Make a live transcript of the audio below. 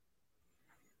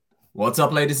What's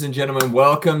up, ladies and gentlemen?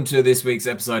 Welcome to this week's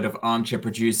episode of Armchair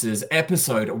Producers,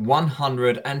 episode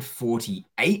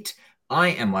 148. I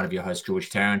am one of your hosts, George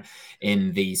Tarrant,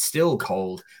 in the still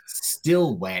cold,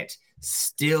 still wet,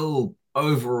 still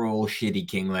overall shitty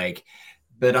Kinglake.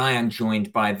 But I am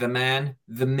joined by the man,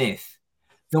 the myth,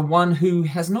 the one who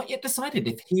has not yet decided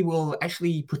if he will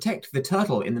actually protect the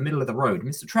turtle in the middle of the road.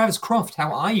 Mr. Travis Croft,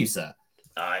 how are you, sir?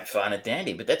 I'm fine and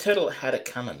dandy, but that turtle had it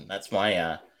coming. That's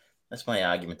my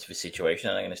argument to the situation,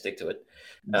 and I'm going to stick to it.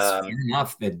 Fair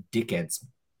enough, they're dickheads.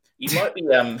 You might be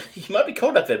you might be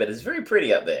cold up there, but it's very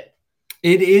pretty up there.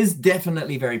 It is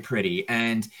definitely very pretty.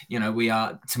 And,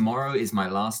 tomorrow is my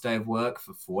last day of work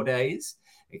for 4 days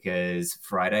because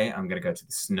Friday I'm going to go to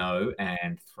the snow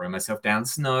and throw myself down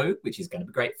snow, which is going to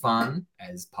be great fun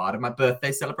as part of my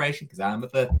birthday celebration because I'm a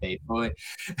birthday boy.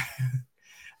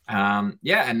 And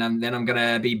then I'm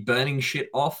going to be burning shit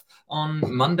off on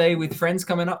Monday with friends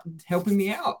coming up and helping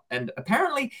me out. And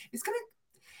apparently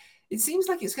it seems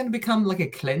like it's going to become like a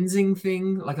cleansing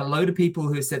thing. Like a load of people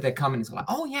who said they're coming, it's like,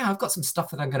 oh yeah, I've got some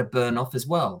stuff that I'm going to burn off as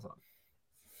well.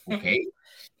 Okay.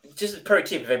 Just a pro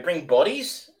tip: if they bring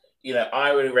bodies,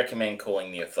 I would recommend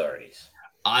calling the authorities.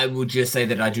 I will just say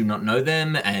that I do not know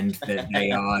them and that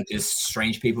they are just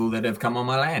strange people that have come on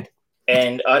my land.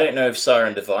 And I don't know if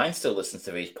Siren Divine still listens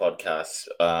to these podcasts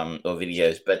or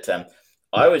videos, but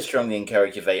I would strongly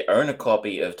encourage if they own a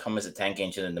copy of Thomas the Tank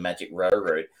Engine and the Magic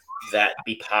Railroad, that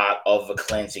be part of the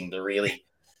cleansing to really,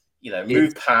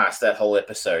 move past that whole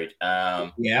episode.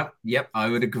 Yep, I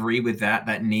would agree with that.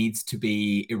 That needs to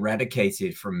be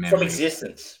eradicated from memory. From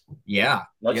existence. Yeah.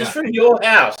 Not just from your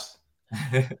house.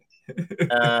 We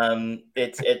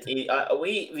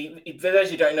for those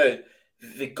who don't know,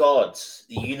 the gods,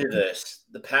 the universe,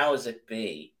 the powers that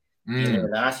be, the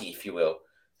Illuminati, if you will,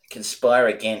 conspire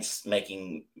against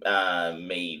making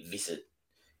me visit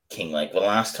Kinglake. The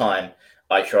last time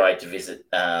I tried to visit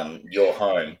your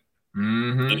home,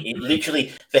 it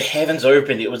literally, the heavens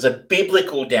opened. It was a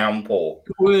biblical downpour.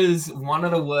 It was one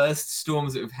of the worst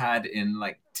storms that we've had in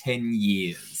like 10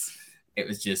 years. It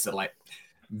was just like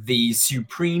the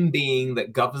supreme being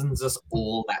that governs us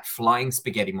all, that flying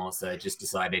spaghetti monster, just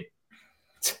decided,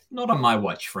 not on my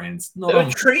watch, friends.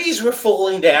 Trees were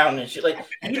falling down and shit. Like,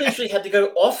 you literally had to go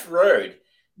off-road.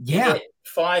 Yeah.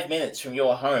 5 minutes from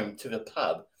your home to the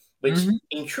pub, which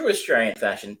in true Australian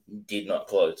fashion did not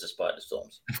close despite the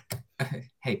storms.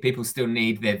 Hey, people still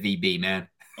need their VB, man.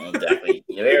 Exactly.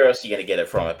 Where else are you going to get it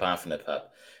from apart from the pub?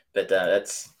 But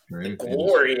that's the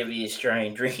glory of the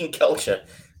Australian drinking culture.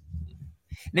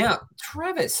 Now,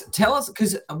 Travis, tell us,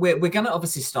 because we're going to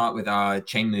obviously start with our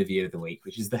chain movie of the week,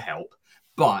 which is The Help.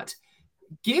 But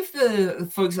give the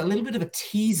folks a little bit of a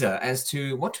teaser as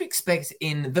to what to expect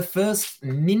in the first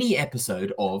mini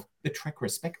episode of The Trek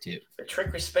Respective. The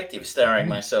Trek Respective, starring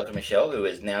myself and Michelle, who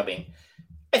has now been,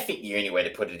 I think the only way to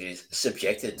put it is,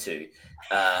 subjected to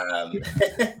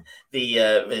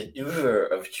the oeuvre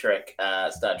of Trek,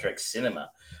 Star Trek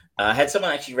cinema. I had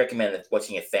someone actually recommend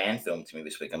watching a fan film to me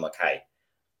this week. I'm like, hey,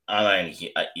 I'm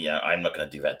not going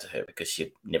to do that to her because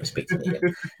she'd never speak to me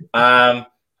again.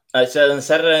 So on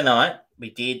Saturday night, we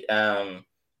did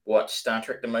watch Star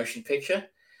Trek: The Motion Picture,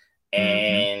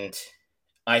 and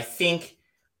I think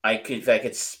if I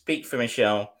could speak for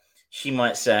Michelle, she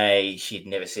might say she'd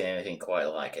never seen anything quite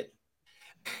like it.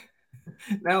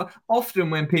 Now, often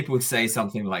when people say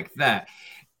something like that,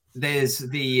 there's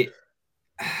the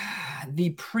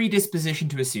predisposition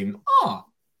to assume,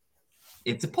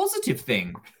 it's a positive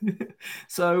thing.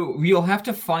 So you'll have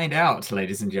to find out,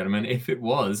 ladies and gentlemen, if it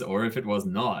was or if it was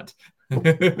not.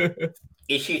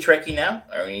 Is she Trekkie now?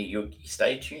 Or you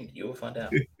stay tuned. You will find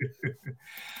out.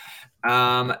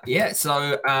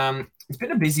 It's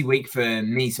been a busy week for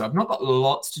me, so I've not got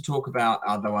lots to talk about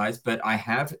otherwise, but I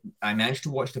managed to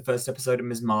watch the first episode of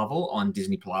Ms. Marvel on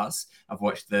Disney+. I've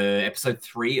watched the episode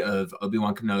 3 of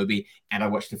Obi-Wan Kenobi, and I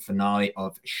watched the finale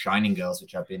of Shining Girls,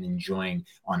 which I've been enjoying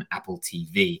on Apple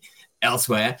TV.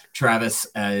 Elsewhere, Travis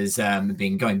has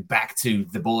been going back to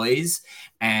The Boys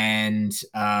and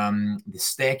The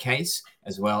Staircase,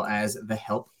 as well as The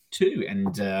Help 2,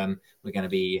 and we're going to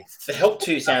be... The Help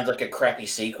 2 sounds like a crappy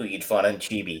sequel you'd find on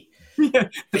Tubi. Yeah,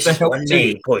 this is when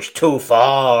they push too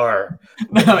far.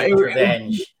 No, it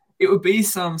would be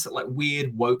some sort of like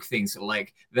weird woke things, sort of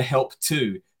like The Help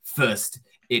 2. First,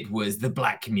 it was the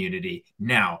Black community.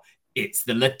 Now, it's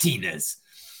the Latinas.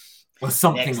 Or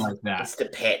something like that. It's the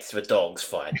pets, the dogs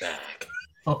fight back.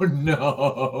 Oh,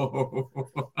 no.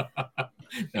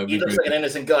 He looks like an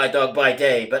innocent guide dog by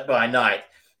day, but by night,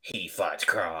 he fights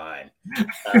crime.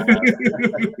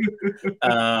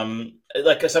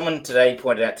 Like someone today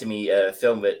pointed out to me a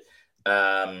film that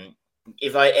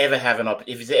if I ever have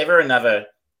if there's ever another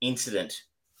incident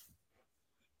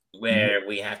where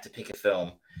we have to pick a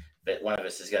film that one of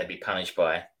us is going to be punished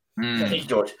by,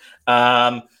 George,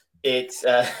 it's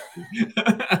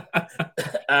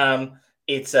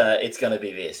it's going to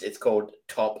be this. It's called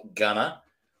Top Gunner,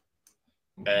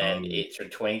 and it's from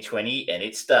 2020, and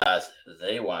it stars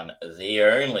the one, the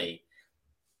only,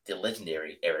 the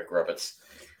legendary Eric Roberts,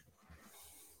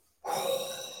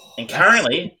 and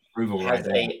currently has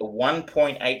a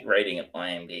 1.8 rating at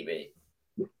IMDb.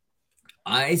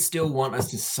 I still want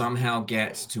us to somehow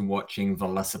get to watching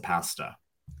Velocipasta.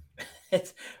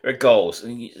 Goals,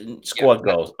 squad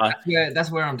goals.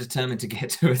 That's where I'm determined to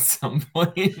get to at some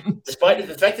point. Despite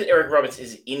the fact that Eric Roberts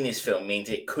is in this film means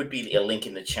it could be a link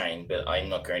in the chain, but I'm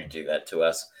not going to do that to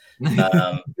us.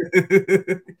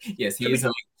 Yes, he is a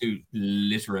link to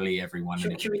literally everyone.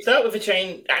 Should we start with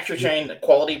a actual chain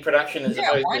quality production as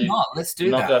opposed why to not? Let's do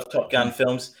knockoff Top Gun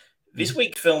films? This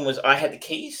week's film was I Had the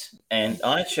Keys, and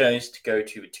I chose to go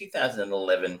to a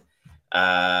 2011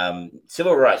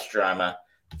 civil rights drama,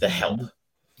 The Help.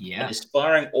 Yeah. An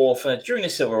aspiring author during the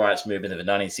civil rights movement of the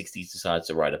 1960s decides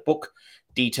to write a book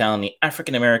detailing the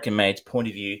African-American maid's point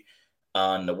of view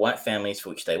on the white families for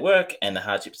which they work and the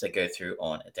hardships they go through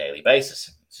on a daily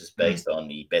basis. This is based on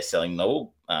the best-selling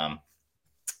novel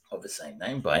of the same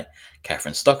name by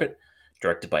Catherine Stockett,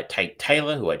 directed by Tate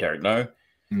Taylor, who I don't know.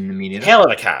 Hell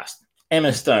of a cast.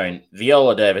 Emma Stone,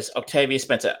 Viola Davis, Octavia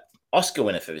Spencer, Oscar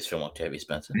winner for this film, Octavia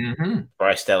Spencer.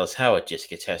 Bryce Dallas Howard,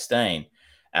 Jessica Chastain,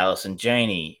 Allison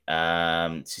Janney,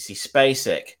 Sissy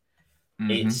Spacek.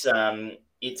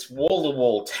 It's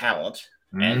wall-to-wall talent,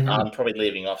 and I'm probably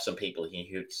leaving off some people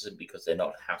here because they're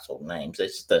not household names.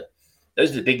 Those are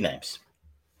the big names.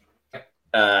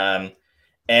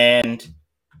 And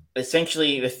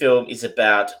essentially, the film is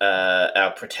about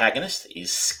our protagonist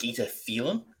is Skeeter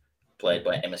Phelan, played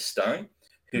by Emma Stone,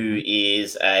 who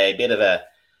is a bit of a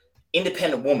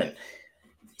independent woman.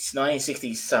 It's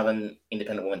 1960s Southern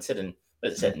independent woman set in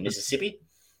Mississippi,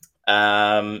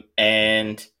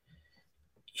 and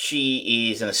she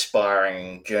is an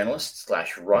aspiring journalist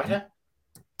 / writer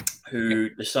who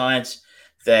decides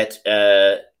that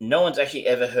no one's actually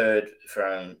ever heard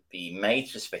from the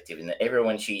maid's perspective, and that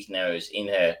everyone she knows in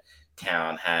her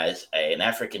town has an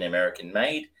African-American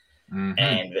maid,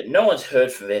 and that no one's heard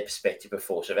from their perspective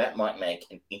before. So that might make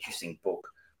an interesting book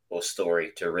or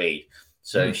story to read.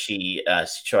 So she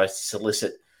tries to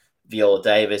solicit Viola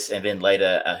Davis, and then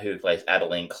later who plays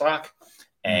Adeline Clark,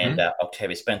 and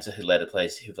Octavia Spencer, who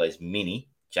plays Minnie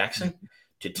Jackson,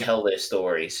 to tell their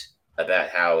stories about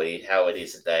how it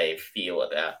is that they feel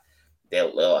about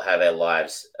how their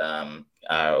lives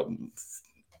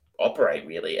operate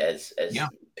really as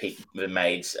the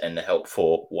maids and the help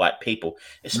for white people,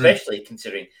 especially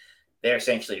considering they're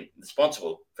essentially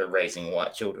responsible for raising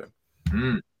white children.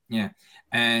 Yeah,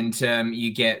 and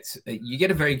you get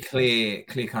a very clear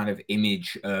kind of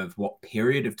image of what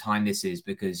period of time this is,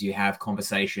 because you have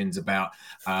conversations about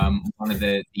one of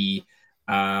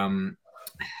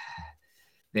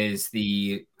there's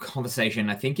the conversation,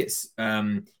 I think it's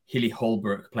Hilly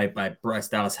Holbrook, played by Bryce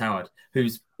Dallas Howard,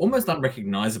 who's almost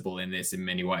unrecognizable in this in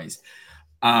many ways.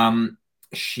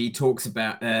 She talks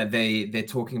about they're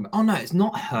talking about, oh no, it's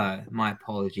not her, my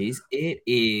apologies, it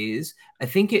is, I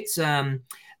think it's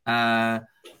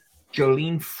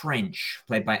Jolene French,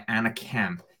 played by Anna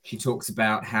Camp. She talks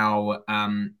about how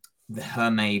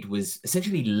her maid was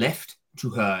essentially left to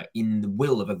her in the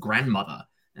will of a grandmother,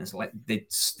 and it's like they're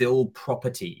still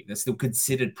property, they're still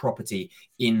considered property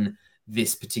in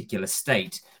this particular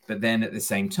state. But then at the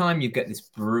same time, you get this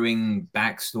brewing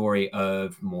backstory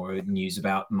of more news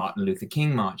about Martin Luther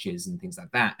King marches and things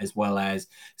like that, as well as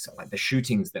like the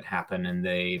shootings that happen and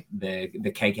the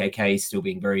KKK still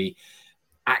being very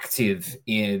active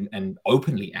in and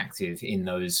openly active in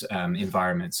those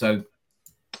environments. So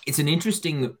it's an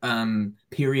interesting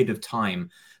period of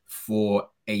time for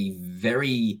a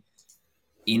very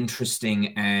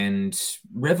interesting and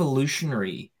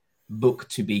revolutionary book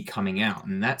to be coming out.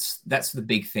 And that's the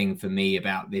big thing for me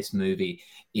about this movie,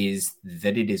 is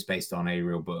that it is based on a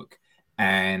real book,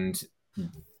 and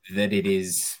that it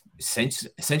is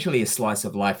essentially a slice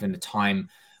of life in a time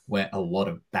where a lot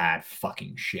of bad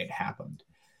fucking shit happened.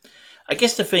 I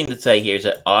guess the thing to say here is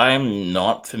that I'm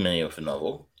not familiar with the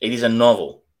novel. It is a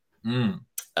novel.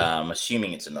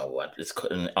 Assuming it's a novel. It's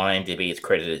in IMDb, it's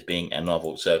credited as being a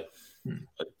novel. So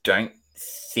I don't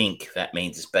think that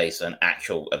means it's based on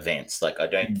actual events. Like, I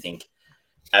don't think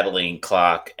Adeline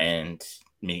Clark and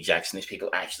Minnie Jackson, these people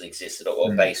actually existed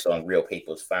or based on real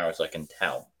people, as far as I can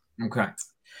tell. Okay.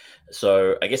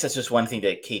 So I guess that's just one thing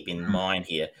to keep in mind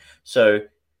here. So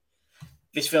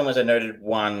This film, as I noted,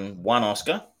 won one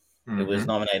Oscar. It was Mm-hmm.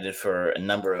 nominated for a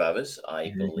number of others,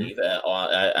 I believe.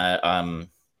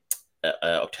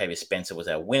 Octavia Spencer was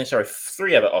our winner. Sorry,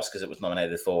 3 other Oscars it was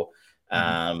nominated for.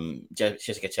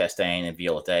 Jessica Chastain and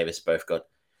Viola Davis both got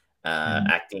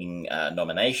acting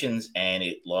nominations, and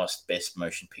it lost Best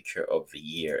Motion Picture of the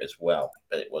Year as well,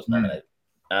 but it was nominated.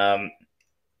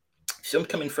 Film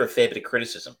coming for a fair bit of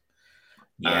criticism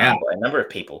by a number of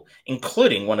people,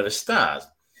 including one of the stars.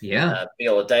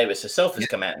 Viola Davis herself has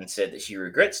come out and said that she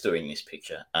regrets doing this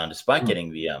picture, despite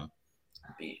getting the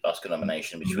Oscar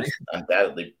nomination, which was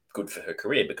undoubtedly good for her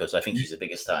career, because I think she's a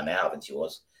bigger star now than she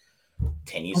was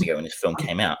 10 years ago when this film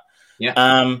came out.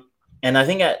 And I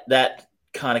think that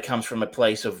kind of comes from a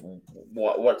place of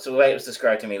what's the way it was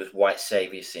described to me was white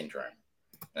savior syndrome.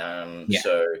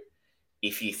 So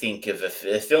if you think of a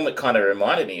film that kind of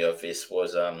reminded me of this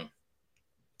was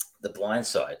The Blind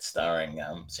Side, starring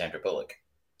Sandra Bullock.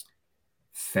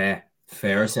 Fair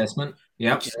assessment.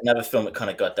 Yeah, which is another film that kind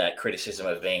of got that criticism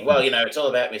of being, well, it's all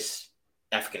about this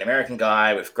African American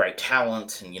guy with great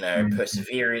talent and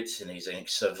perseverance, and he's a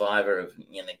survivor of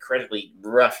an incredibly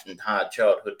rough and hard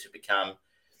childhood to become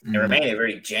and remain a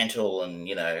very gentle and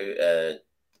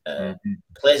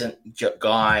pleasant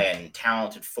guy and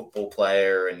talented football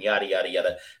player and yada yada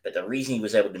yada. But the reason he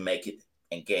was able to make it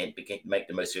and make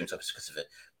the most of himself is because of it,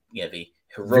 the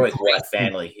heroic white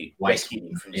family who rescued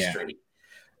him from the street.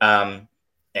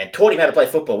 And taught him how to play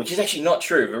football, which is actually not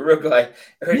true. The real guy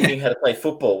already knew how to play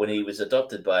football when he was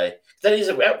adopted by. That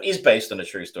is based on a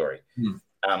true story.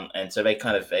 And so they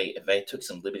kind of they took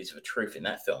some liberties of truth in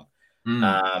that film.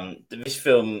 This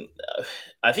film,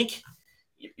 I think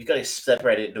you've got to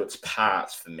separate it into its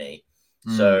parts for me.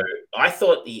 So I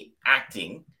thought the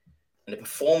acting and the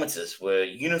performances were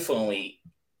uniformly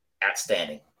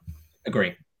outstanding.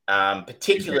 Agree.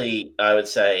 Particularly, I would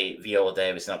say Viola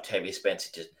Davis and Octavia Spencer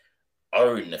just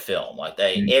own the film. Like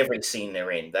every scene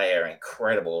they're in, they are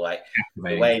incredible. Like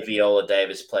the way Viola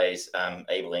Davis plays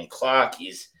Aibileen Clark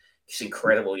is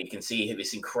incredible. You can see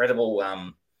this incredible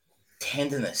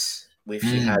tenderness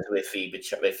she has with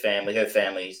their family,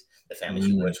 the family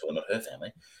she works for, not her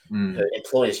family. Her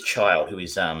employer's child, who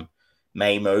is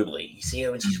May Mobley. You see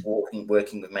her when she's working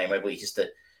with May Mobley, just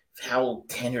how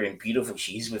tender and beautiful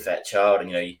she is with that child.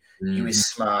 And you is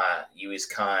smart, you is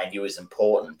kind, you is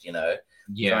important.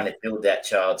 Trying to build that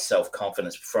child's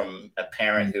self-confidence from a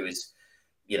parent who is,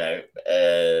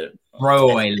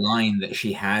 throwaway line that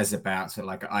she has about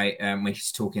when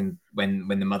she's talking when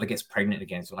the mother gets pregnant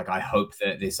again. So I hope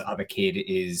that this other kid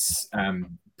is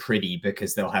pretty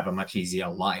because they'll have a much easier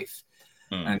life.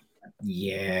 And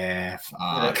the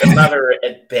mother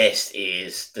at best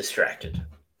is distracted.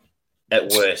 At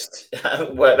worst,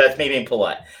 well, that's me being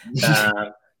polite.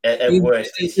 At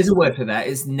worst, there's a word for that.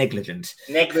 Is negligent.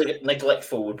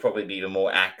 Neglectful would probably be the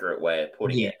more accurate way of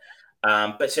putting it.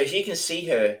 But so you can see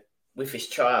her with this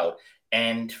child,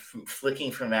 and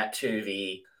flicking from that to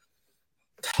the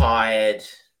tired,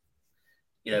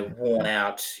 worn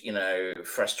out,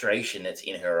 frustration that's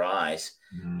in her eyes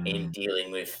in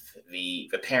dealing with the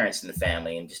parents in the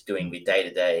family and just doing the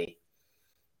day-to-day,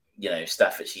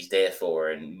 stuff that she's there for,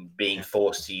 and being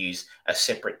forced to use a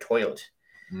separate toilet.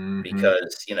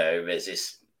 Because there's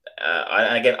this.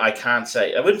 I can't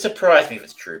say. It wouldn't surprise me if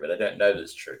it's true, but I don't know that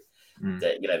it's true.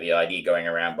 That the idea going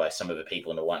around by some of the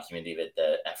people in the white community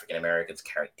that African Americans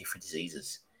carry different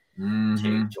diseases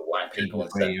to white people and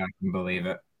stuff. I can believe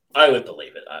it. I would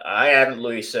believe it. I haven't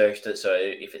researched it, so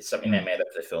if it's something they made up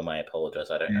for the film, I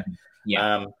apologize. I don't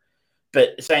know.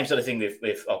 But the same sort of thing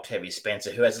with Octavia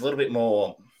Spencer, who has a little bit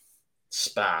more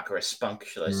spark or a spunk,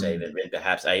 should I say, than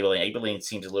perhaps Aibileen. Aibileen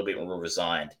seems a little bit more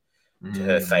resigned to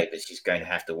her fate that she's going to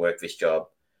have to work this job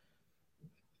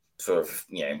for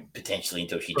potentially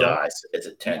until she dies, as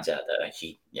it turns out that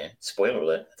actually, spoiler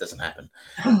alert, it doesn't happen.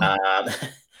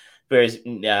 Whereas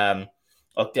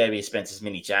Octavia Spencer's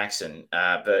Minnie Jackson,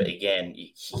 but again,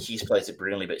 she plays it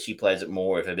brilliantly, but she plays it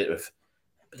more with a bit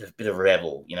of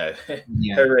rebel.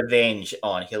 Her revenge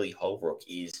on Hilly Holbrook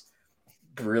is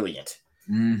brilliant.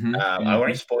 I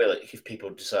won't spoil it if people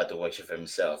decide to watch it for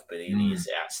themselves, but it is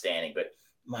outstanding. But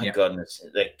my goodness,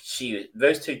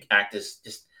 those two actors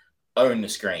just own the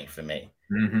screen for me.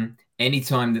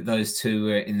 Anytime that those two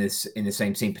are in the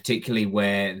same scene, particularly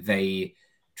where they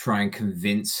try and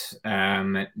convince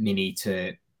Minnie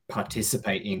to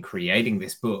participate in creating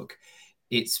this book,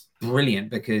 it's brilliant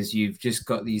because you've just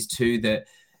got these two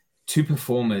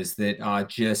performers that are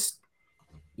just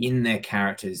in their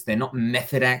characters. They're not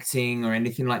method acting or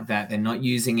anything like that. They're not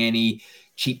using any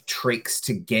cheap tricks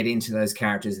to get into those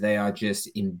characters. They are just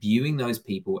imbuing those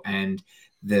people, and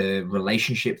the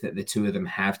relationship that the two of them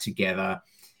have together.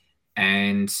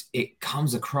 And it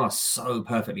comes across so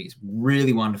perfectly. It's a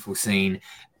really wonderful scene.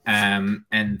 And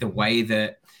the way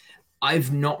that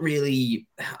I've not really,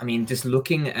 I mean, just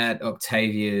looking at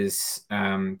Octavia's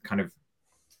kind of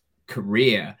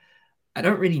career, I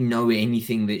don't really know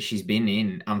anything that she's been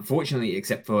in, unfortunately,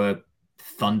 except for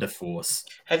Thunder Force.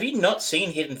 Have you not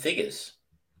seen Hidden Figures?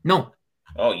 No.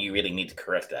 Oh, you really need to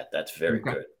correct that. That's very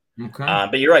Okay. good. Okay.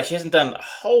 But you're right. She hasn't done a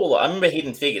whole lot. I remember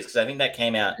Hidden Figures because I think that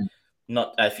came out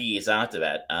not a few years after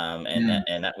that.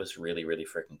 And that was really, really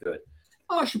freaking good.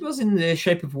 Oh, she was in The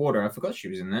Shape of Water. I forgot she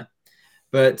was in that.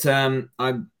 But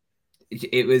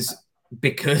it was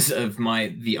because of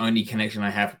the only connection I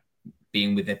have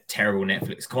being with a terrible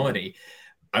Netflix comedy.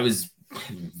 I was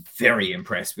very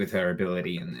impressed with her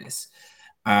ability in this.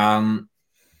 Oh,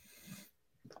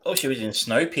 she was in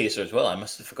Snowpiercer as well. I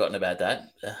must have forgotten about that.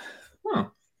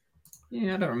 Oh,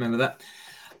 yeah, I don't remember that.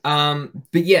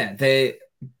 But yeah,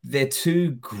 they're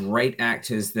two great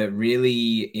actors that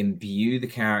really imbue the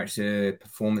character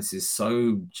performances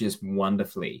so just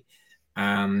wonderfully.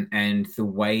 And the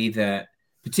way that,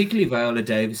 particularly Viola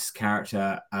Davis'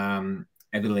 character,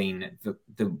 Eveline,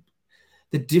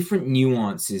 the different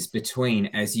nuances between,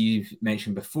 as you've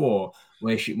mentioned before,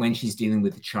 when she's dealing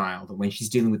with the child, when she's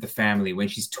dealing with the family, when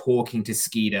she's talking to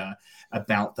Skeeter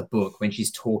about the book, when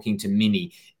she's talking to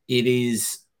Minnie, it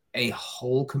is a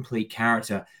whole complete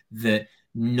character that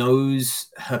knows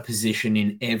her position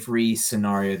in every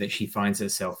scenario that she finds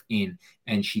herself in,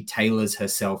 and she tailors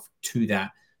herself to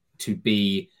that to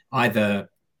be either,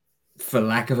 for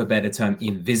lack of a better term,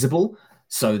 invisible,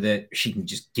 so that she can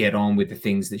just get on with the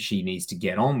things that she needs to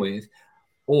get on with,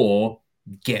 or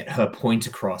get her point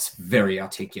across very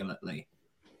articulately.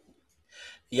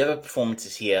 The other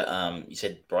performances here, you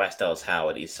said Bryce Dallas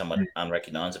Howard is somewhat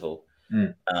unrecognizable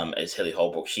as Hilly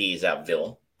Holbrook. She is our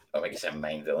villain, or I guess our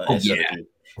main villain, Oh, as sort of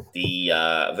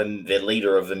the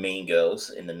leader of the Mean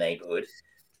Girls in the neighborhood.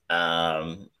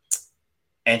 And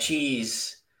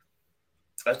she's.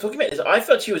 I was talking about this. I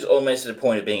thought she was almost at the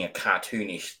point of being a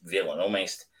cartoonish villain,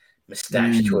 almost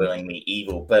mustache twirlingly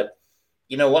evil. But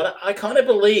you know what? I kind of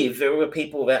believe there were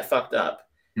people that fucked up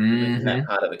in that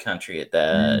part of the country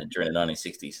during the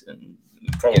 1960s, and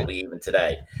probably even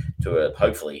today, to a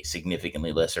hopefully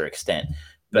significantly lesser extent.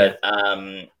 But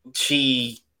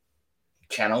she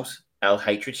channels our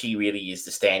hatred. She really is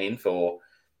the stand-in for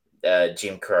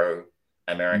Jim Crow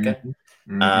America.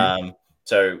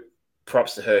 So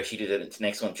props to her. She did an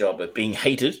excellent job of being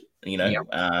hated. You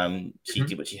know, she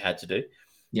did what she had to do.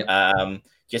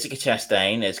 Jessica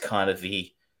Chastain as kind of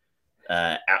the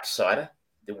outsider,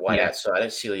 the white outsider,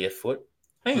 Celia Foote.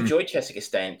 I enjoyed Jessica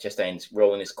Chastain's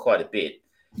role in this quite a bit.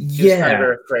 She was kind of a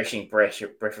refreshing breath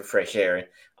of fresh air. And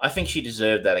I think she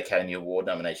deserved that Academy Award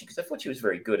nomination because I thought she was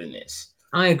very good in this.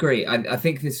 I agree. I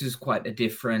think this was quite a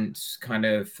different kind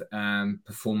of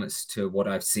performance to what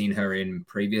I've seen her in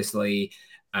previously,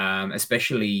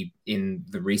 especially in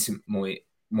the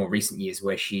more recent years,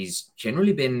 where she's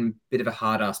generally been a bit of a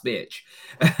hard-ass bitch,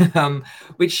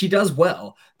 which she does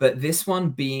well. But this one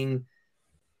being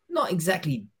not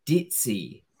exactly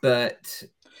ditzy, but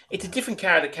it's a different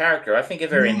character. I think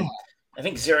I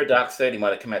think Zero Dark 30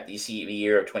 might have come out the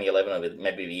year of 2011 or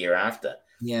maybe the year after.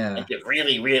 Yeah. It's a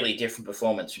really, really different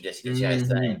performance from Jessica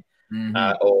Chastain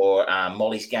or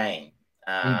Molly's Game.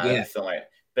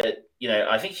 But, you know,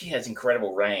 I think she has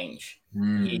incredible range.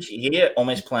 Here,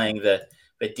 almost playing the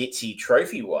ditzy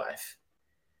trophy wife,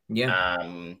 you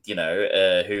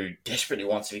know, who desperately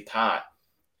wants to be part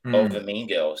of the Mean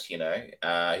Girls, you know,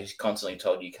 who's constantly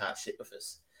told you can't sit with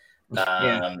us.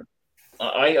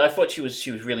 I thought she was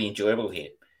really enjoyable here.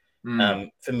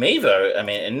 For me, though, I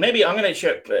mean, and maybe I'm going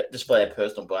to display a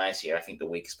personal bias here. I think the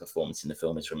weakest performance in the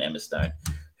film is from Emma Stone.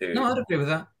 No, I'd agree with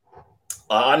that.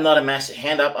 I'm not a massive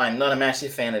I'm not a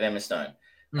massive fan of Emma Stone.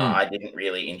 I didn't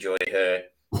really enjoy her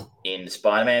in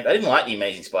Spider-Man. I didn't like the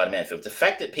Amazing Spider-Man films. The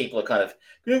fact that people are kind of,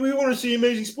 we want to see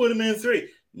Amazing Spider-Man 3.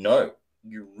 No,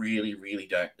 you really, really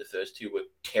don't. The first two were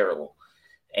terrible.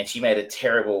 And she made a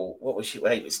terrible, what was she?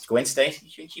 Wait, was Gwen Stacy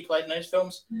she played in those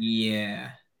films? Yeah.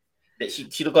 That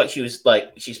she looked like she's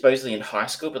supposedly in high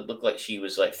school, but looked like she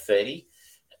was like 30.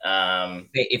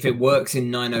 If it works in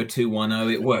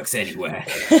 90210, it works anywhere.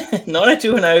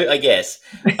 90210, I guess.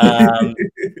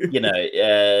 You know,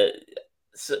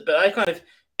 but I kind of,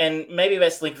 and maybe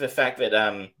that's linked to the fact that,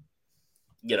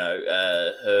 you know,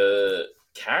 her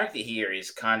character here is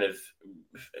kind of,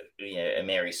 you know, a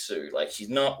Mary Sue. Like, she's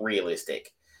not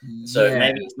realistic. So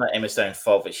maybe it's not Emma Stone's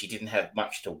fault that she didn't have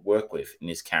much to work with in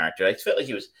this character. I felt like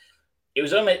it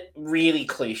was almost really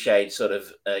cliched, sort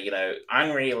of, you know,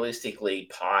 unrealistically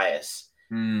pious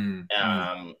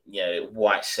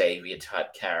white savior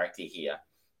type character here.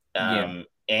 Yeah.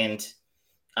 And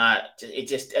I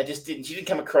just didn't. She didn't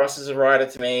come across as a writer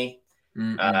to me. I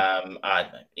don't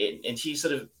know. And she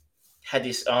sort of had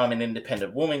this I'm an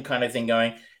independent woman kind of thing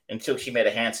going until she met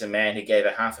a handsome man who gave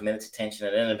her half a minute's attention,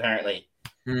 and then apparently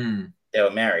they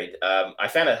were married. I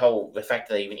found the fact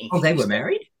that they even Oh, they were introduced them.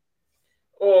 married?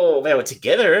 Oh, they were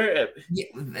together.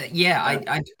 Yeah.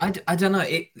 I don't know.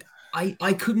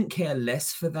 I couldn't care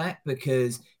less for that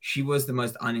because she was the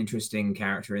most uninteresting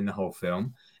character in the whole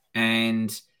film,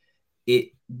 and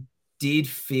it did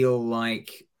feel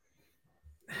like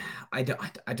I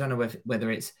don't know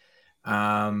whether it's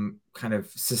kind of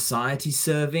society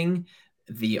serving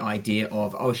the idea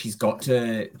of, oh, she's got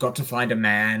to find a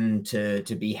man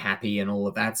to be happy and all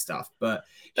of that stuff, but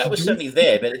that was certainly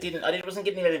there, but it didn't. I wasn't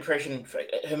getting that impression.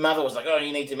 Her mother was like, "Oh,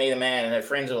 you need to meet a man," and her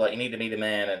friends were like, "You need to meet a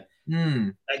man,"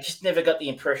 and I just never got the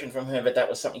impression from her that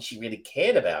was something she really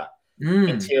cared about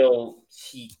until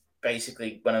she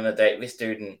basically went on a date with this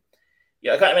dude. And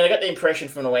I got the impression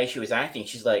from the way she was acting.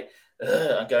 She's like,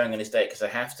 "I'm going on this date because I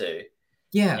have to."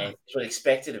 Yeah, and it's what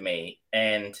expected of me.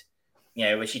 And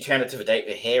when she turned up to the date,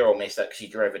 her hair all messed up because she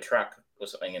drove a truck or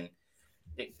something, and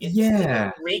it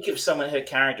didn't reek of someone, her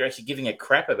character, actually giving a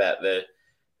crap about the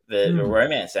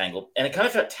romance angle, and it kind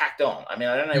of felt tacked on. I mean,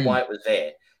 I don't know why it was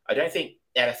there. I don't think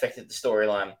that affected the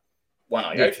storyline one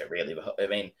iota, really. I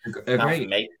mean,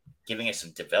 giving us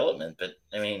some development, but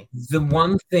I mean, the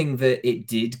one thing that it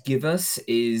did give us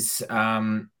is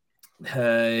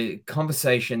her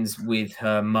conversations with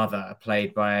her mother,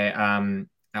 played by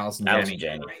Allison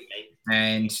Janney,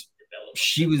 and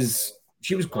she was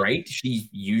great. She's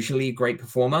usually a great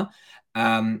performer,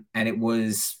 and it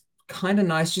was kind of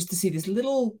nice just to see this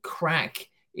little crack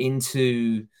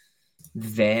into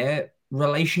their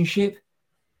relationship,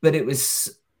 but it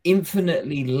was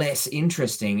infinitely less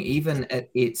interesting, even at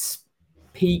its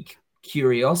peak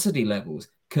curiosity levels,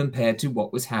 compared to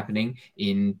what was happening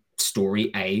in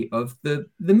story A of the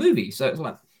movie. So it's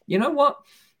like, you know what?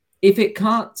 If it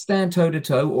can't stand toe to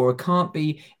toe, or it can't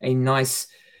be a nice,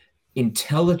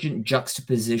 intelligent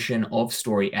juxtaposition of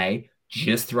story A,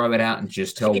 just throw it out and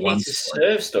just tell one. It needs to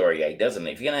serve story A, doesn't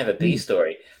it? If you're going to have a B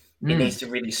story, it needs to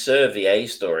really serve the A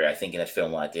story, I think, in a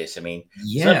film like this. I mean,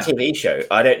 it's not a TV show.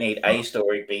 I don't need A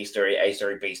story, B story, A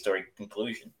story, B story,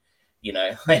 conclusion.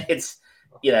 It's,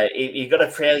 you've got a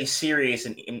fairly serious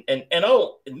and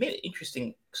I'll admit,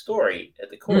 interesting story at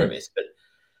the core of this. But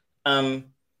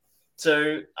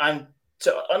so on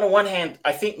the one hand,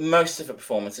 I think most of the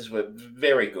performances were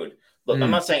very good. Look, I'm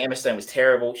not saying Emma Stone was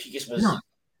terrible. She just was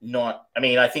not. I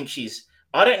mean, I think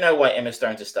I don't know why Emma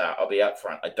Stone's a star. I'll be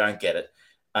upfront. I don't get it.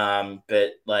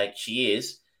 But like, she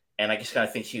is, and I just kind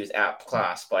of think she was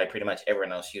outclassed by pretty much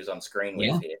everyone else she was on screen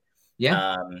with here.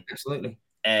 Yeah, absolutely.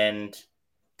 And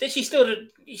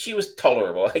she was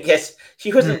tolerable, I guess.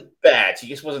 She wasn't bad. She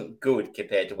just wasn't good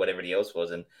compared to what everybody else was,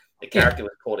 and the character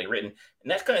was poorly written.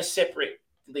 And that's kind of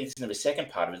leads into the second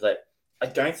part of it. Is like, I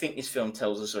don't think this film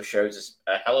tells us or shows us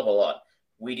a hell of a lot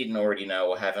we didn't already know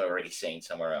or haven't already seen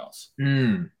somewhere else.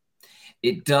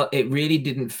 It really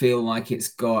didn't feel like it's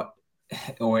got,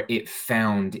 or it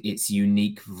found its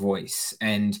unique voice.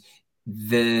 And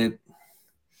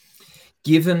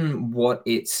given what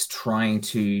it's trying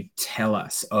to tell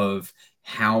us of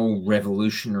how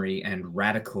revolutionary and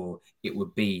radical it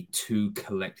would be to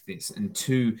collect this and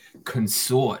to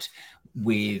consort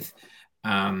with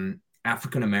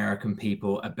African-American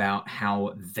people about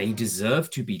how they deserve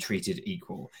to be treated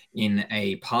equal in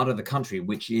a part of the country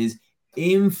which is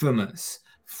infamous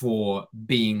for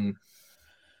being,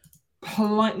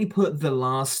 politely put, the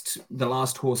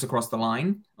last horse across the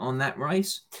line on that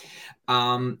race.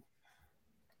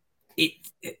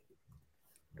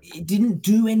 It didn't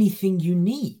do anything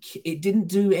unique. It didn't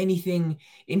do anything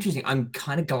interesting. I'm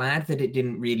kind of glad that it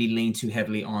didn't really lean too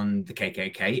heavily on the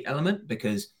KKK element,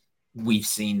 because we've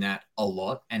seen that a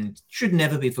lot and should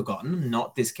never be forgotten. I'm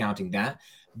not discounting that,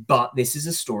 but this is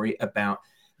a story about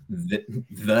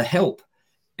the help.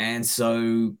 And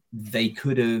so they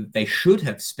should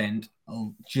have spent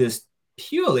just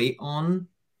purely on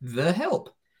the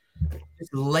help,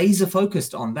 just laser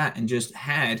focused on that, and just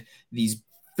had these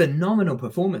phenomenal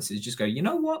performances. Just go, you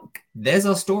know what? There's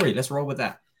our story. Let's roll with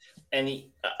that. And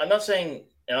I'm not saying,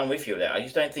 and I'm with you there, I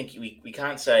just don't think we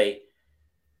can't say,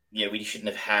 we shouldn't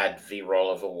have had the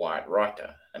role of a white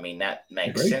writer. I mean, that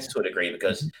makes sense to a degree,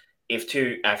 because if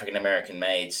two African-American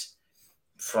maids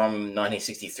from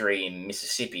 1963 in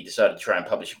Mississippi decided to try and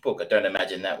publish a book, I don't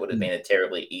imagine that would have been a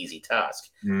terribly easy task.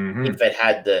 If they'd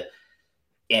had the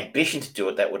ambition to do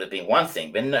it, that would have been one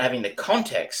thing. But not having the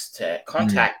contacts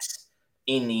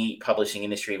in the publishing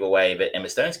industry of a way that Emma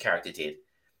Stone's character did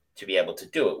to be able to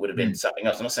do it would have been something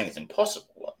else. I'm not saying it's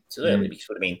impossible, absolutely, because it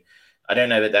would have been. I don't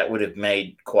know that would have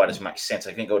made quite as much sense.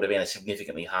 I think it would have been a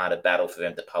significantly harder battle for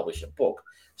them to publish a book.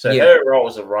 So her role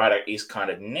as a writer is kind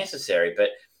of necessary, but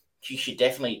she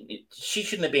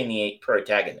shouldn't have been the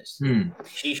protagonist.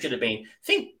 She should have been.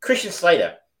 Think Christian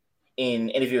Slater in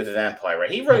Interview with a Vampire,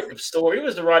 right? He wrote the story. He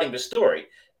was the writing the story,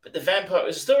 but the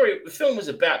film was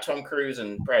about Tom Cruise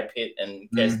and Brad Pitt and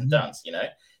Kirsten Dunst. You know,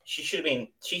 she should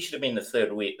have been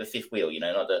the fifth wheel. You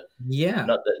know, not the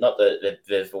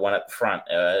one at the front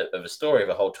of the story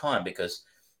the whole time, because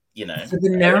you know. So the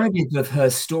narrative of her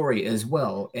story as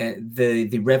well,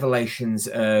 the revelations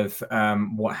of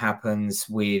what happens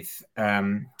with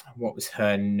what was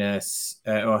her nurse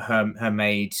or her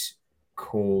maid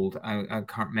called? I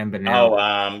can't remember now.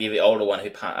 Oh, you're the older one who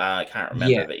I can't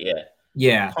remember, but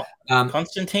yeah.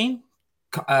 Constantine.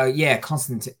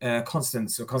 Constance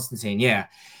or Constantine. Yeah.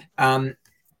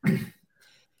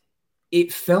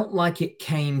 It felt like it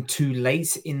came too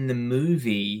late in the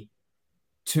movie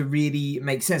to really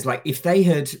make sense. Like if they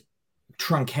had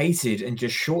truncated and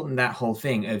just shortened that whole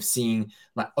thing of seeing,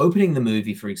 like opening the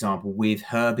movie, for example, with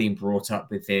her being brought up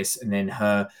with this and then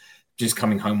her just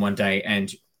coming home one day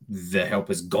and the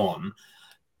helper's gone,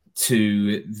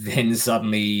 to then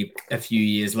suddenly a few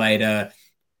years later,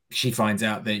 she finds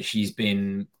out that she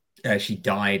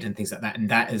died and things like that. And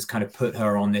that has kind of put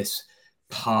her on this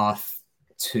path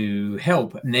to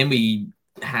help. And then we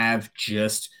have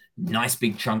just nice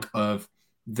big chunk of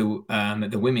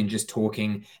the women just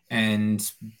talking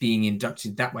and being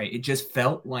inducted that way. It just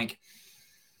felt like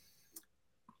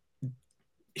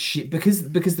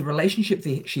because the relationship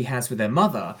that she has with her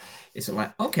mother is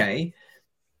like, okay,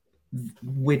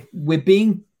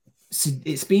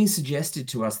 it's being suggested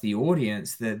to us, the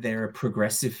audience, that they're a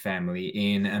progressive family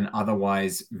in an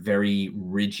otherwise very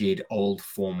rigid old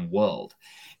form world,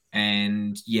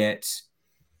 and yet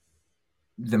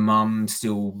the mum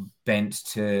still bent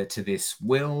to this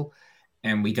will,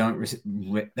 and we don't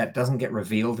that doesn't get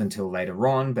revealed until later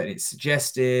on, but it's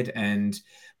suggested, and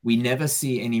we never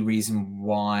see any reason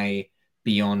why,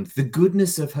 beyond the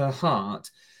goodness of her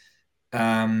heart,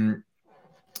 Emma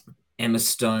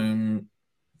Stone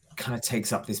kind of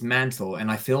takes up this mantle.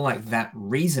 And I feel like that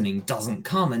reasoning doesn't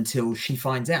come until she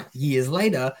finds out years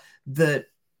later that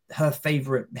her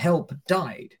favorite help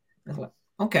died. I was like,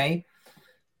 okay.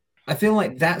 I feel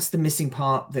like that's the missing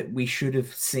part that we should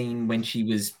have seen when she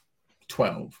was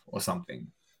 12 or something.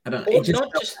 I don't know.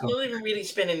 Not even really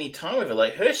spend any time with her.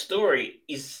 Like, her story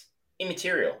is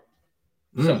immaterial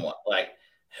somewhat. Like,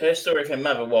 her story of her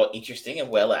mother, while interesting and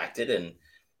well acted, and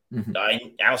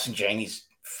Allison Janney's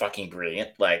fucking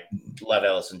brilliant. Like, love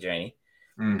Allison Janney.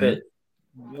 But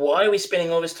why are we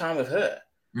spending all this time with her?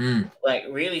 Like,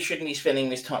 really, shouldn't we spending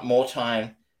this more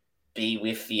time be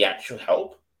with the actual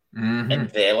help and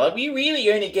their life? We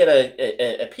really only get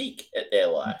a peek at their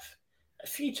life a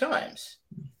few times.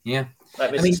 Yeah.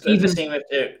 Like, I mean, even scene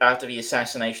after the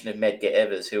assassination of Medgar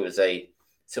Evers, who was a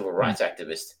civil rights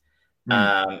activist,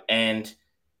 and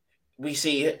we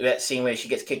see that scene where she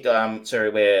gets kicked.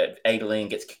 Where Aileen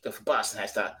gets kicked off a bus and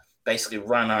has to basically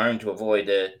run home to avoid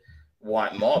the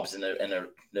white mobs and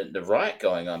the riot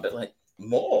going on. But like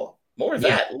more of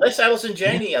that, less Allison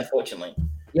Janney, unfortunately.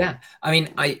 Yeah, I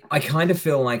mean, I kind of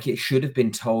feel like it should have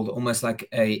been told almost like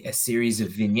a series of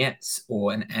vignettes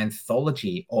or an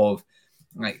anthology of,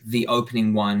 like, the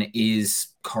opening one is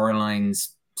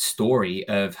Coraline's story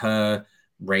of her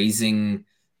raising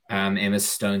Emma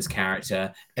Stone's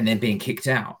character and then being kicked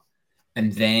out.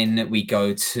 And then we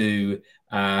go to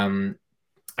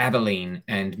Abilene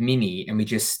and Minnie, and we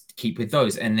just keep with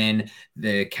those. And then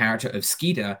the character of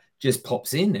Skeeter just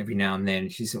pops in every now and then.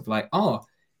 She's sort of like, oh,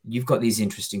 you've got these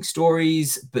interesting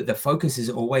stories, but the focus is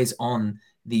always on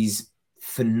these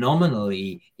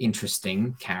phenomenally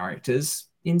interesting characters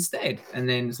instead. And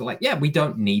then it's like, yeah, we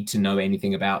don't need to know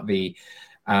anything about the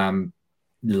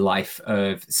life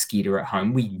of Skeeter at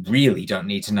home. We really don't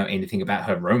need to know anything about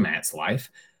her romance life.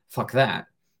 Fuck that.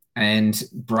 And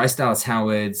Bryce Dallas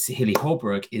Howard's Hilly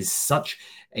Holbrook is such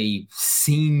a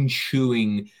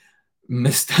scene-chewing,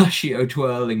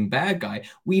 mustachio-twirling bad guy.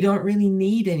 We don't really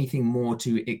need anything more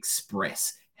to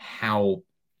express how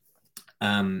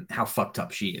fucked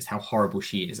up she is, how horrible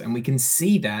she is. And we can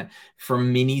see that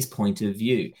from Minnie's point of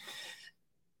view.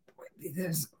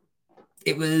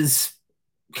 It was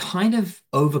kind of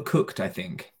overcooked, I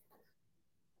think.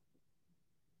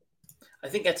 I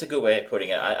think that's a good way of putting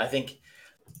it. I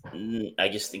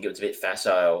just think it was a bit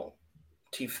facile,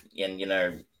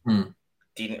 and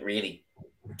didn't really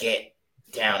get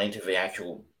down into the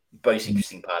actual most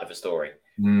interesting part of the story.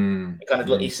 It kind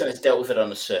of he's dealt with it on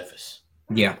the surface.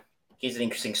 Yeah. Here's an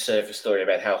interesting surface story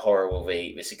about how horrible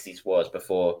the 60s was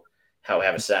before, how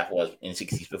the South was in the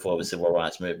 60s before the civil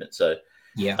rights movement. So,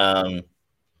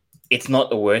 it's not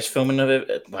the worst film in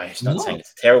the. Well, it's not saying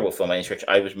it's a terrible film by any stretch.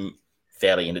 I was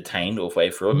fairly entertained all the way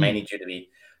through it, mainly due to the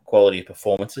quality of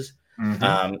performances.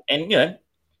 And it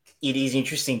is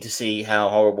interesting to see how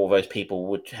horrible those people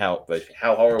would, how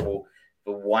horrible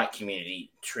the white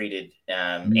community treated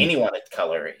anyone of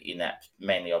color in that,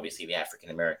 mainly obviously the African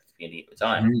American community at the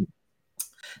time.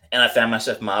 And I found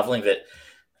myself marveling that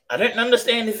I don't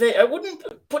understand I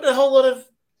wouldn't put a whole lot of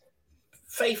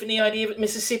faith in the idea that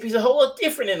Mississippi's a whole lot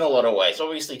different in a lot of ways.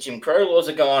 Obviously, Jim Crow laws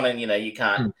are gone, and you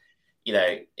can't,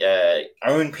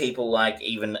 own people like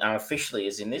even unofficially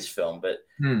as in this film. But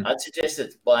I'd suggest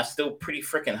that life's still pretty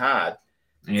freaking hard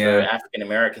for African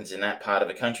Americans in that part of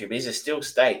the country. But these are still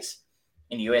states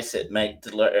in the US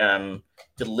that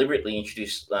deliberately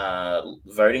introduce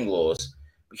voting laws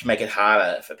which make it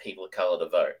harder for people of color to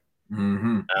vote.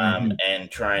 And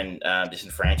try and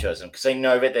disenfranchise them because they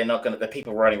know that they're not going to. The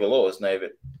people writing the laws know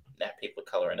that people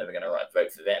of color are never going to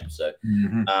vote for them. So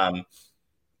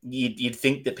you'd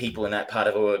think that people in that part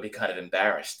of the world would be kind of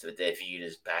embarrassed that they're viewed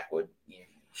as backward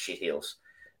shitheels,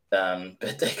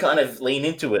 but they kind of lean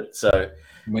into it. So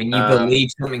when you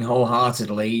believe something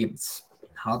wholeheartedly, it's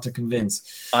hard to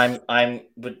convince.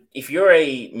 But if you're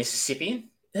a Mississippian.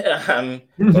 Or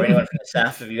anyone from the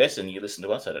south of the US and you listen to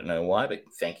us, I don't know why, but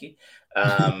thank you.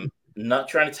 Not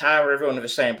trying to tar everyone with the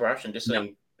same brush and just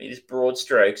saying these broad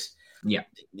strokes. Yeah,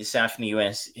 the south in the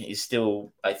US is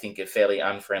still, I think, a fairly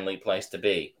unfriendly place to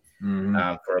be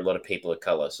for a lot of people of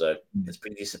color. So it's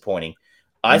pretty disappointing.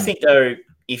 I think, though,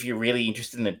 if you're really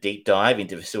interested in a deep dive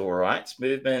into the civil rights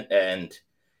movement and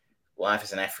life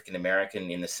as an African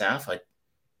American in the South, I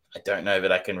don't know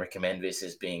that I can recommend this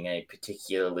as being a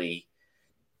particularly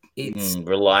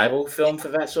reliable film for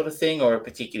that sort of thing, or a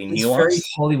particularly nuanced. It's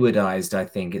very Hollywoodized, I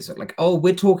think. It's like, oh,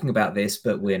 we're talking about this,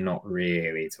 but we're not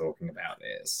really talking about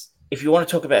this. If you want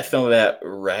to talk about a film about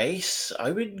race,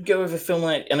 I would go with a film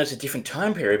like, and it's a different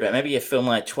time period, but maybe a film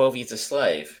like 12 Years a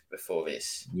Slave before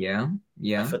this. Yeah.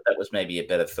 I thought that was maybe a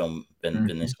better film than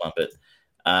this one. But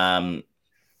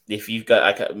if you've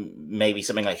got maybe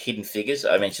something like Hidden Figures,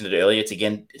 I mentioned it earlier, it's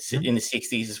again in the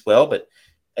 60s as well, but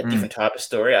a different type of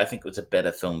story. I think it was a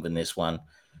better film than this one.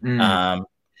 I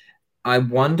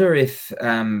wonder if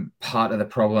part of the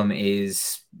problem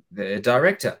is the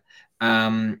director.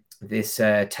 This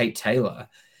Tate Taylor.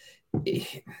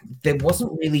 There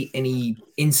wasn't really any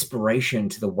inspiration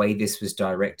to the way this was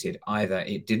directed either.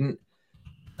 It didn't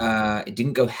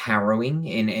go harrowing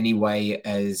in any way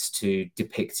as to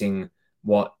depicting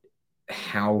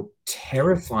how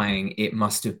terrifying it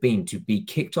must have been to be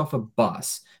kicked off a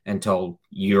bus and told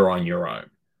you're on your own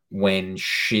when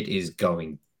shit is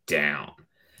going down.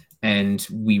 And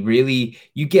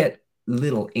you get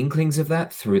little inklings of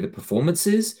that through the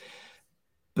performances,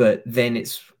 but then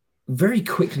it's very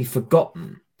quickly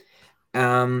forgotten.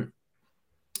 And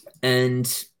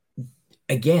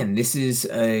again, this is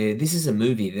a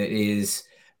movie that is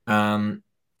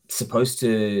supposed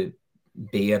to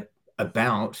be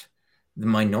about the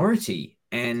minority,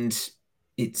 and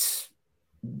it's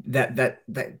that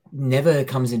never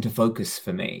comes into focus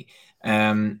for me.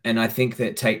 And I think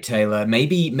that Tate Taylor,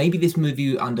 maybe this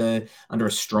movie under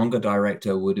a stronger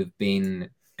director would have been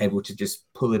able to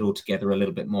just pull it all together a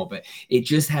little bit more, but it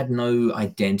just had no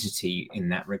identity in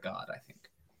that regard, I think.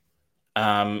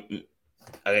 I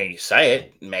think you say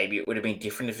it, maybe it would have been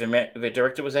different if the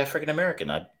director was African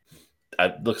American. I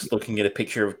looking at a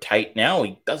picture of Tate now.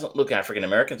 He doesn't look African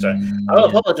American, so I'll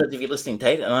apologize if you're listening,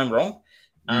 Tate, and I'm wrong.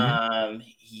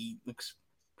 He looks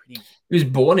pretty. He was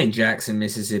born in Jackson,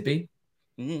 Mississippi.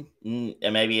 And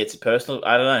maybe it's personal.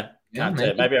 I don't know. Can't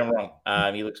tell. Maybe I'm wrong.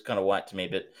 He looks kind of white to me,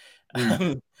 but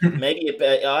maybe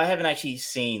I haven't actually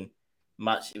seen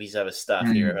much of his other stuff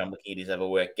here. If I'm looking at his other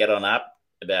work, Get On Up,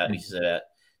 this is about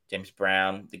James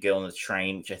Brown, The Girl on the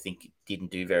Train, which I think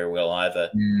didn't do very well either.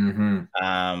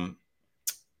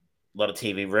 A lot of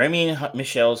TV. Romy and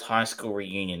Michelle's High School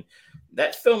Reunion.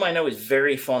 That film I know is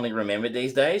very fondly remembered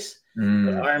these days,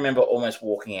 but I remember almost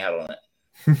walking out on it.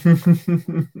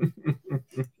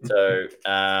 So,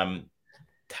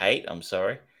 Tate, I'm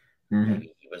sorry.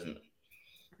 Maybe he wasn't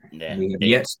there.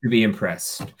 Yet to be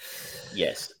impressed.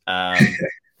 Yes. Either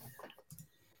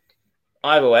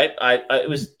way, it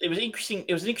was interesting.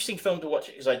 It was an interesting film to watch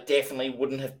because I definitely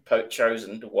wouldn't have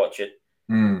chosen to watch it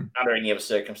under any other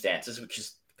circumstances,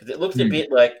 because it looked a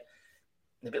bit like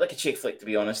a chick flick, to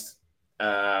be honest.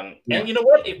 And you know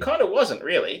what? It kind of wasn't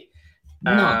really.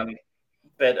 But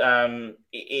but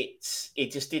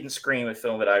it just didn't scream a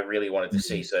film that I really wanted to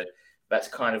see. So that's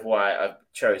kind of why I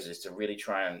chose this, to really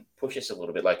try and push us a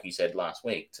little bit, like you said last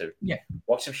week, to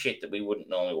watch some shit that we wouldn't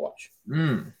normally watch.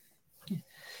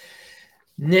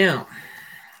 Now,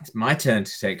 it's my turn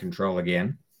to take control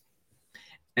again.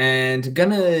 And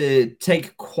gonna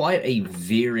take quite a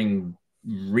veering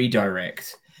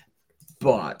redirect,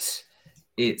 but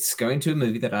it's going to a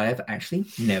movie that I have actually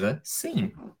never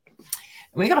seen.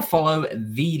 We're going to follow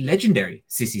the legendary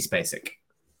Sissy Spacek.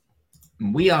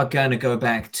 We are going to go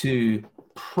back to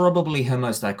probably her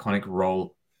most iconic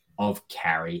role of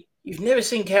Carrie. You've never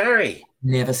seen Carrie?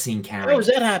 Never seen Carrie. How has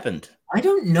that happened? I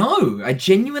don't know. I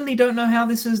genuinely don't know how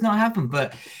this has not happened,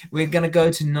 but we're going to go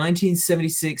to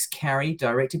 1976 Carrie,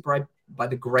 directed by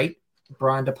the great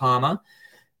Brian De Palma,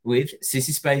 with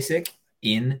Sissy Spacek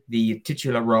in the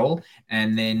titular role.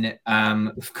 And then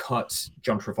we've got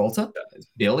John Travolta as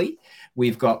Billy.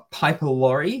 We've got Piper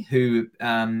Laurie, who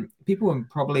people would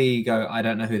probably go, I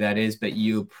don't know who that is, but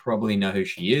you'll probably know who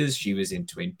she is. She was in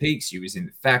Twin Peaks. She was in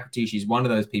The Faculty. She's one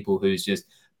of those people who's just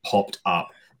popped up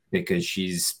because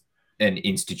she's an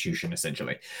institution,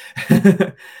 essentially.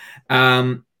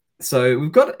 So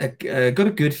we've got a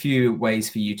good few ways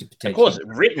for you to potentially... Of course,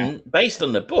 written based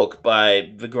on the book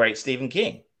by the great Stephen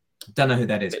King. Don't know who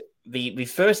that is. The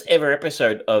first ever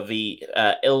episode of the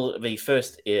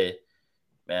first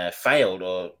failed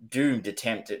or doomed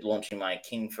attempt at launching my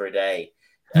King for a Day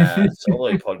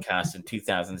solo podcast in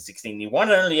 2016. The one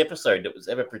and only episode that was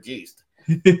ever produced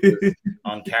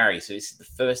on Carrie. So this is the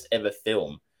first ever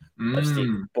film of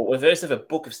Stephen, but the first ever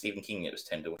book of Stephen King that was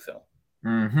turned to a film.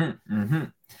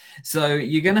 So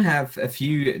you're going to have a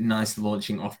few nice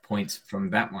launching off points from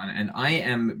that one, and I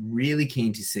am really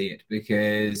keen to see it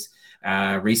because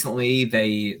recently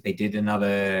they did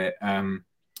another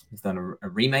they've done a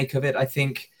remake of it. I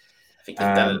think they've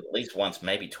done it at least once,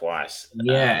 maybe twice.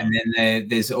 Yeah, and then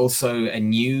there's also a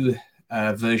new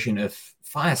version of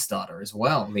Firestarter as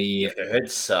well. I heard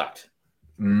it sucked.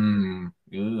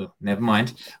 Ooh, never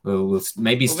mind. We'll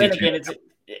maybe. Well, then again, it's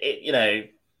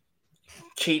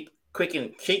cheap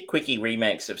quickie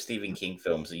remakes of Stephen King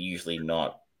films are usually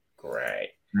not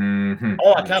great.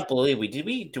 Oh, I can't believe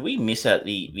do we miss out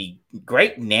the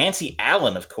great Nancy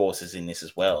Allen, of course, is in this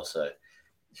as well. So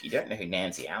if you don't know who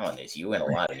Nancy Allen is, you went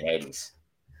alive in the 80s.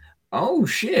 Oh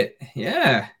shit!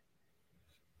 Yeah.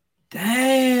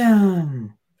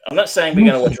 Damn. I'm not saying we're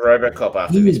going to watch RoboCop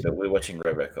after this, but we're watching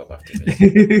RoboCop after this.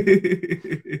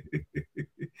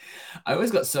 I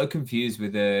always got so confused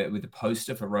with the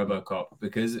poster for RoboCop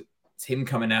because it's him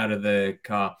coming out of the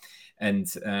car and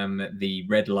the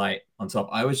red light on top.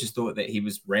 I always just thought that he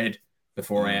was red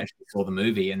before I actually saw the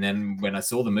movie, and then when I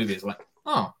saw the movie, it's like,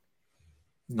 oh,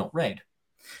 not red.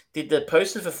 Did the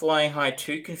poster for Flying High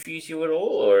 2 confuse you at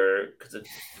all, or because it's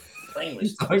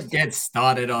plainly? Don't get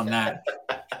started on that.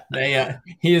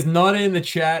 He is not in the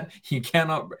chat. You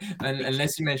cannot,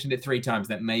 unless you mentioned it 3 times.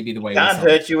 That may be the way. Can't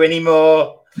hurt you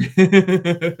anymore.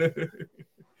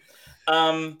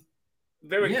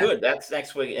 Very good. That's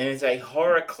next week, and it's a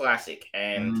horror classic,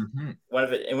 and one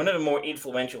of the more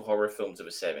influential horror films of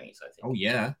the 70s, I think.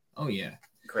 Oh yeah,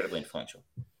 incredibly influential.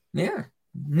 Yeah.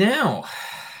 Now,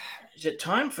 is it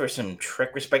time for some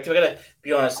Trek Respective? I gotta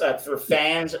be honest, for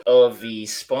fans of the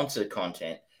sponsored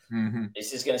content.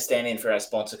 This is going to stand in for our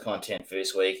sponsor content for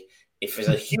this week. If there's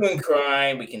a hue and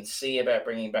cry, we can see about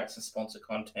bringing back some sponsor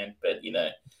content. But,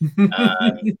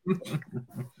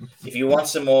 if you want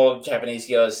some more Japanese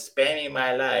girls spamming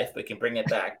my life, we can bring it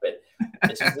back. But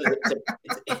that's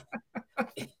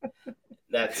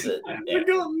it. I've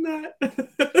forgotten that.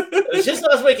 It was just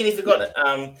last week and you forgot it.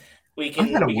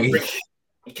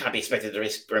 You can't be expected to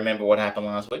remember what happened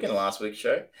last week in the last week's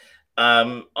show.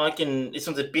 This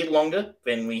one's a bit longer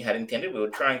than we had intended. We'll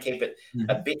try and keep it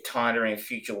a bit tighter in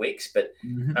future weeks, but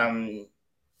I'll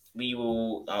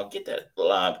get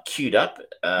that queued up.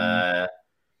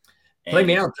 Play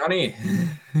me out, Johnny.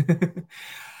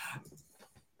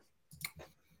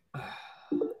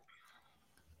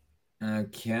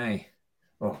 Okay.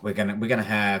 Oh, we're gonna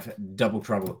have double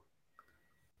trouble.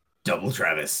 Double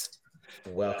Travis.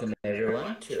 Welcome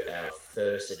everyone to our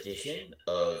first edition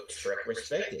of Trek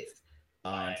Respective.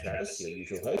 I'm Travis, your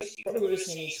usual host. Probably would have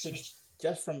seen me switch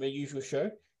just from the usual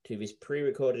show to this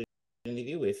pre-recorded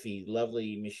interview with the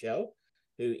lovely Michelle,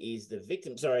 who is the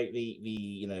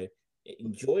the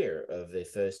enjoyer of the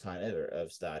first time ever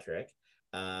of Star Trek.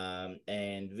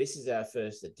 And this is our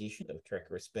first edition of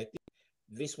Trek Respective.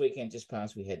 This weekend just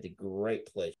past, we had the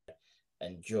great pleasure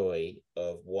and joy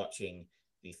of watching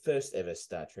the first ever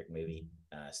Star Trek movie,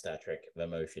 Star Trek The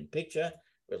Motion Picture,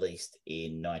 released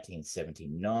in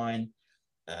 1979.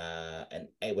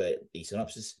 where the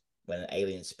synopsis: when an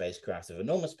alien spacecraft of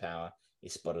enormous power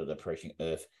is spotted approaching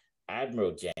Earth,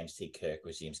 Admiral James T. Kirk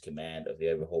resumes command of the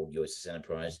overhauled USS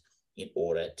Enterprise in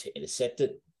order to intercept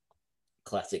it.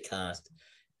 Classic cast: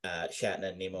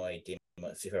 Shatner, Nimoy,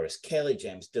 Ferris Kelly,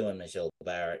 James Doohan, Michelle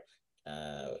Barrett,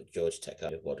 George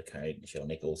Takei, Walter Koenig, Michelle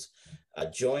Nichols,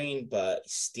 joined by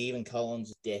Stephen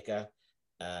Collins, Decker,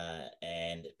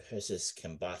 and Persis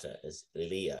Kambata as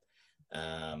Leia.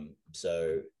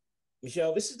 So,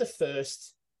 Michelle, this is the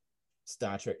first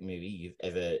Star Trek movie you've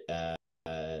ever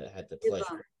had the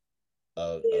pleasure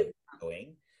of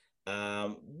doing.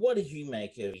 What did you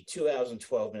make of 2 hours and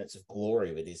 12 minutes of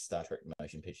glory with this Star Trek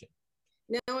motion picture?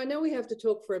 Now, I know we have to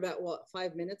talk for about,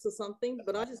 5 minutes or something,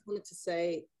 but I just wanted to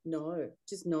say no,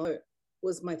 just no,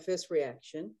 was my first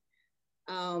reaction.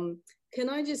 Can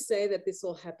I just say that this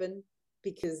all happened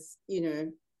because,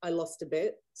 I lost a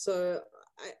bet. So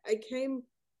I came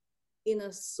in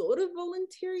a sort of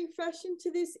voluntary fashion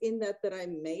to this, in that I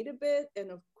made a bet,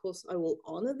 and of course I will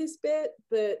honor this bet.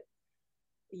 But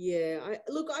yeah,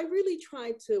 I really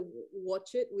tried to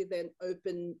watch it with an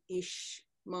open-ish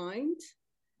mind,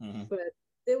 but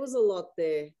there was a lot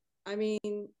there. I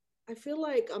mean, I feel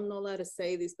like I'm not allowed to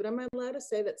say this, but am I allowed to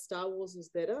say that Star Wars was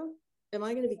better? Am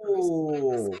I going to be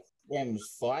crucified? Them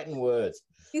fighting words.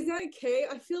 Is that okay?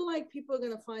 I feel like people are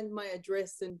going to find my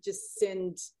address and just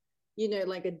send,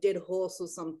 like a dead horse or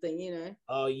something,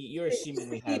 Oh, you're assuming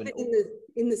we have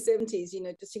in the 70s,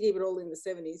 just to keep it all in the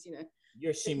 70s,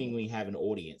 You're assuming we have an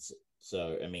audience.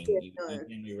 So, I mean,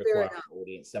 you require an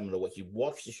audience, someone to watch you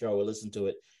watch the show or listen to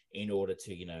it in order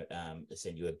to,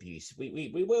 send you abuse.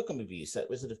 We welcome abuse. That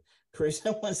was sort of prove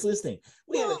someone's listening.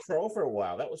 We had a troll for a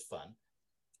while. That was fun.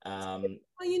 Well,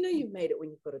 you've made it when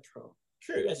you've got a troll.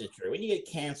 True, that's true. When you get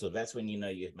cancelled, that's when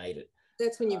you've made it.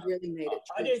 That's when you've really made it.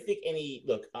 I don't think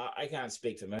I can't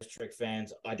speak for most Trek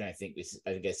fans. I don't think this,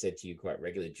 I think I said to you quite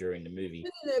regularly during the movie.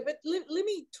 No, but let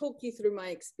me talk you through my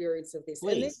experience of this.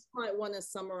 Please. And then you might want to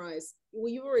summarize.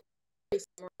 Well, you've already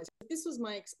summarized. This was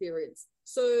my experience.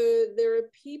 So there are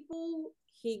people,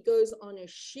 he goes on a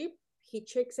ship, he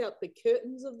checks out the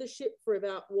curtains of the ship for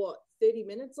about, 30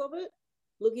 minutes of it,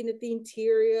 looking at the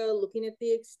interior, looking at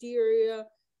the exterior.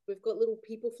 We've got little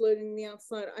people floating in the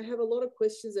outside. I have a lot of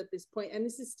questions at this point, and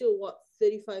this is still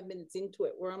 35 minutes into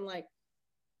it, where I'm like,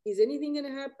 is anything going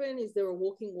to happen? Is there a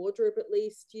walking wardrobe at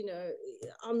least?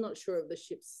 I'm not sure of the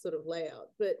ship's sort of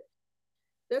layout, but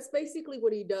that's basically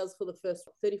what he does for the first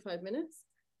 35 minutes.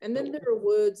 And then there are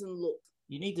words and looks.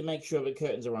 You need to make sure the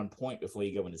curtains are on point before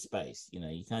you go into space.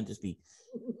 You can't just be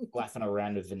laughing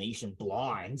around with Venetian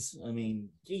blinds. I mean,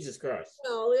 Jesus Christ.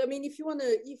 Well, I mean, if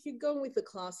you're going with the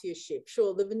classier ship,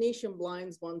 sure, the Venetian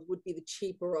blinds ones would be the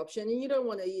cheaper option. And you don't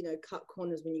want to, cut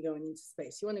corners when you're going into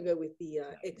space. You want to go with the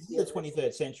This is the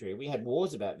 23rd century. We had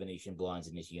wars about Venetian blinds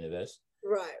in this universe.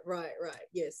 Right.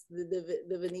 Yes,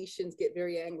 the Venetians get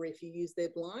very angry if you use their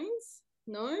blinds.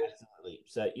 No, absolutely.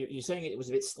 So you're saying it was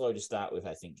a bit slow to start with.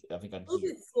 I think I'm a little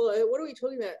bit slow. What are we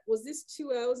talking about? Was this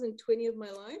 2 hours and 20 of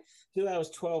my life? 2 hours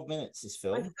 12 minutes. This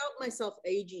film. I felt myself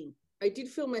aging. I did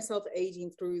feel myself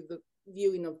aging through the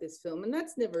viewing of this film, and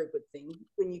that's never a good thing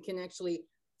when you can actually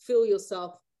feel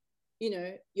yourself,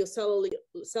 your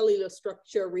cellular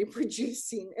structure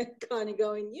reproducing and kind of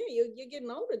going, yeah, you're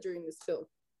getting older during this film.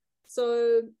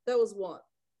 So that was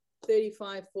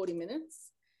 35, 40 minutes.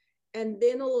 And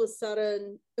then all of a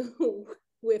sudden,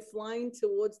 we're flying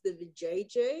towards the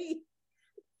VJJ.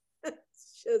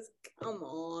 It's just, come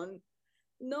on.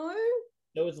 No?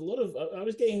 There was I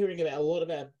was hearing about a lot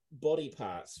about body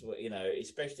parts,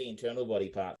 especially internal body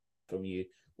parts from you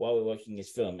while we're watching this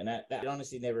film. And that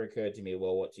honestly never occurred to me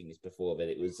while watching this before, but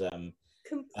it was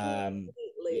completely.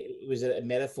 It was a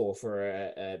metaphor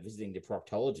for visiting the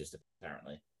proctologist,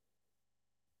 apparently.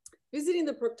 Visiting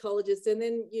the proctologist, and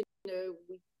then,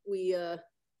 we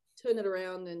turn it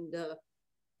around and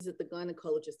visit the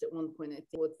gynecologist at one point, I think,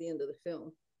 towards the end of the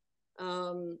film.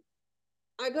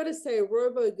 I got to say,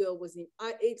 Robo Girl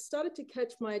it started to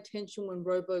catch my attention when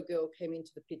Robo Girl came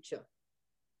into the picture.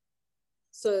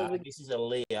 So this is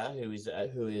Aaliyah,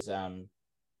 who is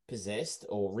possessed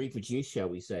or reproduced, shall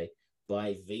we say,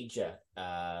 by Vija,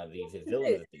 the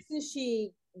villain. Isn't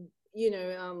she,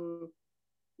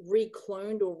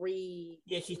 recloned or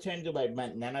yeah, she's turned into like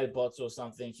nanobots or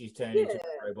something. She's turned into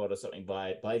a robot or something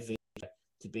by Vija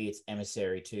to be its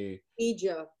emissary to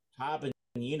Vija carbon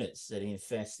units that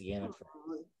infest the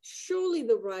Enterprise. Surely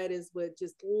the writers were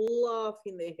just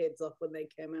laughing their heads off when they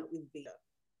came out with Vija.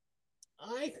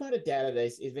 I kind of doubted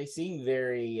this. They seem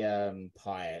very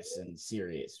pious and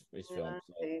serious, this film.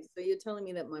 Okay, so you're telling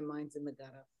me that my mind's in the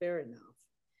gutter. Fair enough.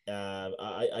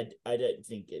 I don't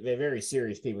think they're very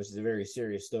serious people. This is a very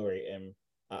serious story, and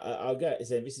I'll go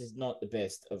say this is not the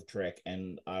best of Trek,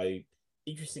 and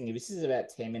interestingly, this is about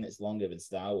 10 minutes longer than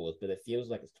Star Wars, but it feels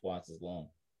like it's twice as long.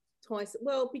 Twice.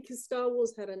 Well, because Star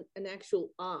Wars had an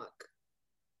actual arc.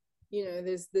 You know,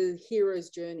 there's the hero's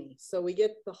journey. So we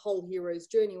get the whole hero's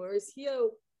journey, whereas here,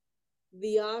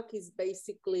 the arc is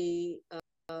basically,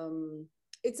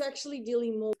 it's actually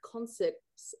dealing more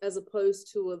concepts as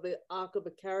opposed to the arc of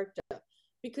a character.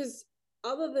 Because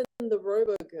other than the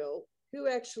Robo Girl, who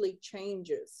actually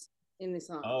changes in this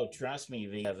arc? Oh, trust me,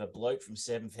 the bloke from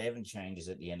Seventh Heaven changes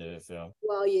at the end of the film.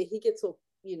 Well, yeah, he gets all,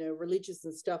 religious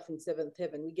and stuff in Seventh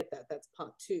Heaven. We get that. That's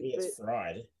part 2. He gets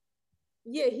fried.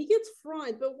 Yeah, he gets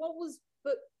fried. But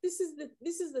this is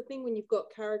the thing when you've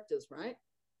got characters, right?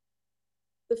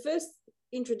 The first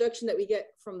introduction that we get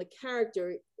from the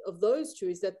character of those two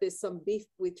is that there's some beef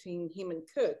between him and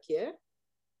Kirk, yeah?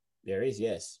 There is,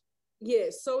 yes.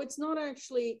 Yeah, so it's not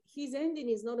actually, his ending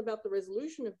is not about the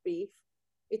resolution of beef.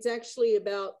 It's actually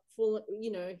about,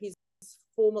 his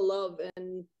former love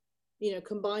and,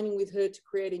 combining with her to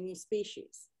create a new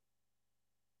species.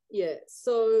 Yeah,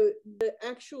 so the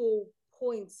actual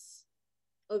points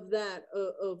of that,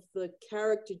 of the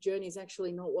character journey is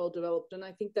actually not well developed. And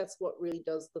I think that's what really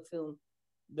does the film.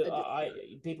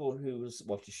 People who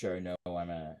watch the show know I'm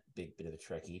a big bit of a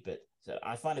Trekkie, but so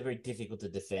I find it very difficult to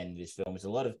defend this film. There's a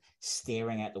lot of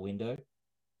staring out the window.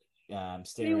 It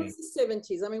was the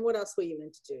 70s. I mean, what else were you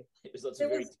meant to do? It was lots there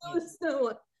of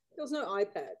was no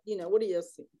iPad. What are your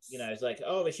things? It's like,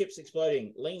 oh, the ship's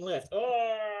exploding. Lean left.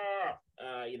 Oh,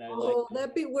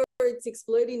 that bit where it's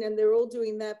exploding and they're all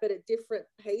doing that, but at different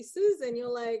paces, and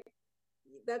you're like,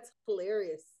 that's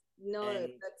hilarious. No,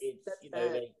 that's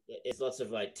bad. It's lots of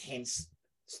like tense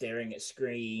staring at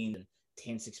screen and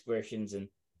tense expressions, and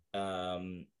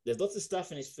there's lots of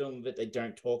stuff in this film that they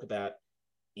don't talk about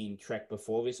in Trek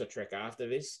before this or Trek after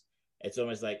this. It's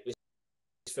almost like this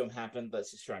film happened,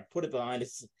 let's just try and put it behind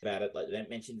us about it. Like they don't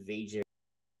mention V'Ger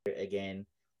again.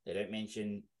 They don't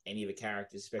mention any of the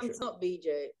characters. Especially it's not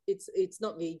VJ. It's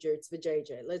not V'Ger. It's the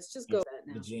JJ. Let's just go with that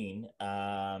now. The Gene.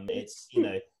 It's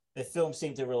the film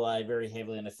seemed to rely very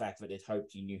heavily on the fact that it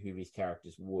hoped you knew who these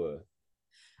characters were.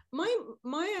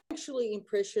 My actually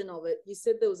impression of it, you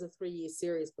said there was a 3-year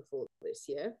series before this,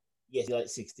 yeah? Yes, like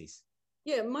 60s.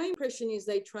 Yeah, my impression is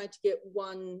they tried to get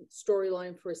one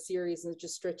storyline for a series and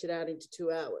just stretch it out into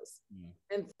 2 hours,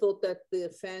 and thought that the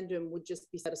fandom would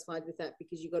just be satisfied with that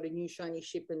because you got a new shiny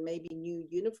ship and maybe new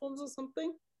uniforms or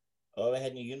something. Oh, they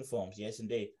had new uniforms, yes,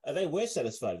 indeed. They were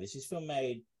satisfied with this. This film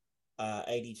made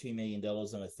 $82 million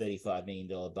on a $35 million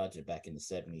budget back in the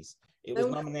 70s. It was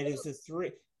nominated for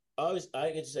 3. I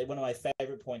get to say one of my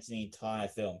favorite points in the entire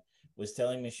film was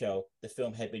telling Michelle the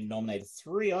film had been nominated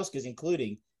 3 Oscars,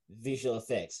 including visual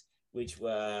effects, which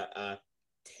were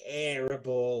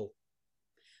terrible.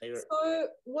 So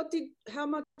how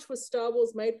much was Star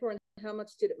Wars made for, and how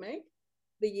much did it make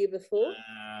the year before?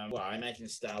 Well, I imagine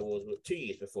Star Wars was 2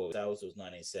 years before. Star Wars was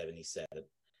 1977.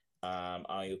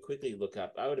 I'll quickly look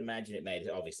up. I would imagine it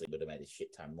would have made a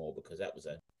shit ton more, because that was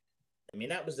the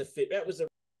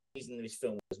reason this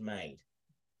film was made.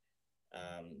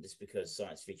 Just because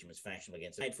science fiction was fashionable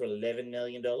again. So it made for $11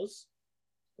 million.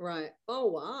 Right. Oh,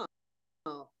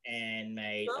 wow. And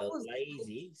made a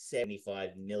lazy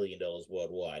 $75 million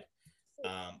worldwide.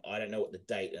 I don't know what the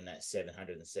date on that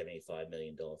 $775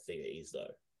 million figure is,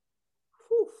 though.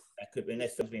 Whew. That could be, and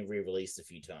that film's been re-released a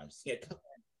few times.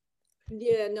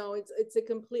 Yeah, no, it's a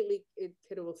completely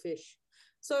kettle of fish.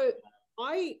 So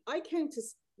I came to,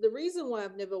 the reason why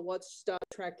I've never watched Star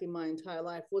Trek in my entire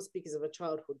life was because of a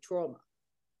childhood trauma.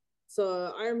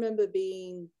 So I remember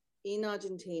being in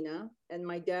Argentina and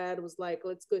my dad was like,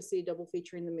 let's go see a double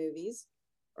feature in the movies,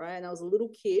 right? And I was a little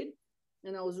kid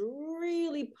and I was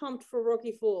really pumped for Rocky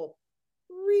IV,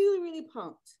 really, really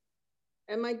pumped.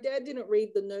 And my dad didn't read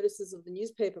the notices of the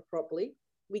newspaper properly.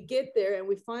 We get there and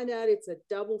we find out it's a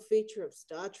double feature of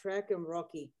Star Trek and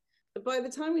Rocky. But by the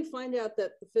time we find out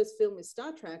that the first film is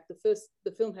Star Trek,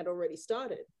 the film had already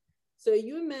started. So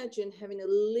you imagine having a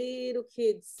little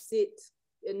kid sit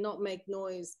and not make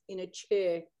noise in a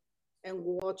chair and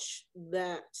watch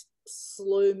that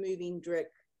slow-moving Drek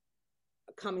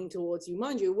coming towards you.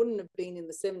 Mind you, it wouldn't have been in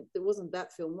the 70s. There wasn't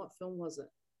that film. What film was it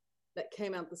that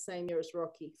came out the same year as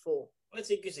Rocky IV? Well, that's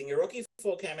interesting. Rocky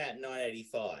IV came out in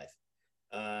 1985.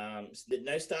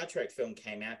 No Star Trek film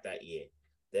came out that year.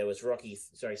 There was Star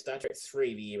Trek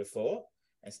 3 the year before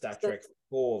and Star Trek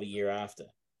 4 the year after.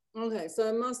 Okay, so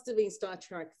it must have been Star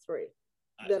Trek 3.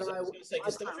 Star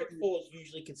Trek 4 is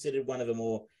usually considered one of the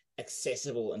more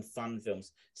accessible and fun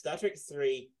films. Star Trek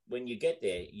 3, when you get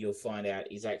there, you'll find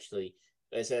out is actually,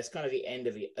 so it's kind of the end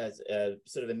of the,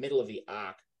 sort of the middle of the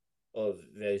arc of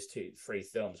those three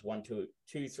films, 1, 2,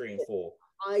 2, 3, and 4.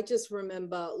 I just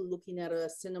remember looking at a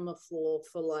cinema floor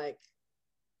for like,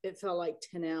 it felt like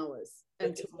 10 hours.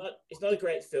 And it's not a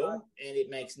great film, and it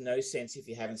makes no sense if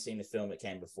you haven't seen the film that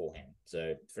came beforehand.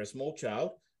 So for a small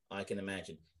child, I can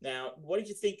imagine. Now, what did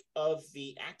you think of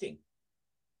the acting?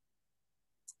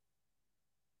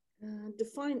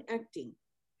 Define acting.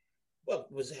 Well,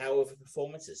 how were the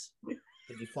performances?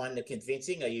 Did you find them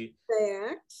convincing? Are you? They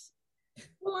act.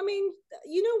 Well, I mean,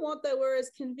 you know what? They were as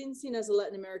convincing as a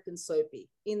Latin American soapy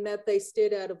in that they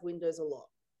stared out of windows a lot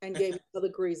and gave other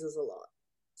greasers a lot.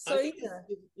 So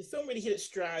the film really hit its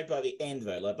stride by the end,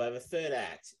 though. Like by the third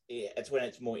act, it's when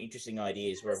it's more interesting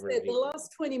ideas. The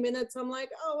last 20 minutes, I'm like,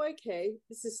 oh, okay,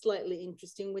 this is slightly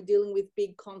interesting. We're dealing with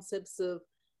big concepts of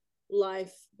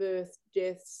life, birth,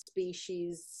 death,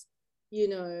 species. You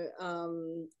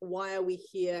know, why are we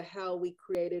here? How are we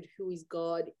created? Who is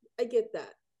God? I get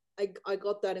that. I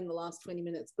got that in the last 20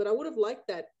 minutes, but I would have liked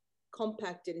that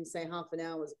compacted in say half an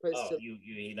hour as opposed to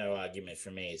you no argument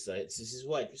from me. So this is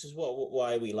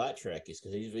why we like Trek, is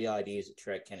because these are the ideas that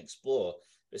Trek can explore,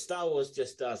 but Star Wars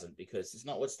just doesn't, because it's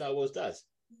not what Star Wars does.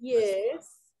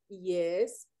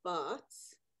 Yes, but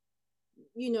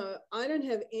you know, I don't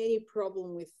have any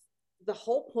problem with the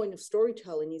whole point of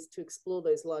storytelling is to explore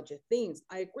those larger themes.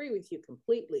 I agree with you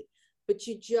completely, but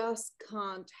you just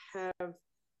can't have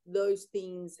those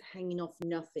things hanging off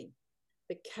nothing.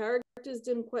 The characters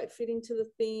didn't quite fit into the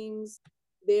themes,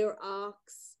 their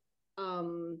arcs.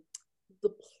 The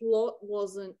plot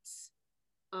wasn't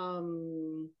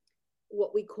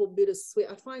what we call bittersweet.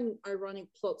 I find ironic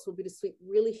plots or bittersweet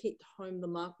really hit home the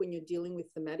mark when you're dealing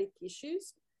with thematic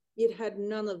issues. It had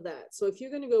none of that. So if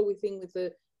you're going to go with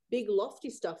the big lofty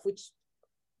stuff, which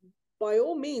by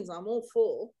all means I'm all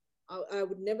for, I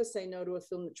would never say no to a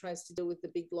film that tries to deal with the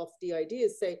big lofty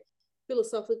ideas, say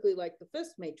philosophically, like the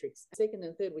first Matrix, second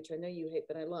and third, which I know you hate,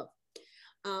 but I love.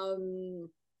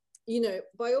 You know,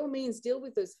 by all means deal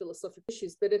with those philosophical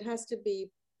issues, but it has to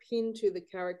be pinned to the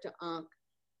character arc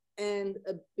and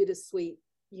a bittersweet,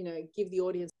 you know, give the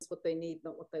audience what they need,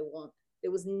 not what they want.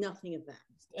 There was nothing of that.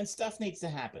 And stuff needs to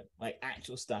happen, like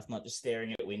actual stuff, not just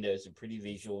staring at windows and pretty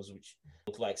visuals, which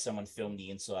look like someone filmed the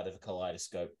inside of a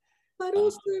kaleidoscope. But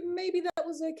also, maybe that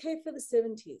was okay for the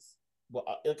 70s. Well,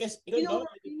 I guess you know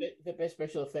the best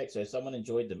special effects, so someone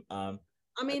enjoyed them.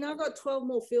 I mean, I've got 12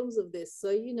 more films of this, so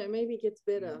you know, maybe it gets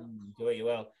better. Very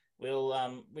well.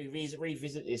 We'll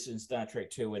revisit this in Star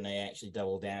Trek 2 when they actually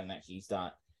double down and actually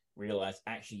realize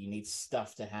actually you need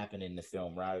stuff to happen in the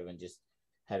film rather than just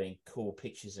having cool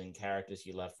pictures and characters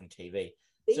you love from TV.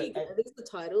 There you go. There's the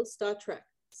title, Star Trek.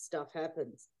 Stuff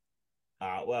happens.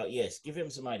 Well, yes, give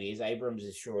him some ideas. Abrams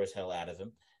is sure as hell out of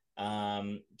them.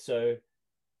 So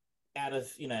out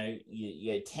of, you know,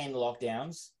 you 10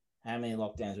 lockdowns, how many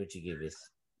lockdowns would you give this?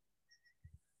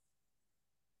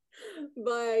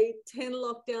 By 10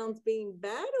 lockdowns being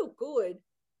bad or good?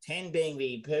 10 being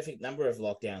the perfect number of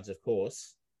lockdowns, of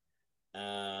course.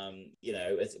 You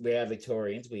know, we are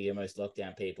Victorians. We are most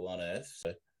lockdown people on Earth.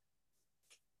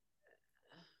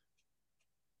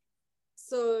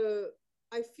 So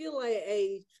I feel I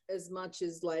aged as much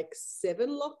as like 7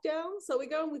 lockdowns. So we're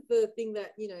going with the thing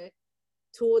that, you know,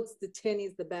 towards the 10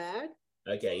 is the bad.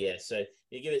 Okay, yeah. So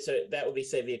you give it, so that would be,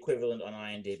 say, the equivalent on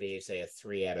IMDb, say a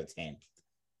 3 out of 10.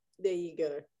 There you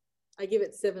go. I give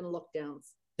it 7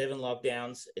 lockdowns. 7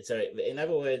 lockdowns. So in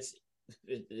other words,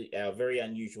 our very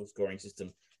unusual scoring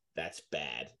system, that's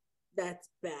bad. That's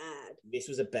bad. This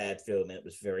was a bad film and it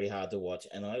was very hard to watch,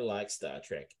 and I like Star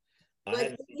Trek.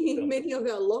 Like many of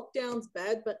our lockdowns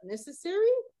bad but necessary?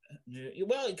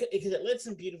 Well, because it led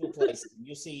some beautiful places.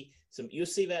 You'll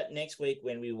see that next week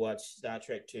when we watch Star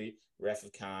Trek 2, Wrath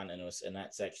of Khan, and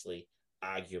that's actually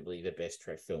arguably the best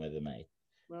Trek film ever made.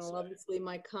 Well, so, obviously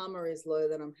my karma is low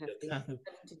that I'm having to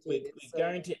do we're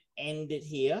going to end it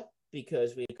here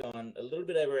because we've gone a little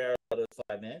bit over our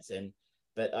 5 minutes,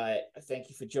 but I thank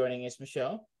you for joining us,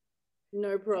 Michelle.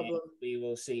 No problem. And we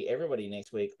will see everybody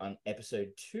next week on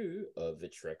episode 2 of the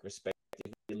Trek Respectively.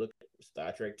 Look at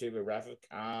Star Trek 2, The Wrath of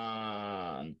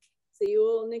Khan. See you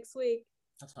all next week.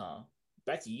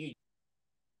 Back to you.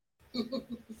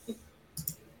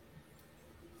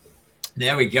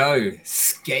 There we go.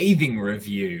 Scathing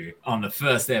review on the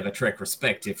first ever Trek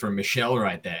Respective from Michelle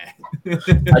right there.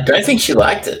 I don't think she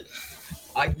liked it.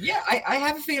 I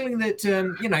have a feeling that,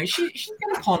 you know, she's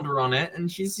going to ponder on it and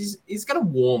she's going to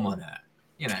warm on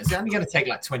it. it's only going to take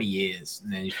like 20 years,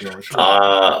 and then you're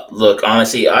sure. Look,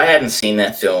 honestly, I hadn't seen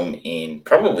that film in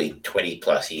probably 20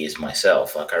 plus years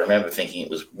myself. Like, I remember thinking it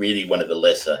was really one of the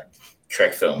lesser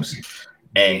Trek films,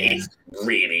 and it's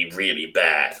really, really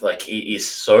bad. Like, it is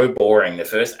so boring. The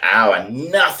first hour,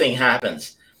 nothing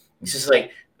happens. It's just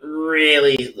like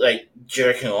really like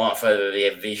jerking off over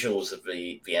the visuals of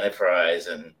the Enterprise,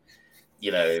 and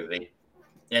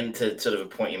and to sort of a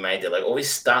point you made there, like all this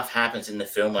stuff happens in the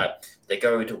film, like they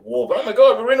go into warp. Oh my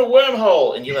god, we're in a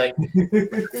wormhole, and you're like, what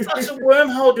the fuck's a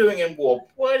wormhole doing in warp?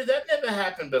 Why did that never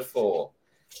happen before?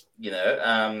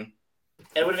 And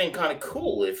it would have been kind of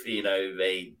cool if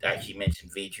they actually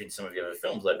mentioned V'Ger in some of the other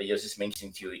films. Like I was just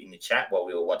mentioning to you in the chat while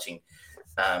we were watching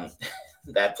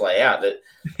that play out, that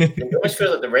it almost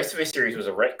feels like the rest of the series was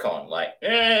a retcon. Like,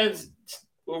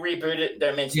 we'll reboot it.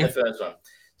 Don't mention the first one.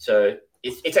 So.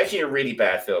 It's actually a really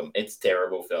bad film. It's a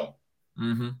terrible film.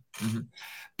 Mm-hmm, mm-hmm.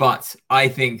 But I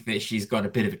think that she's got a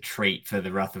bit of a treat for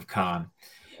the Wrath of Khan.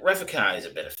 Wrath of Khan is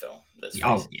a better film.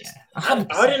 Yeah. I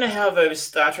don't know how though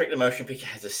Star Trek: The Motion Picture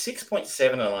has a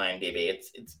 6.7 on IMDb.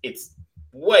 It's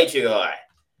way too high.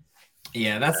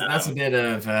 Yeah, that's a bit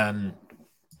of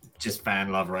just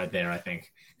fan love right there, I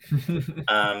think.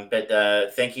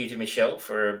 But thank you to Michelle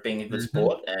for being a good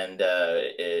sport and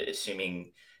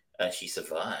assuming. She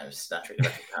survives Star Trek: The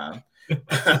Wrath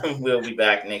of Khan. We'll be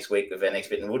back next week with our next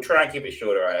bit, and we'll try and keep it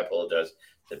shorter. I apologize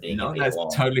for being a bit that's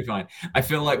long. Totally fine. I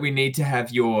feel like we need to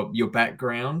have your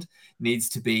background needs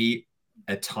to be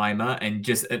a timer, and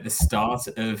just at the start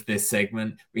of this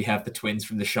segment, we have the twins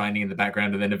from The Shining in the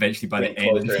background, and then eventually by the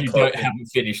end, if you haven't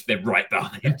finished, they're right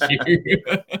behind you.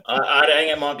 I think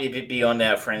it might be a bit beyond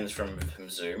our friends from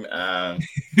Zoom. I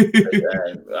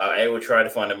will try to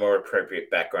find a more appropriate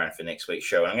background for next week's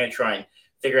show. And I'm going to try and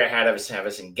figure out how to have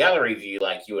us in gallery view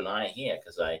like you and I here,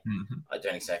 because I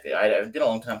don't exactly. It's been a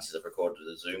long time since I've recorded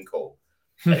a Zoom call.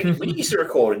 I think we used to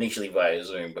record initially via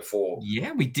Zoom before.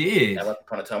 Yeah, we did. At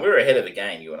upon a time, we were ahead of the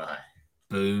game, you and I.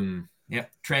 Boom. Yep,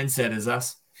 trendsetters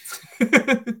us.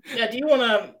 Now, do you want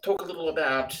to talk a little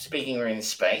about, speaking we're in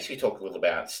space, we talked a little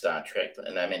about Star Trek,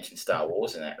 and I mentioned Star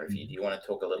Wars in that review. Do you want to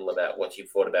talk a little about what you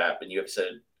thought about the new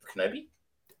episode of Kenobi?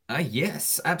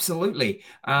 Yes, absolutely.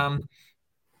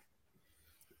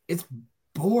 It's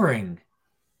boring.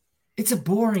 It's a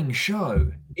boring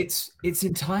show. It's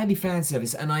entirely fan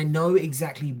service, and I know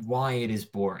exactly why it is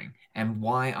boring and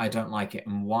why I don't like it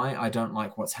and why I don't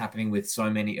like what's happening with so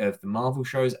many of the Marvel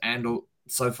shows and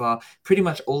so far pretty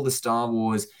much all the Star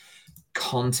Wars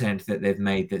content that they've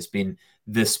made that's been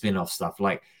the spin-off stuff,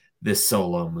 like the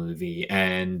Solo movie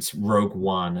and Rogue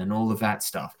One and all of that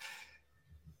stuff.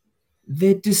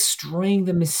 They're destroying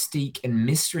the mystique and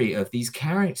mystery of these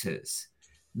characters.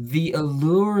 The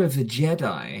allure of a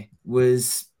Jedi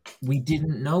was we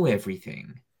didn't know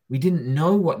everything. We didn't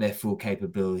know what their full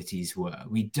capabilities were.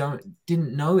 We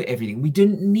didn't know everything. We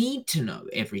didn't need to know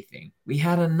everything. We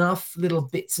had enough little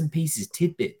bits and pieces,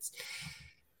 tidbits.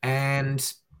 And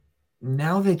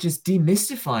now they're just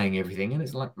demystifying everything. And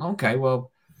it's like, okay,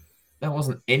 well, that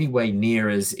wasn't anywhere near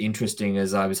as interesting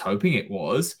as I was hoping it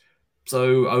was.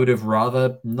 So I would have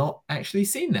rather not actually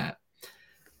seen that.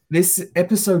 This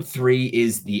episode 3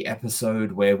 is the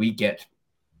episode where we get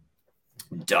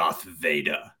Darth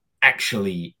Vader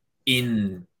actually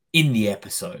in the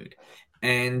episode.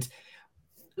 And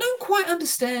I don't quite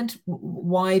understand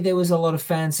why there was a lot of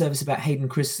fan service about Hayden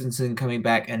Christensen coming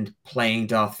back and playing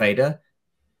Darth Vader.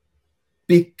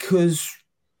 Because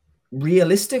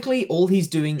realistically, all he's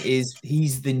doing is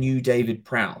he's the new David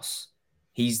Prowse.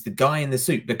 He's the guy in the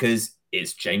suit because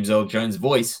it's James Earl Jones'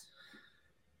 voice.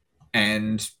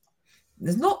 And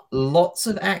there's not lots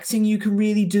of acting you can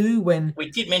really do when...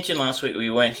 We did mention last week we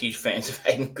weren't huge fans of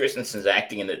Hayden Christensen's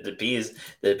acting, and it appears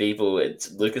the people at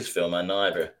Lucasfilm are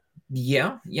neither.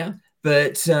 Yeah.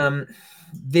 But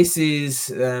this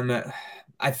is...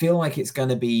 I feel like it's going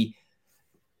to be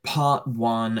part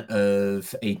 1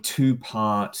 of a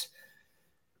 2-part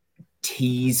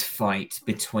tease fight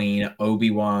between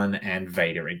Obi-Wan and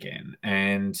Vader again.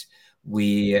 And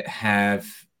we have...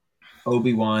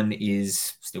 Obi-Wan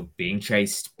is still being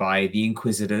chased by the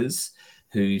Inquisitors,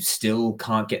 who still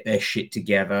can't get their shit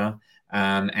together.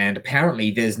 And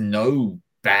apparently there's no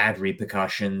bad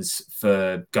repercussions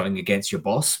for going against your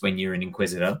boss when you're an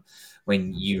Inquisitor,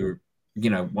 when you're,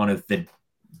 one of the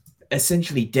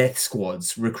essentially death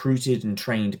squads recruited and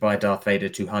trained by Darth Vader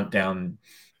to hunt down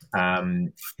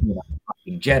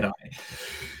Jedi.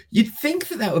 You'd think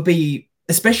that would be,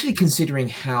 especially considering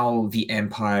how the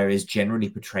Empire is generally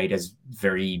portrayed as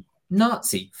very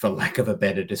Nazi, for lack of a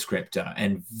better descriptor,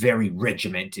 and very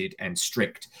regimented and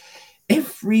strict.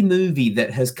 Every movie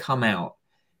that has come out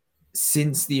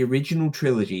since the original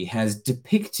trilogy has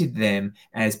depicted them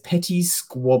as petty,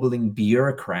 squabbling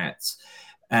bureaucrats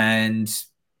and,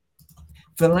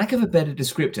 for lack of a better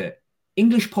descriptor,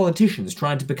 English politicians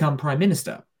trying to become prime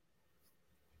minister.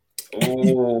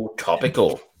 Oh,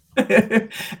 topical.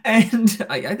 And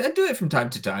I do it from time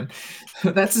to time.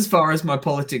 That's as far as my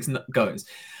politics goes.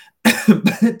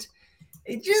 But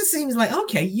it just seems like,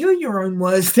 okay, you're your own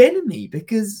worst enemy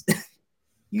because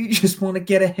you just want to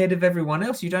get ahead of everyone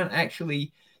else. You don't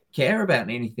actually care about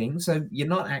anything. So you're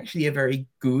not actually a very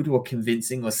good or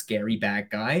convincing or scary bad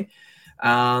guy.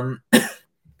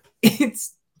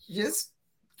 It's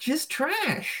just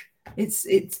trash.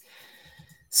 It's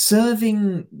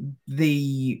serving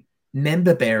the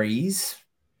member berries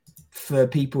for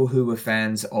people who were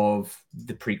fans of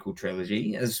the prequel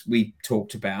trilogy, as we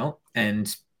talked about.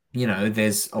 And, you know,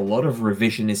 there's a lot of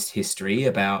revisionist history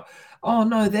about, oh,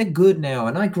 no, they're good now.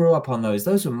 And I grew up on those.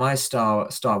 Those were my Star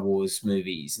Wars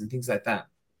movies and things like that.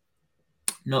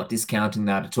 Not discounting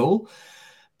that at all.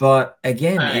 But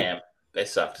again, They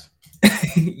sucked.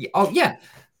 Oh, yeah,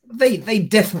 they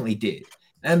definitely did.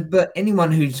 But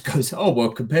anyone who just goes, oh, well,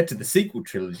 compared to the sequel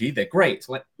trilogy, they're great. It's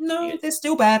like, no, they're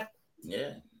still bad.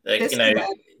 Yeah. Like,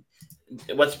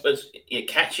 what's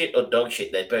cat shit or dog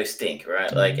shit? They both stink,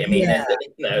 right? Like, I mean,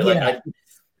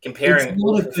 comparing. It's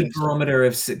not a good barometer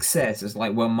of success. It's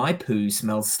like, well, my poo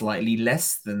smells slightly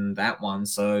less than that one,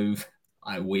 so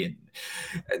I win.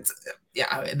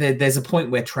 There's a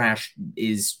point where trash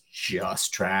is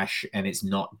just trash, and it's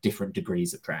not different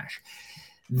degrees of trash.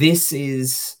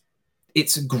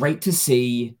 It's great to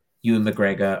see Ewan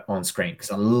McGregor on screen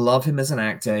because I love him as an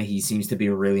actor. He seems to be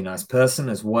a really nice person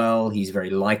as well. He's very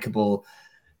likable,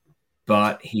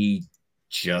 but he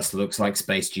just looks like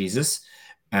Space Jesus.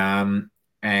 And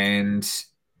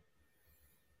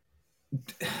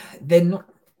they're not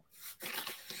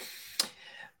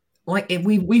like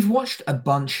we've watched a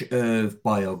bunch of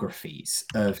biographies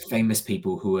of famous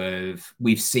people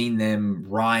we've seen them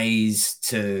rise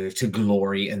to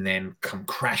glory and then come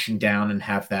crashing down and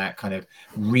have that kind of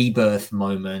rebirth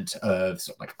moment of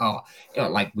sort of like, oh, you know,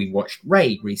 like we watched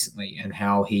Ray recently and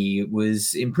how he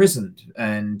was imprisoned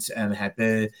and had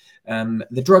the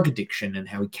drug addiction and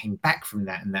how he came back from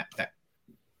that and that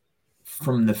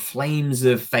from the flames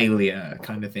of failure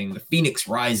kind of thing, the phoenix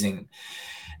rising.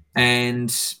 And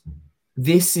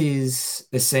this is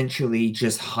essentially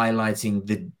just highlighting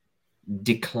the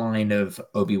decline of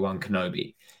Obi-Wan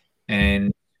Kenobi.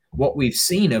 And what we've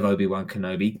seen of Obi-Wan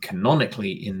Kenobi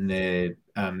canonically in the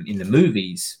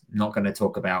movies, not going to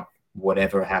talk about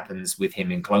whatever happens with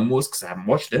him in Clone Wars because I haven't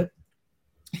watched it.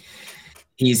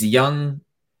 He's a young,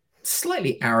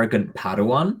 slightly arrogant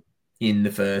Padawan in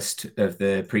the first of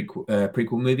the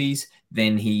prequel movies.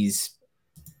 Then he's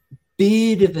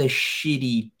bit of a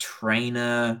shitty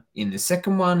trainer in the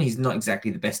second one. He's not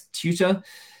exactly the best tutor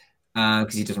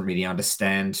because he doesn't really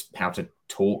understand how to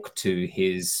talk to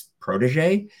his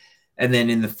protege. And then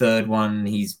in the third one,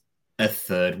 he's a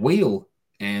third wheel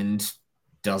and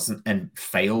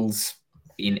fails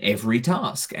in every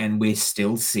task. And we're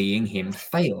still seeing him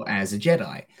fail as a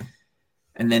Jedi.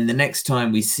 And then the next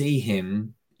time we see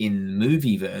him in the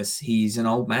movieverse, he's an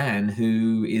old man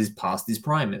who is past his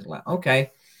prime. It's like, okay,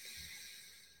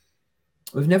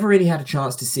 we've never really had a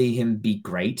chance to see him be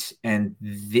great. And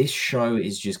this show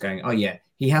is just going, oh, yeah,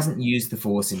 he hasn't used the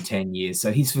Force in 10 years,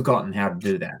 so he's forgotten how to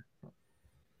do that.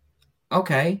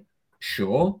 Okay,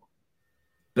 sure.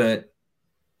 But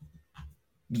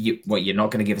you're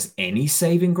not going to give us any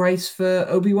saving grace for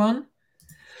Obi-Wan?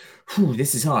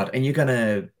 This is hard. And you're going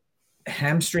to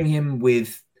hamstring him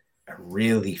with a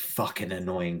really fucking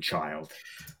annoying child.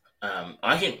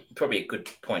 I think probably a good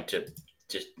point to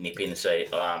just nip in and say,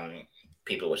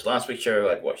 people watched last week's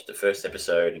show. I'd watched the first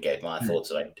episode and gave my thoughts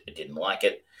that I didn't like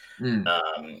it.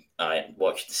 I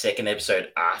watched the second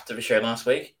episode after the show last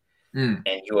week. And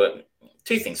you were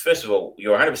two things. First of all,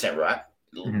 you're 100% right.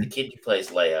 The kid who plays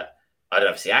Leia, I don't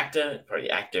know if it's the actor, probably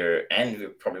the actor,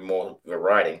 and probably more the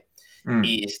writing,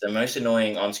 is the most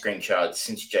annoying on-screen child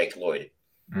since Jake Lloyd.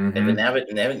 And now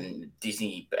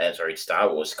Disney,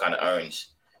 Star Wars kind of owns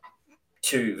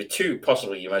the two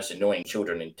possibly your most annoying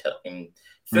children in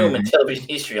film and television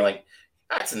history. Like,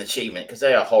 that's an achievement because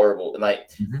they are horrible. Like,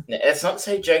 that's not to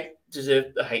say Jake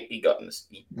deserved the hate he got in this.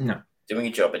 Doing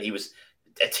a job, but he was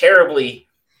a terribly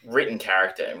written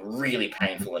character and really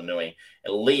painful and annoying.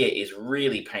 And Leia is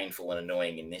really painful and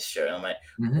annoying in this show. And I'm like,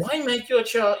 why make your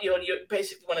child, you're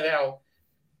basically one of our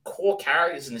core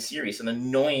characters in the series, an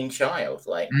annoying child?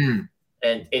 Like,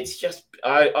 and it's just,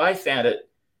 I found it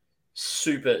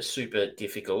super, super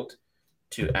difficult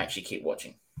to actually keep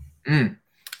watching.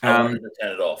 I wanted to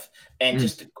turn it off. And Mm.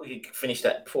 just to quickly finish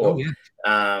that before, Oh,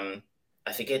 yeah.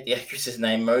 I forget the actress's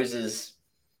name, Moses,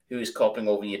 who was copying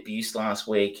all the abuse last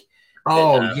week.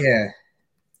 Oh, yeah.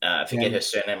 I forget her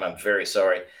surname. I'm very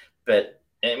sorry. But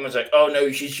everyone's like, oh,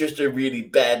 no, she's just a really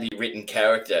badly written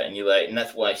character. And you're like, and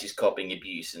that's why she's copying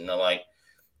abuse. And they're like,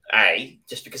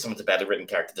 just because someone's a badly written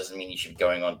character doesn't mean you should be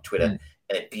going on Twitter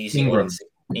and abusing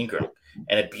Ingram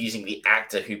and abusing the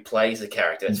actor who plays the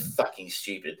character. That's fucking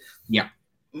stupid. Yeah.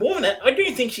 More than that, I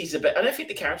don't think I don't think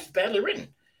the character's badly written.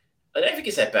 I don't think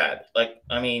it's that bad. Like,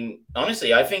 I mean,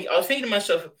 honestly, I was thinking to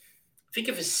myself, think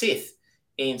of a Sith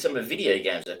in some of the video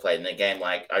games I played in a game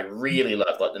like I really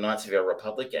love, like the Knights of the Old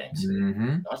Republic games.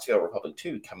 Mm-hmm. Knights of the Old Republic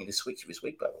 2 coming to Switch this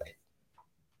week, by the way.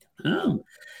 Ooh.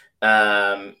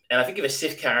 And I think of a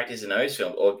Sith characters in those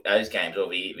films or those games, or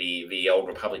the Old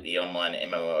Republic, the online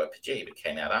MMORPG that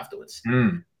came out afterwards.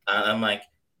 I'm like,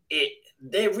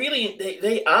 they're really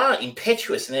they are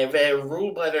impetuous and they're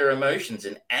ruled by their emotions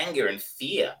and anger and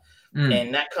fear.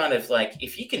 And that kind of like,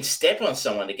 if you can step on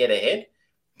someone to get ahead,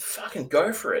 fucking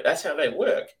go for it. That's how they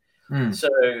work. So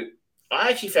I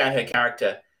actually found her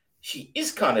character, she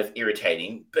is kind of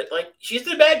irritating, but like, she's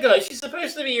the bad guy. She's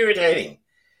supposed to be irritating.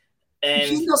 And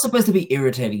she's not supposed to be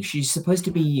irritating. She's supposed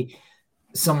to be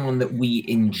someone that we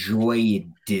enjoy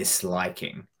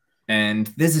disliking. And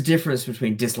there's a difference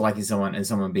between disliking someone and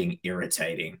someone being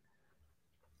irritating.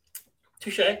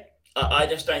 Touche. I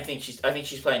just don't think I think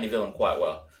she's playing the villain quite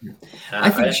well.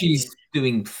 I think she's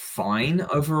doing fine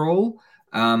overall.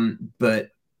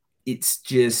 But it's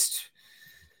just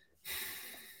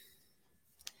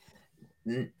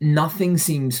nothing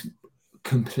seems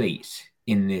complete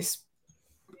in this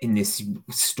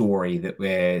story that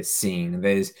we're seeing.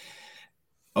 There's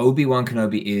Obi-Wan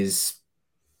Kenobi is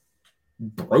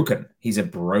broken. He's a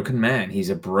broken man. He's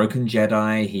a broken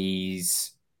Jedi.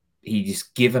 He's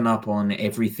given up on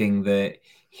everything that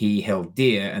he held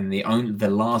dear, and the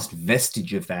last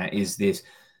vestige of that is this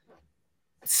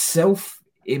self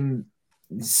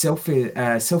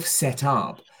set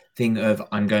up thing of,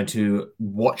 I'm going to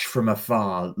watch from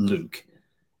afar Luke,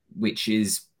 which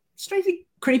is strangely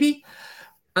creepy.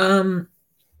 But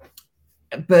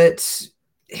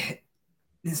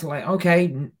it's like,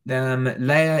 okay,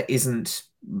 Leia isn't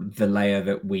the Leia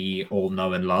that we all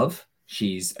know and love.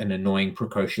 She's an annoying,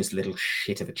 precocious little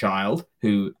shit of a child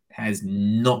who has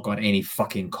not got any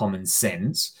fucking common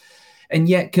sense, and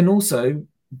yet can also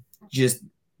just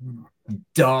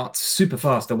dart super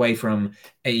fast away from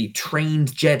a trained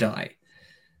Jedi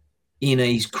in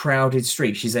a crowded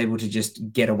street. She's able to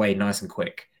just get away nice and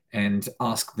quick and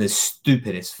ask the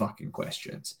stupidest fucking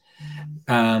questions.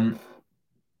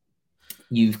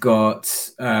 You've got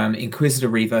Inquisitor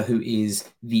Reva, who is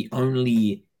the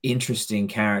only interesting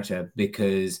character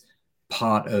because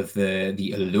part of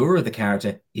the allure of the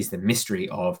character is the mystery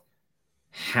of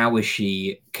how is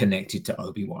she connected to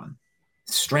Obi-Wan.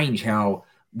 Strange how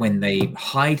when they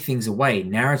hide things away,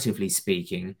 narratively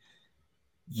speaking,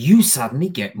 you suddenly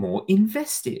get more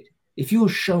invested. If you're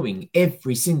showing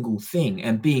every single thing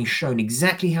and being shown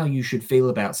exactly how you should feel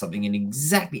about something in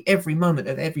exactly every moment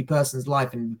of every person's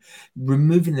life and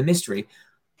removing the mystery,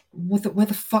 where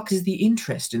the fuck is the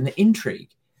interest and the intrigue?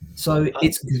 So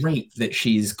it's great that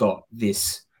she's got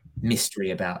this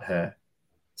mystery about her.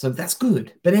 So that's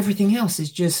good. But everything else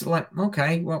is just like,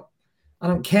 okay, well, I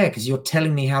don't care because you're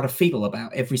telling me how to feel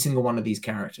about every single one of these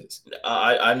characters.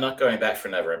 I'm not going back for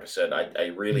another episode. I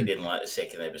really didn't like the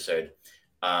second episode.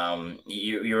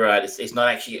 You're right. It's not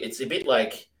actually. It's a bit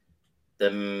like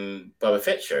the Boba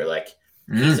Fett show. Like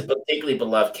he's a particularly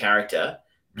beloved character.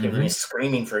 People have been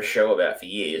screaming for a show about for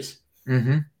years,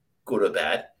 good or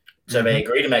bad. So they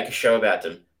agree to make a show about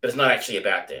them, but it's not actually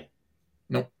about them.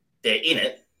 Nope. They're in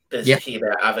it, but it's actually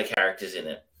about other characters in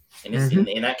it. And it's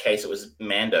in that case, it was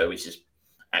Mando, which is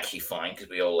actually fine because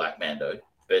we all like Mando.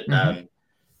 But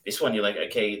this one, you're like,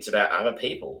 okay, it's about other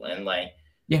people, and like.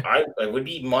 Yeah, I would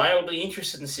be mildly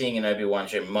interested in seeing an Obi-Wan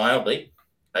show. Mildly,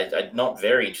 I'm not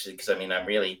very interested because I mean I'm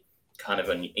really kind of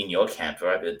in your camp,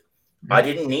 right? But I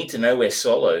didn't need to know where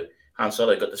Han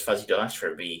Solo got this fuzzy dice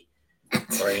for the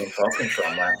Millennium Falcon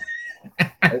from.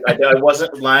 Like, I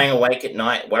wasn't lying awake at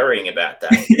night worrying about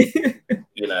that.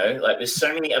 You know, like there's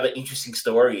so many other interesting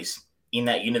stories in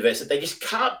that universe that they just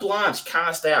carte blanche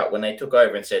cast out when they took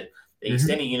over and said the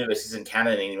extended universe isn't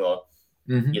canon anymore.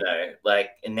 You know,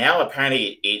 like, and now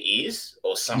apparently it is,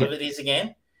 or some of it is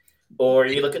again. Or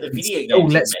you look at the video games. Oh,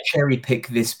 let's cherry pick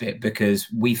this bit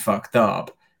because we fucked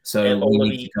up. So we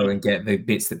need to go and get the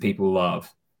bits that people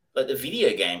love. Like the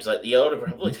video games, like the Old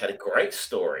Republic had a great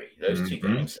story, those two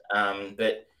games.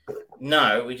 But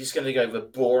no, we're just going to go the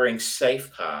boring,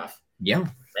 safe path. Yeah.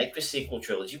 make the sequel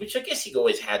trilogy, which I guess he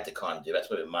always had to kind of do. That's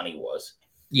where the money was.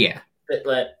 Yeah. But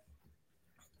like,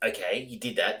 okay, you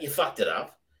did that. You fucked it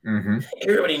up. Mm-hmm.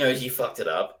 Everybody knows you fucked it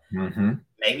up. Mm-hmm.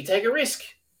 Maybe take a risk.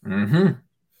 Mm-hmm.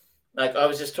 Like I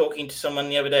was just talking to someone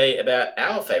the other day about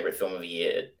our favorite film of the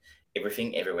year,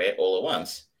 Everything Everywhere All at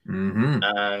Once, Mm-hmm.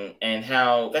 and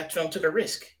how that film took a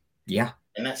risk. Yeah.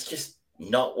 And that's just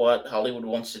not what Hollywood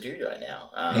wants to do right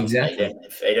now. Exactly.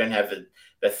 They don't have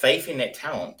the faith in their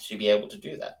talent to be able to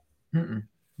do that. Mm-mm.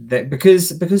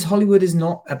 Because Hollywood is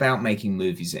not about making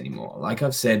movies anymore. Like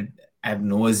I've said ad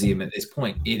nauseum at this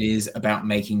point, it is about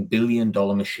making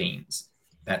billion-dollar machines.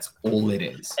 That's all it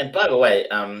is. And by the way,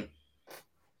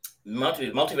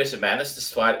 Multiverse of Madness,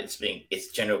 despite its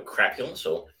general crapulence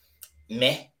or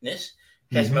mehness,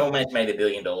 has almost made $1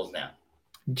 billion now.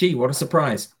 Gee, what a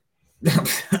surprise!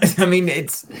 I mean,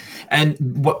 and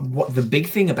what the big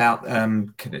thing about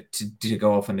to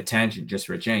go off on a tangent just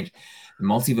for a change, the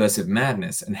Multiverse of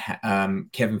Madness, and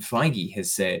Kevin Feige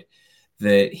has said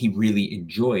that he really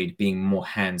enjoyed being more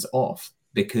hands off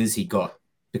because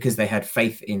they had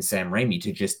faith in Sam Raimi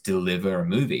to just deliver a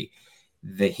movie.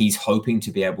 That he's hoping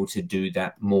to be able to do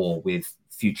that more with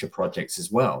future projects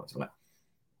as well. It's like,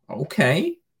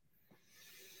 okay,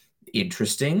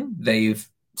 interesting. They've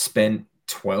spent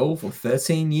 12 or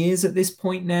 13 years at this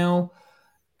point now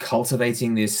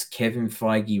cultivating this Kevin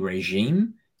Feige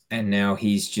regime, and now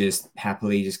he's just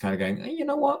happily just kind of going, you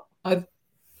know what, I've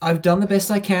done the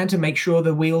best I can to make sure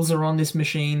the wheels are on this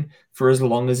machine for as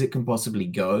long as it can possibly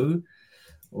go.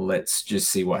 Let's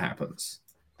just see what happens.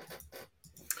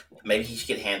 Maybe he should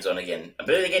get hands on again.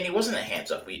 But again, he wasn't a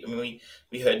hands off. We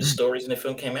heard the stories when the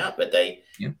film came out, but they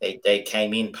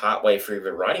came in partway through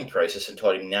the writing process and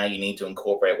told him, now you need to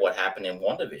incorporate what happened in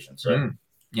WandaVision. So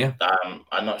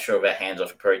I'm not sure about hands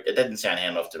off approach. It doesn't sound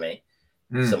hand off to me.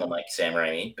 Someone like Sam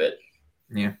Raimi, but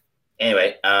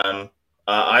anyway,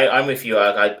 I'm with you.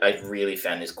 I really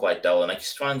found this quite dull, and I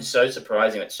just find it so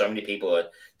surprising that so many people are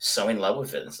so in love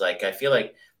with it. It's like I feel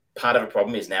like part of the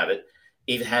problem is now that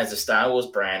either has a Star Wars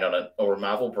brand on it or a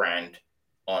Marvel brand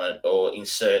on it, or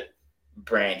insert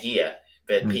brand here,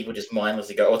 but people just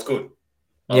mindlessly go, "Oh, it's good.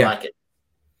 I like it."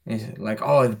 It's like,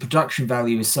 oh, the production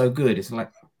value is so good. It's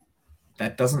like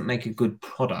that doesn't make a good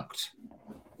product.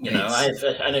 You know,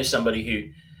 I know somebody who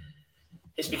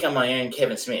has become my own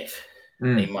Kevin Smith.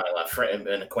 In my friend,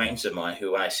 an acquaintance of mine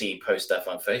who I see post stuff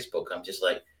on Facebook. I'm just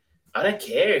like, I don't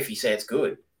care if you say it's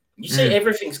good. You say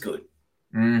everything's good.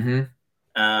 Mm-hmm.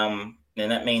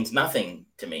 And that means nothing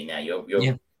to me now. Your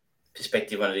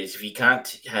perspective on it is if you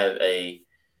can't have a,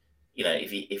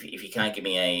 if you can't give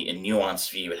me a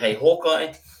nuanced view, hey,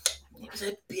 Hawkeye, it was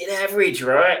a bit average,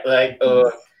 right? Like,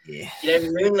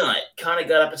 Moonlight kind of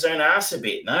got up its own ass a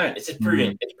bit. No, it's just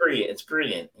brilliant. It's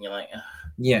brilliant. And you're like,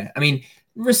 yeah, I mean,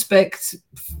 respect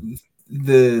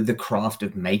the craft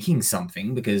of making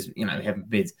something because we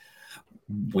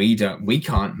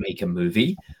can't make a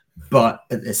movie, but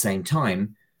at the same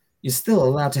time, you're still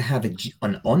allowed to have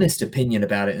an honest opinion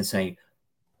about it and say,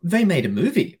 they made a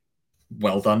movie.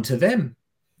 Well done to them.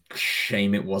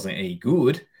 Shame it wasn't any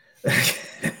good.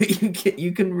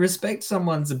 You can respect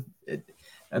someone's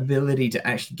ability to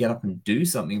actually get up and do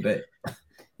something, but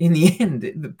in the end,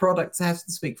 the product has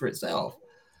to speak for itself.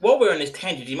 While we're on this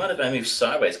tangent, do you mind if I move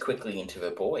sideways quickly into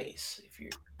The Boys?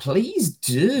 Please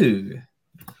do.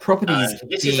 Properties.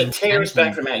 This is a tear us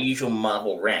back from our usual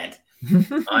Marvel rant.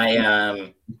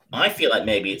 I feel like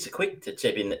maybe it's a quick to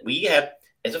tip in that we have,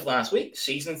 as of last week,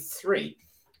 season 3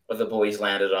 of The Boys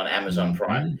landed on Amazon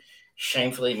Prime.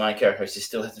 Shamefully, my co-host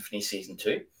still hasn't finished season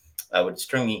 2. I would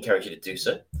strongly encourage you to do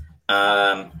so.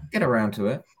 Get around to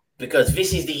it because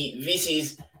this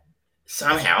is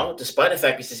somehow, despite the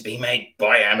fact this is being made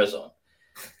by Amazon,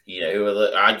 who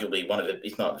are arguably one of the,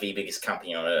 if not the biggest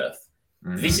company on earth.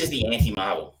 This is the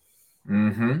anti-Marvel.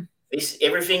 This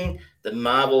everything that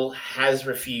Marvel has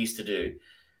refused to do,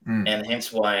 and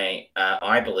hence why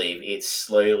I believe it's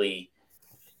slowly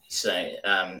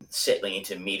settling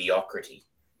into mediocrity.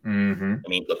 I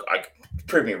mean, look,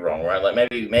 prove me wrong, right?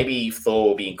 Like maybe Thor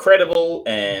will be incredible,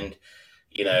 and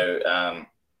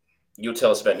you'll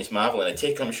tell us about Miss Marvel in a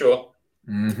tick, I'm sure.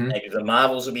 Maybe the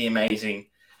Marvels will be amazing.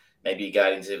 Maybe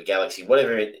Guardians of the Galaxy,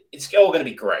 whatever. It's all going to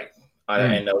be great.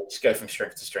 And they'll just go from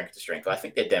strength to strength to strength. I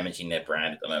think they're damaging their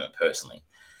brand at the moment, personally.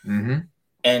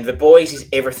 And The Boys is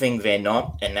everything they're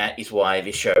not, and that is why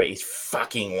this show is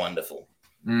fucking wonderful.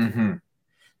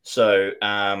 So,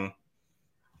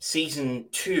 season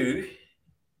 2,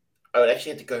 I would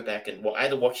actually have to go back and I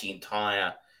had to watch the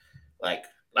entire,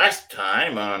 last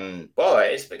time on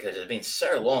Boys because it's been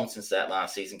so long since that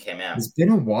last season came out. It's been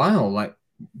a while.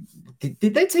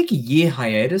 Did they take a year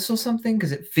hiatus or something?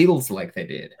 Because it feels like they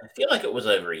did. I feel like it was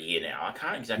over a year now. I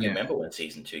can't exactly Yeah. remember when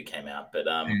season 2 came out, but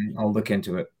And I'll look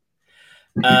into it.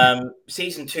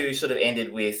 season 2 sort of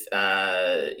ended with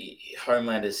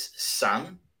Homelander's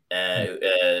son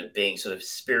being sort of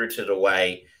spirited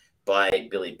away by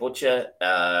Billy Butcher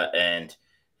and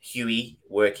Huey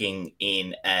working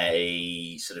in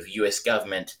a sort of US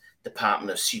government Department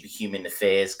of Superhuman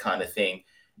Affairs kind of thing.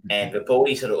 And the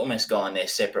boys had almost gone their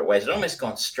separate ways. It had almost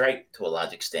gone straight to a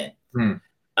large extent.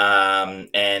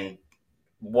 And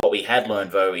what we had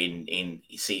learned, though, in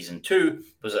season 2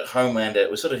 was that Homelander,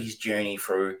 it was sort of his journey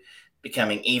through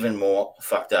becoming even more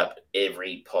fucked up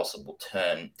every possible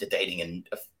turn to dating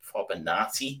a proper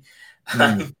Nazi.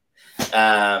 But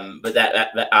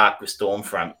that arc with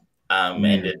Stormfront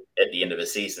ended at the end of the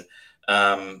season.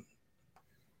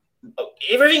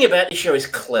 Everything about the show is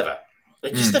clever.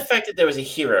 Like just the fact that there was a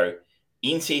hero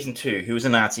in season 2 who was a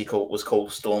Nazi was called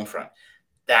Stormfront.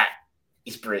 That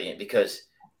is brilliant because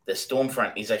the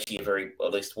Stormfront is actually a very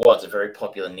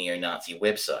popular neo-Nazi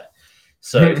website.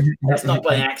 So that's not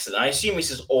by accident. I assume this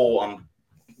is all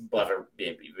by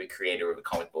the creator of the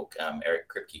comic book, Eric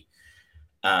Kripke.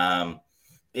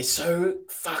 It's so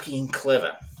fucking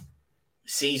clever.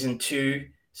 Season 3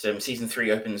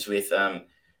 opens with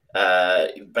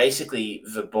basically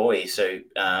the boys. So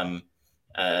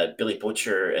Billy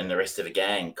Butcher and the rest of the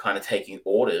gang kind of taking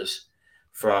orders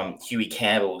from Huey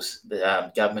Campbell's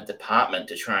government department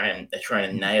to try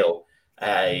and nail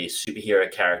a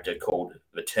superhero character called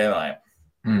the Termite.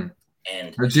 And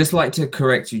I'd just like to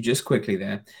correct you just quickly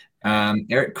there.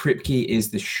 Eric Kripke is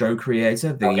the show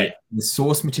creator. The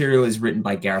source material is written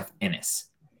by Gareth Ennis.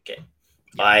 Okay.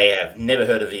 I have never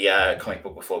heard of the comic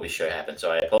book before this show happened, so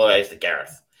I apologize to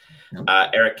Gareth. Nope.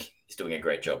 Eric is doing a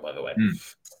great job, by the way.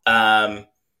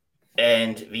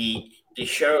 And the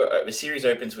series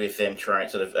opens with them trying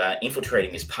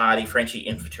infiltrating this party, Frenchie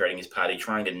infiltrating his party,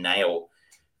 trying to nail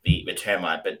the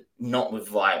Termite, but not with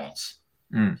violence.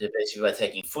 So basically, by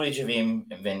taking footage of him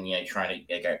and then trying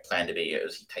to plan to be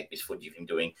as he take this footage of him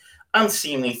doing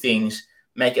unseemly things,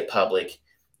 make it public,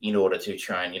 in order to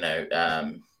try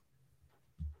and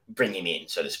bring him in,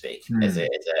 so to speak, as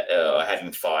have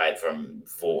him fired from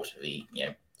Vought, the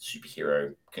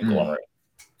superhero conglomerate.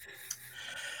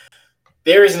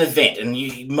 There is an event, and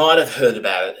you might have heard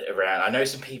about it around. I know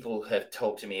some people have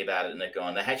talked to me about it, and they've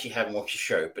gone, they actually haven't watched the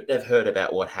show, but they've heard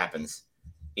about what happens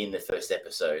in the first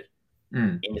episode,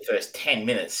 in the first 10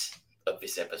 minutes of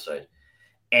this episode.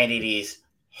 And it is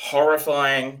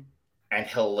horrifying and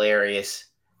hilarious.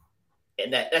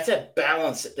 And that's a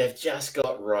balance that they've just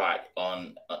got right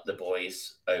on The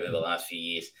Boys over the last few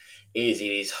years. It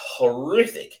is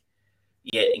horrific,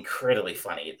 yet incredibly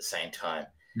funny at the same time.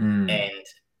 And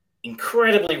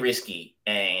incredibly risky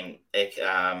and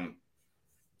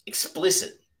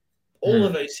explicit. All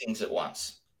of those things at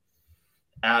once.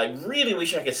 I really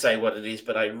wish I could say what it is,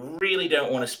 but I really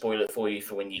don't want to spoil it for you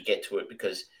for when you get to it,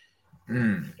 because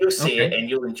you'll see it and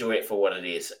you'll enjoy it for what it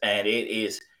is. And it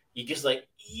is, you're just like,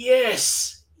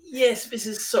 yes, this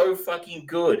is so fucking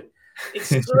good. It's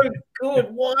so good.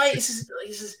 Why? This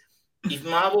is if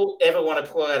Marvel ever want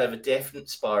to pull out of a definite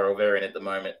spiral they're in at the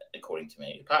moment, according to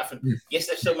me, apart from, yes,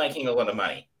 they're still making a lot of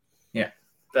money. Yeah.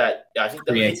 But I think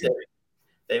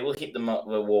they will hit the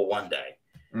wall one day.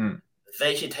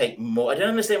 They should take more. I don't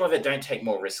understand why they don't take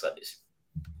more risks like this.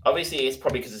 Obviously, it's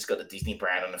probably because it's got the Disney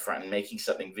brand on the front, and making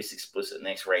something this explicit and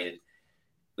X-rated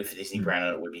with the Disney brand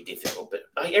on it would be difficult. But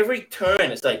like every turn,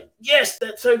 it's like, yes,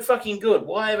 that's so fucking good.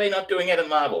 Why are they not doing it at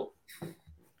Marvel?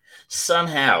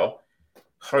 Somehow,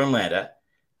 Homelander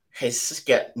has just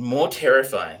got more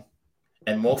terrifying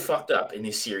and more fucked up in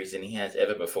this series than he has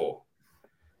ever before.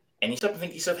 And you stop and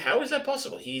think to yourself, how is that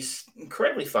possible? He's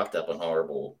incredibly fucked up and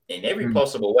horrible in every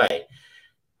possible way.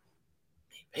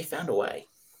 They found a way.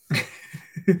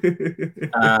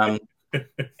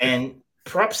 And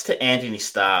props to Anthony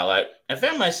Starr. Like, I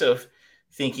found myself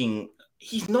thinking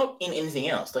he's not in anything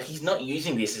else. Like, he's not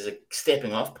using this as a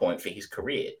stepping off point for his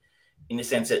career, in the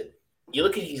sense that you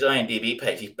look at his IMDb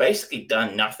page, he's basically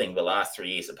done nothing the last 3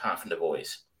 years apart from The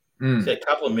Boys. He's got a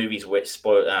couple of movies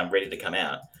ready to come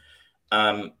out.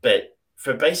 But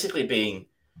for basically being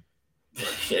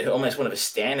almost one of the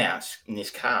standouts in this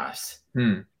cast,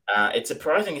 it's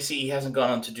surprising to see he hasn't gone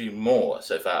on to do more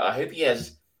so far. I hope he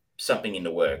has something in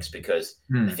the works, because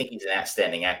I think he's an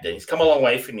outstanding actor. He's come a long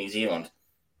way from New Zealand.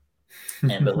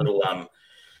 And the little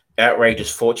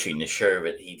Outrageous Fortune, the show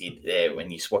that he did there, when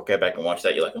you go back and watch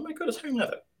that, you're like, oh my God, it's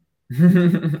Homelander.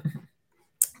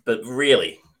 But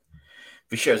really,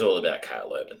 the show's all about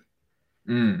Carl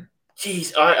Urban.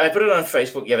 Jeez, I put it on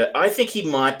Facebook. Yeah, but I think he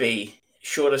might be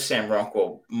short of Sam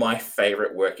Rockwell, my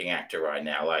favorite working actor right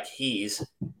now. Like, he's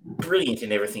brilliant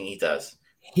in everything he does.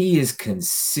 He is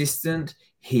consistent.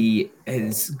 He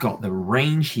has got the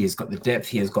range. He has got the depth.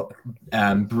 He has got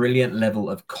brilliant level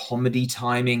of comedy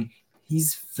timing.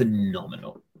 He's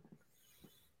phenomenal.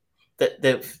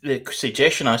 The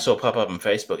suggestion I saw pop up on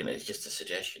Facebook, and it's just a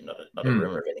suggestion, not a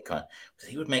rumor of any kind, was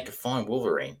he would make a fine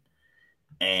Wolverine.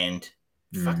 And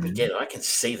fuck me dead, I can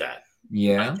see that.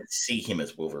 Yeah. I can see him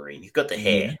as Wolverine. He's got the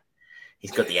hair. Yeah.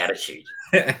 He's got the attitude.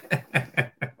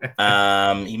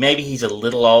 He's a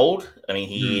little old. I mean,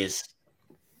 he is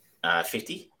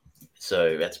 50.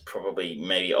 So that's probably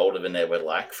maybe older than they would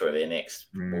like for their next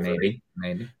Wolverine.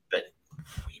 Maybe. But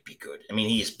he'd be good. I mean,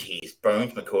 he's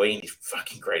Bones McCoy, and he's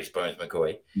fucking great as Bones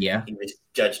McCoy. Yeah. He was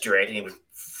Judge Dredd, and he was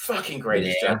fucking great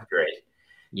as Judge Dredd.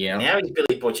 Yeah. Now he's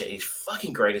Billy Butcher. He's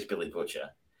fucking great as Billy Butcher.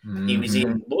 Mm-hmm. He was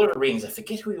in Lord of the Rings. I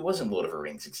forget who he was in Lord of the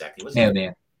Rings exactly. Wasn't he?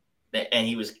 And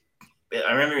he was.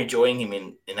 I remember enjoying him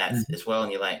in that as well.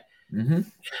 And you're like,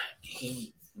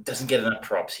 he doesn't get enough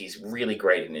props. He's really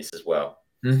great in this as well.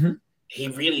 Mm-hmm. He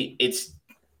really.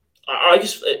 I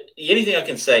just the only thing I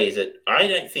can say is that I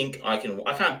don't think I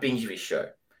can't binge his show.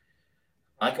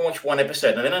 I can watch one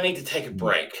episode and then I need to take a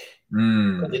break.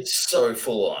 It's so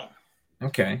full on.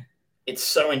 Okay. It's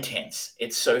so intense.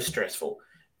 It's so stressful.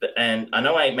 And I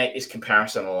know I make this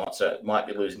comparison a lot, so it might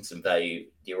be losing some value to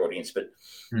your audience, but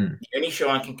the only show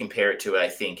I can compare it to, I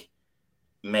think,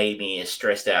 made me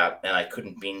stressed out and I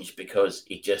couldn't binge because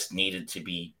it just needed to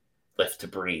be left to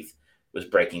breathe, was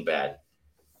Breaking Bad.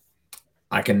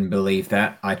 I can believe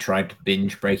that. I tried to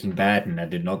binge Breaking Bad and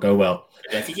that did not go well.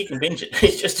 I don't think you can binge it.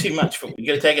 It's just too much. You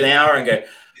got to take an hour and go,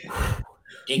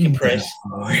 decompress,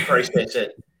 process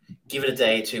it. Give it a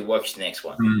day or two, watch the next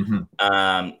one.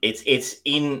 It's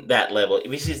in that level.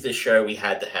 This is the show we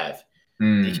had to have.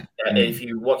 If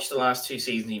you watch the last 2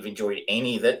 seasons, you've enjoyed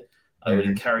any of it, I would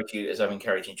encourage you, as I've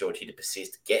encouraged Georgie, to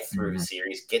persist, get through the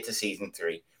series, get to season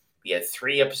 3. We had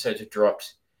 3 episodes have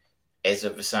dropped as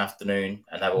of this afternoon.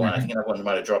 Another one, I think another one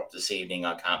might have dropped this evening.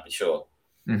 I can't be sure.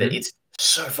 But it's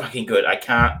so fucking good. I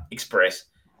can't express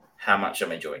how much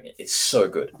I'm enjoying it. It's so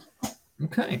good.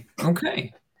 Okay.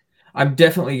 I'm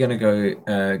definitely going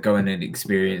to go in and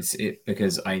experience it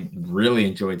because I really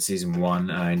enjoyed season 1.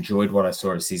 I enjoyed what I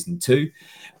saw of season 2.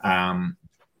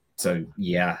 So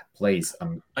yeah, please.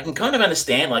 I can kind of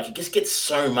understand, like, it just gets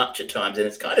so much at times, and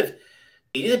it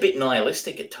is a bit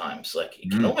nihilistic at times. Like,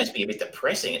 it can almost be a bit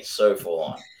depressing. It's so full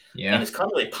on. Yeah. And it's kind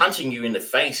of like punching you in the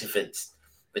face if it's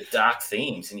with dark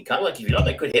themes. And you kind of like, if you're not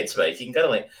in a good headspace, you can kind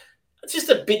of like, it's just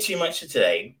a bit too much for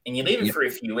today. And you leave it for a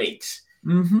few weeks.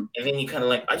 And then you kind of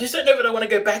like, I just don't know that I want to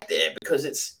go back there because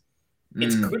it's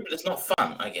good, but it's not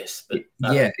fun, I guess. But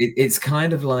it's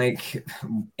kind of like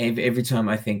every time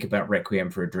I think about Requiem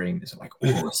for a Dream, it's like,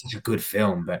 oh, it's such a good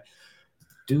film, but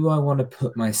do I want to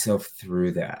put myself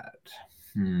through that?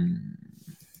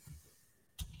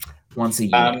 Once a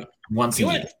year.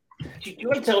 Do you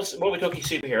want to tell us, while we're talking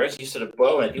superheroes, you sort of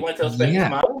blow it, do you want to tell us about Ms.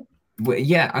 Marvel? Well,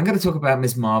 yeah, I'm going to talk about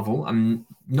Ms. Marvel. I'm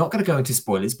not going to go into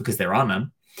spoilers because there are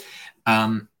none.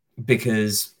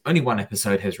 Because only 1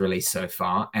 episode has released so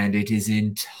far, and it is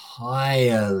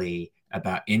entirely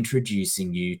about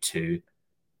introducing you to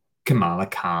Kamala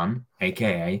Khan,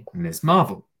 aka Ms.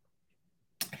 Marvel.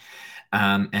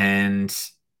 And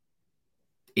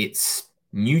it's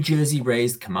New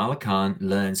Jersey-raised Kamala Khan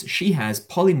learns she has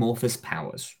polymorphous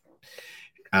powers.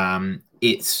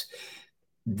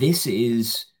 This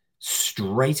is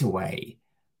straight away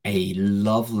a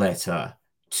love letter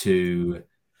to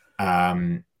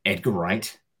Edgar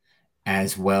Wright,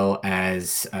 as well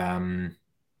as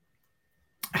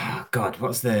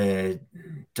what's the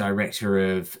director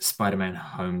of Spider-Man: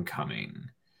 Homecoming?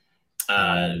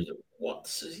 John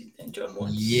Watts.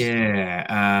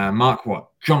 Yeah, Mark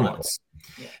Watt, John Watts.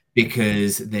 Yeah.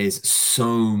 Because there's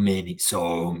so many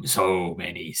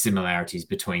similarities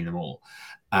between them all.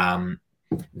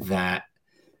 That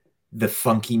the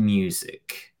funky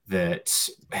music that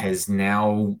has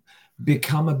now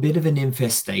become a bit of an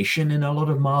infestation in a lot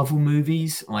of Marvel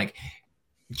movies. Like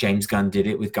James Gunn did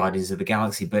it with Guardians of the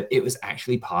Galaxy, but it was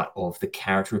actually part of the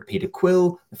character of Peter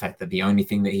Quill. The fact that the only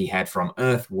thing that he had from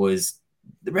Earth was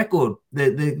the record,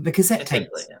 the cassette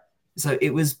tapes. Yeah. So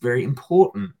it was very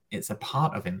important. It's a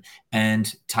part of him. And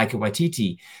Taika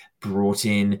Waititi brought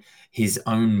in his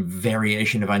own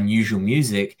variation of unusual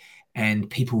music. And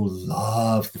people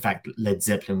love the fact that Led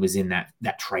Zeppelin was in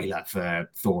that trailer for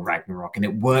Thor Ragnarok, and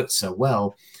it worked so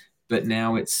well. But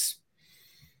now it's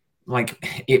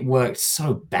like it worked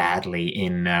so badly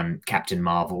in Captain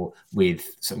Marvel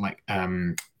with sort of like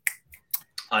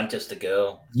I'm Just a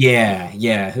Girl. Yeah.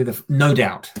 No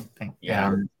doubt.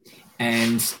 Yeah.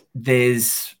 And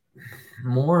there's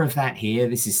more of that here.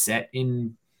 This is set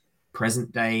in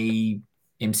present day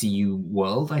MCU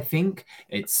world, I think.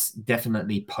 It's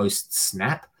definitely post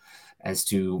Snap. As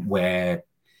to where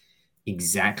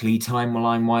exactly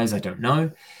timeline wise, I don't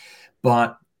know.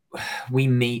 But we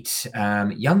meet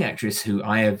young actress who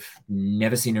I have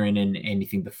never seen her in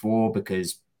anything before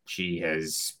because she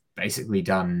has basically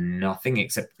done nothing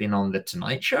except been on the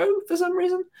Tonight Show for some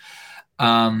reason.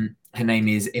 Her name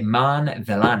is Iman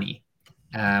Vellani.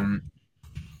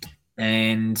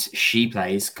 And she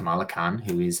plays Kamala Khan,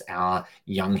 who is our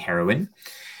young heroine.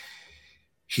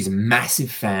 She's a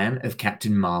massive fan of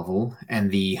Captain Marvel,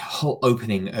 and the whole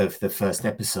opening of the first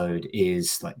episode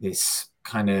is like this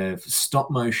kind of stop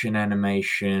motion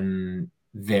animation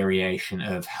variation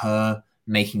of her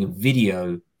making a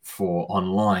video for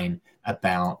online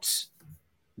about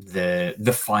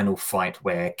the final fight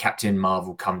where Captain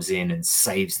Marvel comes in and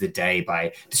saves the day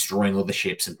by destroying all the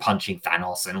ships and punching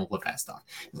Thanos and all of that stuff.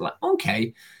 It's like,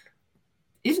 okay,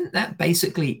 isn't that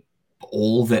basically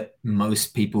all that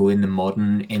most people in the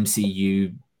modern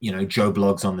MCU, Joe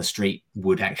Blogs on the street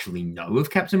would actually know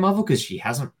of Captain Marvel? Because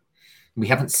we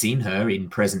haven't seen her in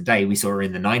present day. We saw her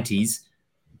in the 90s,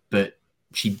 but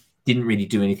she didn't really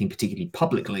do anything particularly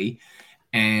publicly.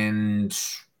 And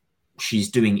she's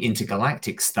doing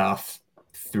intergalactic stuff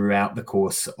throughout the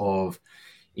course of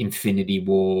Infinity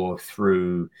War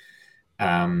through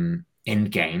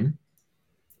Endgame.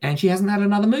 And she hasn't had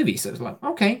another movie. So it's like,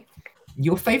 okay,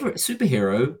 your favorite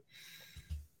superhero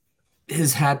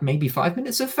has had maybe 5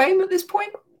 minutes of fame at this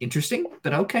point. Interesting,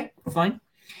 but okay, fine.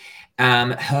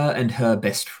 Her and her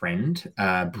best friend,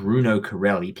 Bruno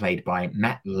Corelli, played by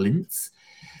Matt Lintz,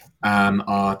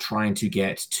 are trying to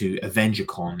get to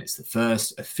AvengerCon. It's the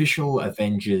first official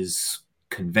Avengers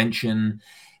convention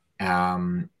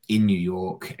in New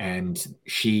York, and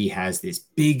she has this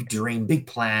big dream, big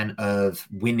plan of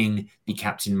winning the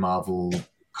Captain Marvel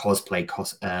cosplay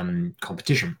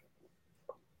competition.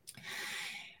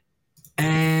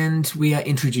 And we are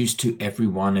introduced to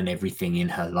everyone and everything in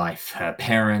her life. Her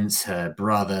parents, her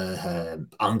brother, her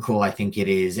uncle, I think it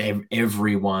is,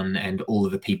 everyone and all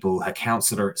of the people, her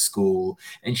counselor at school.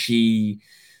 And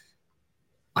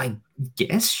I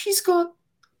guess she's got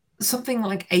something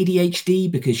like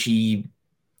ADHD because she's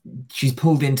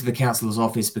pulled into the counselor's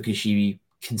office because she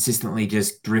consistently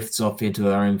just drifts off into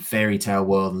her own fairy tale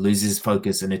world, loses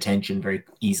focus and attention very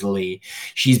easily.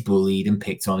 She's bullied and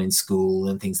picked on in school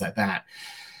and things like that.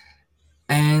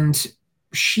 And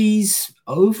she's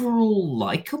overall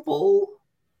likable,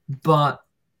 but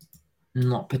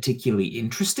not particularly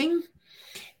interesting.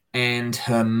 And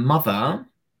her mother,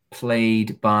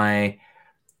 played by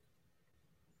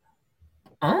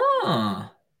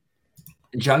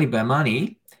Jali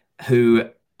Bermani, who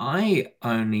I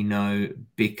only know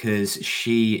because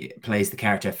she plays the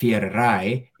character Fiera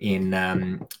Rai in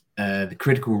the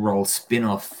Critical Role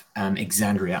spin-off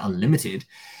Exandria Unlimited.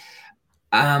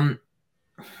 Her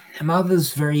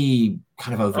mother's very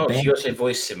kind of overbearing. Oh, she also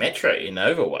voiced Symmetra in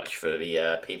Overwatch for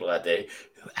the people out there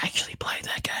who actually played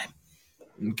that game.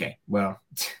 Okay, well.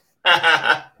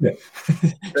 But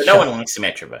no one likes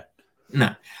Symmetra, but.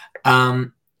 No.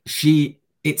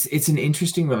 It's an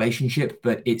interesting relationship,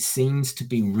 but it seems to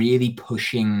be really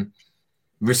pushing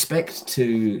respect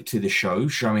to the show,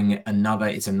 showing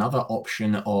it's another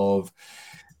option of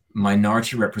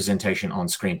minority representation on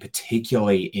screen,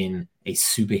 particularly in a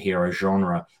superhero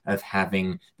genre, of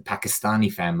having the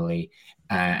Pakistani family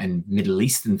and Middle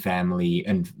Eastern family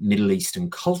and Middle Eastern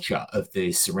culture of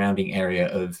the surrounding area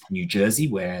of New Jersey,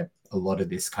 where a lot of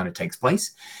this kind of takes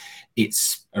place.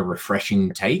 It's a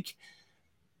refreshing take,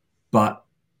 but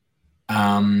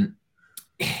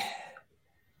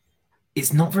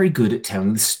it's not very good at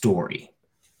telling the story.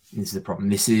 This is the problem.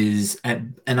 This is,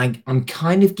 and I'm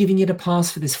kind of giving it a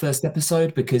pass for this first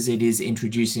episode because it is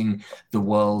introducing the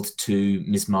world to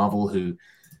Ms. Marvel, who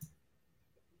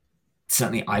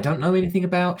certainly I don't know anything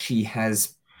about. She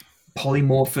has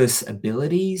polymorphous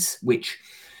abilities, which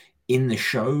in the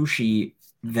show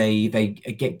they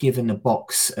get given a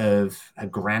box of her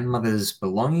grandmother's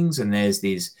belongings, and there's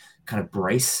this kind of a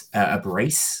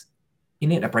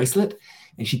bracelet,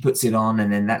 and she puts it on,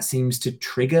 and then that seems to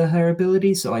trigger her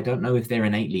ability. So I don't know if they're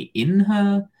innately in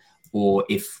her or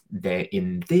if they're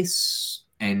in this,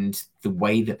 and the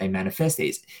way that they manifest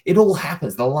it all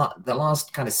happens. The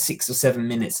last kind of 6 or 7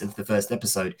 minutes of the first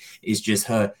episode is just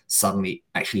her suddenly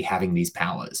actually having these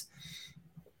powers.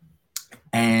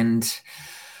 And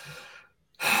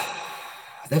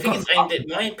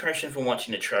my impression from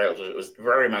watching the trailers was it was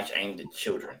very much aimed at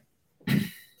children.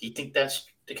 Do you think that's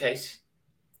the case?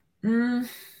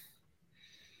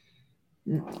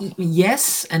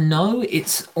 Yes and no.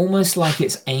 It's almost like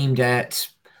it's aimed at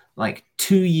like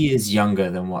 2 years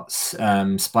younger than what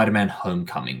Spider-Man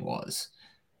Homecoming was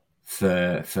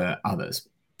for others,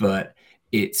 but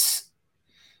it's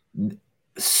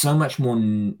so much more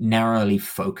narrowly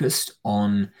focused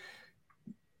on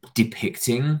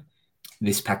depicting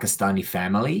this Pakistani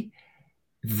family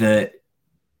that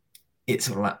it's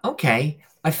sort of like, okay,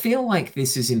 I feel like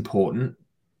this is important,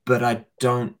 but I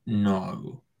don't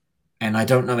know. And I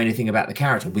don't know anything about the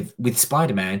character. With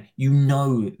Spider-Man, you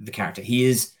know the character. He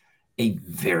is a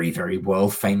very, very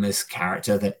world famous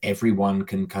character that everyone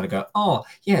can kind of go, oh,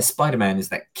 yeah, Spider-Man is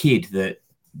that kid that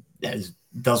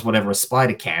does whatever a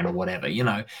spider can or whatever, you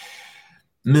know.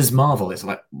 Ms. Marvel is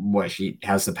like, well, she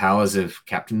has the powers of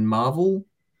Captain Marvel?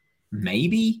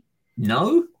 Maybe?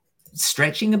 No?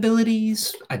 Stretching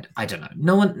abilities? I don't know.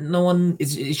 No one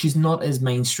is, she's not as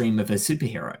mainstream of a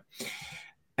superhero.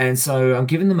 And so I'm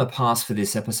giving them a pass for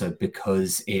this episode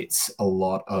because it's a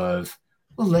lot of,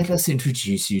 well, let us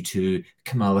introduce you to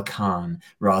Kamala Khan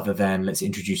rather than let's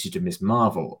introduce you to Ms.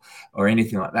 Marvel or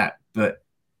anything like that. But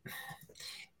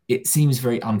it seems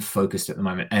very unfocused at the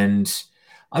moment. And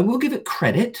I will give it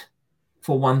credit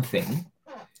for one thing.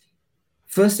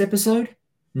 First episode,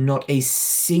 not a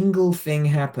single thing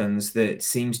happens that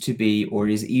seems to be or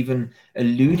is even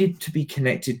alluded to be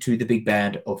connected to the big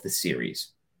bad of the series.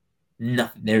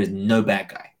 Nothing. There is no bad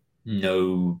guy,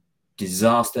 no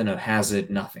disaster, no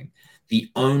hazard, nothing. The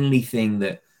only thing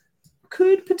that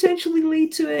could potentially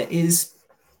lead to it is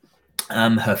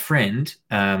her friend,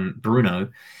 Bruno,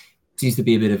 seems to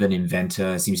be a bit of an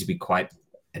inventor, seems to be quite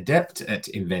adept at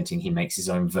inventing. He makes his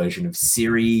own version of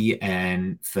Siri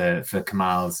and for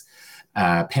Kamal's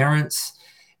parents,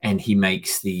 and he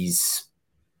makes these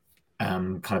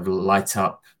kind of light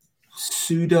up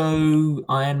pseudo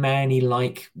Iron Man-y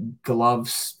like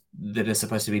gloves that are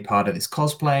supposed to be part of this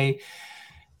cosplay.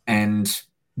 And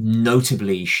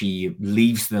notably, she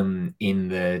leaves them in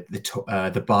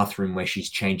the bathroom where she's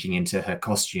changing into her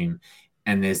costume.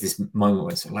 And there's this moment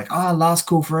where it's like, last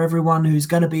call for everyone who's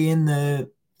going to be in the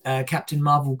Captain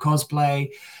Marvel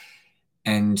cosplay.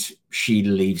 And she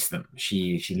leaves them.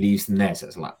 She leaves them there. So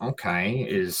it's like, okay,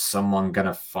 is someone going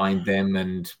to find them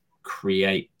and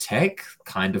create tech,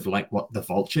 kind of like what the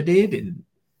Vulture did in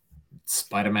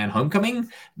Spider-Man Homecoming,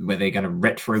 where they're going to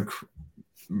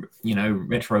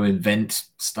retro invent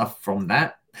stuff from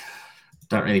that?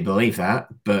 Don't really believe that,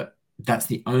 but that's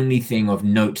the only thing of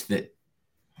note that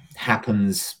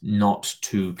happens not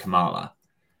to Kamala.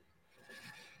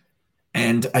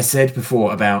 And I said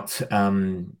before about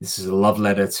this is a love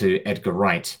letter to Edgar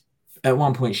Wright. At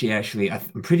one point, I'm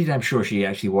pretty damn sure she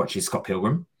actually watches Scott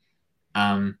Pilgrim.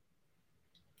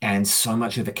 And so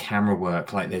much of the camera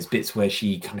work, like there's bits where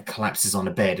she kind of collapses on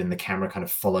a bed and the camera kind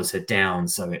of follows her down.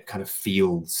 So it kind of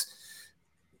feels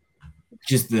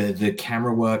just the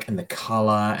camera work and the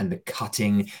color and the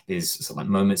cutting. There's sort of like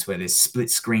moments where there's split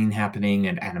screen happening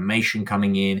and animation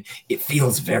coming in. It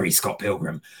feels very Scott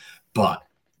Pilgrim, but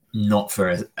not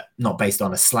based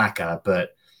on a slacker,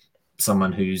 but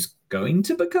someone who's going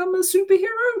to become a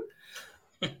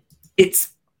superhero.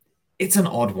 It's an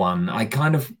odd one.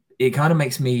 It kind of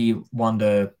makes me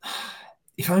wonder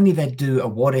if only they'd do a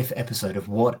what if episode of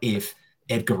what if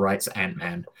Edgar Wright's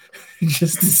Ant-Man,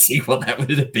 just to see what that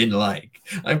would have been like.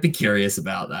 I'd be curious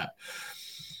about that.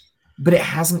 But it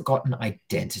hasn't got an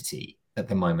identity at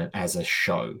the moment as a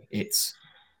show. It's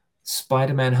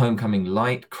Spider-Man Homecoming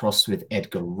Light crossed with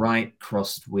Edgar Wright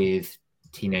crossed with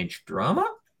teenage drama,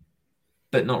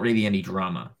 but not really any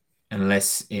drama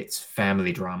unless it's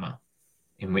family drama,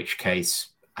 in which case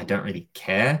I don't really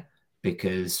care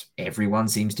because everyone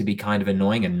seems to be kind of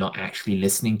annoying and not actually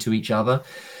listening to each other.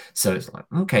 So it's like,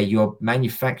 okay, you're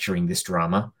manufacturing this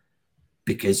drama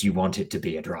because you want it to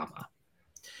be a drama.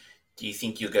 Do you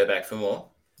think you'll go back for more?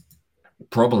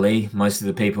 Probably. Most of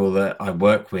the people that I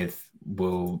work with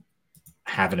will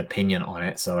have an opinion on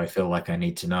it, so I feel like I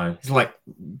need to know. It's like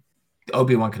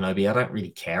Obi-Wan Kenobi. I don't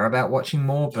really care about watching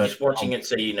more, but just watching it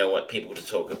so you know what people to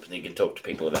talk about and you can talk to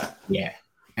people about. Yeah.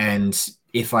 And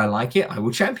if I like it, I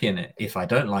will champion it. If I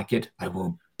don't like it, I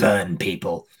will burn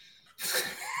people.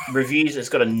 Reviews, it's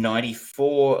got a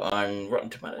 94 on Rotten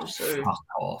Tomatoes. So fuck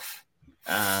off.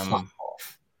 Fuck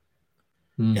off.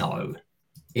 No,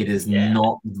 it is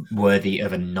not worthy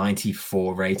of a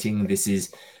 94 rating. This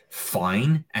is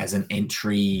fine as an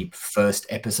entry first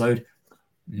episode.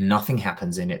 Nothing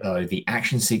happens in it, though. The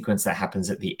action sequence that happens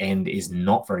at the end is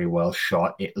not very well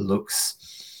shot. It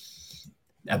looks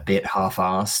a bit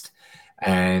half-assed,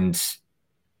 and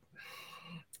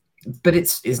but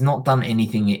it's not done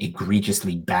anything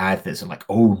egregiously bad that's like,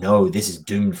 oh no, this is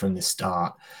doomed from the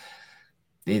start.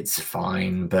 It's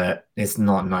fine, but it's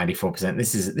not 94%.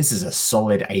 This is a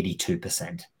solid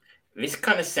 82%. This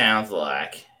kind of sounds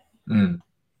like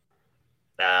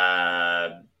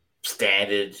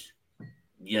standard,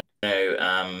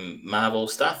 Marvel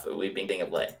stuff that we've been getting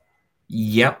of late.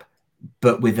 Yep,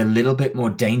 but with a little bit more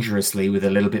dangerously, with a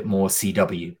little bit more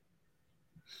CW.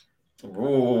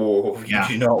 Ooh, you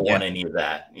do not want any of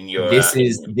that in your. This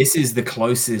is the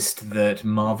closest that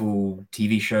Marvel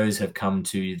TV shows have come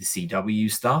to the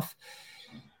CW stuff.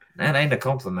 That ain't a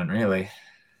compliment, really.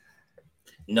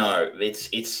 No, it's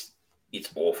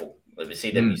awful. The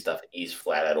CW stuff is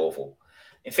flat out awful.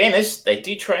 In fairness, they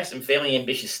do try some fairly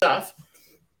ambitious stuff,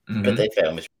 but they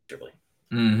fail miserably.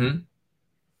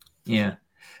 Yeah.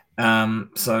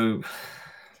 So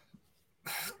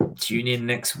tune in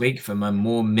next week for my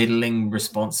more middling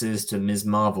responses to Ms.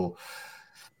 Marvel.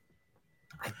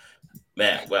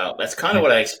 Man, well, that's kind of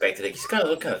what I expected. It's kind of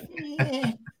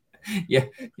looking. Yeah.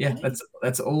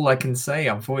 That's all I can say.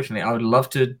 Unfortunately, I would love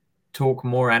to talk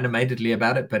more animatedly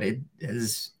about it, but it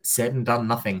has said and done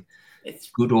nothing. It's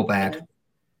good or bad.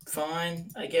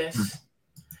 Fine, I guess.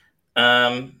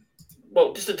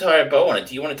 Well, just to tie a bow on it,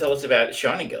 do you want to tell us about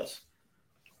Shining Girls?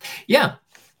 Yeah.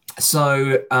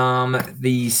 So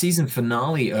the season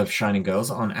finale of Shining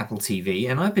Girls on Apple TV,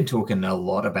 and I've been talking a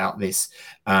lot about this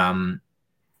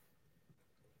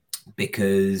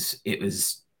because it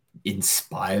was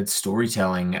inspired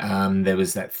storytelling. There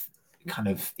was that kind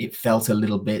of, it felt a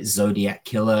little bit Zodiac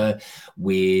Killer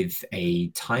with a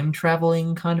time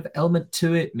traveling kind of element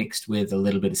to it, mixed with a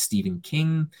little bit of Stephen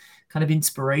King kind of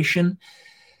inspiration.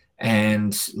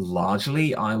 And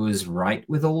largely I was right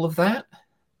with all of that.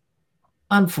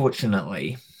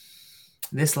 Unfortunately,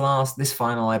 this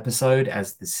final episode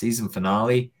as the season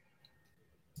finale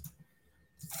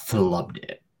flubbed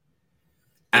it.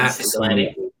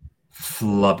 Absolutely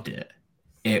flubbed it.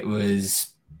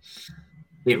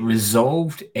 It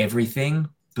resolved everything,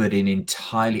 but in an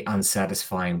entirely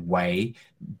unsatisfying way.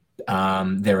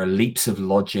 There are leaps of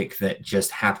logic that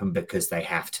just happen because they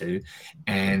have to.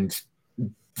 And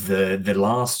the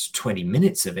last 20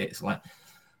 minutes of it is like,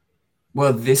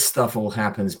 well, this stuff all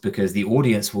happens because the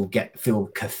audience will feel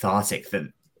cathartic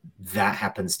that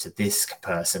happens to this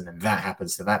person and that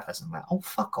happens to that person. I'm like, oh,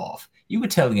 fuck off. You were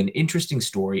telling an interesting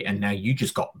story and now you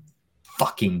just got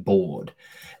fucking bored.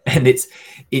 And it's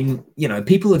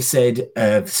people have said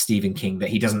of Stephen King that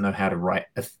he doesn't know how to write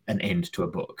an end to a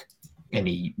book. And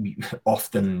he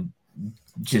often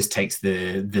just takes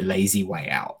the lazy way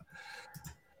out.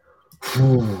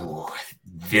 Whew,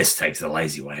 this takes the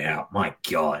lazy way out. My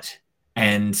God.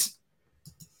 And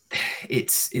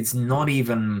it's not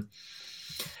even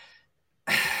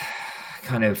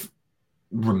kind of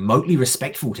remotely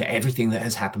respectful to everything that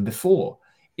has happened before.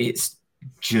 It's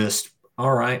just,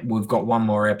 all right, we've got one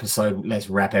more episode. Let's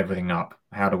wrap everything up.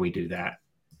 How do we do that?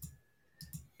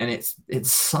 And it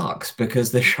sucks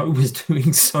because the show was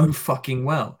doing so fucking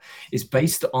well. It's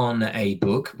based on a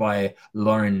book by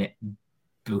Lauren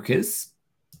Beukers.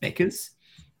 She's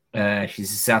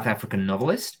a South African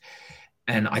novelist.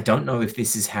 And I don't know if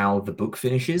this is how the book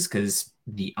finishes because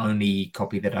the only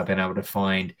copy that I've been able to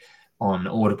find on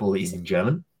Audible is in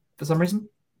German for some reason.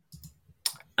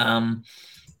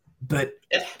 But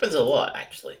it happens a lot,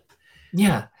 actually.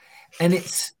 Yeah. And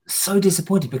it's so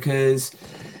disappointing because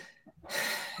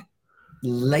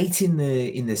late in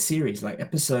the series, like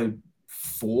episode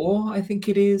 4, I think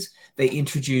it is, they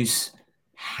introduce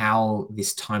how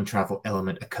this time travel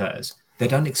element occurs. They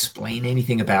don't explain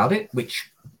anything about it,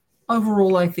 which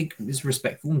overall I think is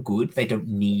respectful and good. They don't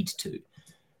need to.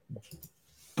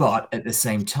 But at the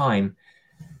same time,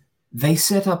 they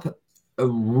set up a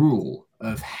rule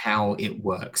of how it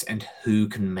works and who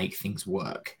can make things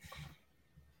work.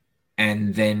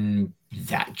 And then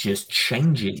that just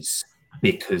changes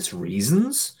because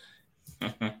reasons.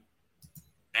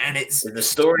 And it's the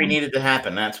story needed to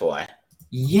happen, that's why.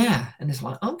 Yeah, and it's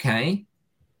like, okay,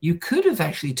 you could have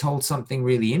actually told something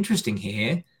really interesting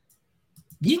here.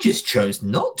 You just chose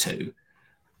not to.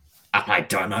 And I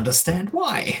don't understand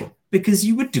why. Because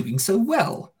you were doing so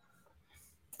well.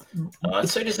 Oh,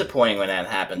 it's so disappointing when that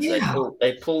happens. Yeah.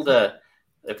 They pulled a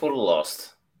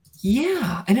Lost.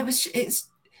 Yeah, and it's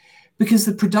because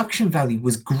the production value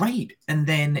was great, and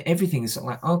then everything is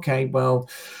like, okay, well,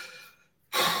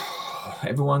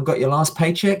 everyone got your last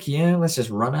paycheck? Yeah, let's just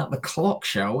run out the clock,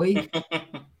 shall we?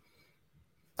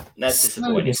 That's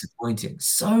disappointing.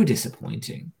 So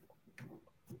disappointing.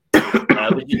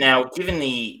 Now, given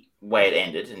the way it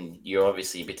ended, and you're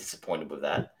obviously a bit disappointed with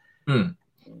that,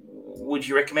 would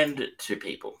you recommend it to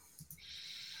people?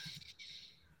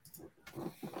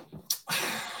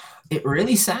 it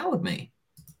really soured me,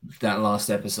 that last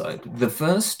episode. The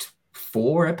first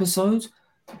 4 episodes,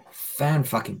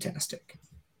 fan-fucking-tastic.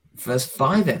 First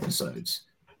 5 episodes,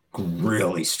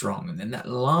 really strong. And then that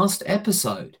last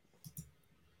episode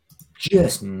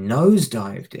just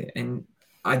nosedived it. And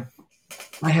I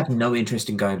have no interest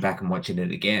in going back and watching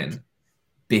it again,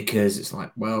 because it's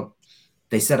like, well,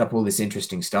 they set up all this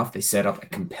interesting stuff. They set up a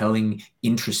compelling,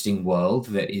 interesting world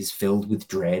that is filled with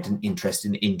dread and interest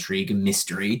and intrigue and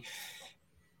mystery.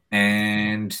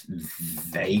 And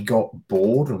they got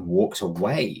bored and walked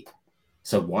away.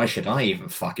 So why should I even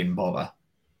fucking bother?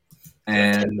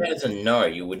 And as a no,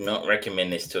 you would not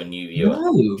recommend this to a new viewer.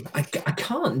 no, I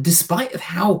can't. Despite of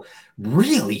how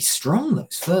really strong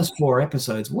those first 4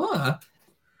 episodes were,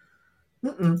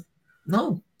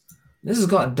 no. This has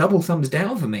got a double thumbs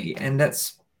down for me, and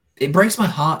it breaks my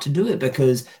heart to do it,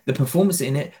 because the performance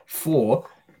in it for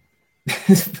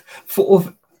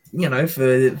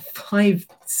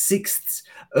 5/6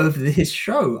 of this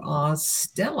show are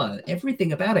stellar.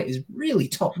 Everything about it is really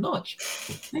top notch,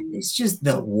 and it's just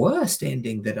the worst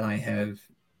ending that I have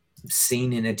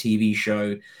seen in a TV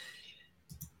show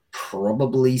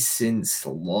probably since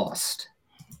Lost.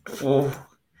 Ooh,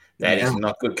 that is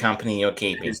not good company you're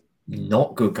keeping.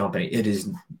 Not good company. It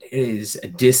is a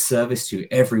disservice to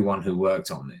everyone who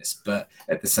worked on this. But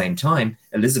at the same time,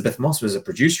 Elizabeth Moss was a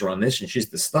producer on this, and she's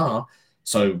the star.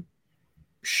 So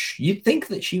you'd think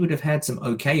that she would have had some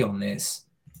okay on this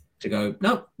to go,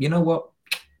 no, you know what?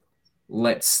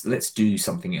 Let's do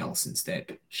something else instead.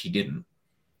 But she didn't.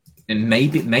 And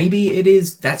maybe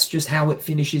that's just how it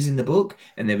finishes in the book,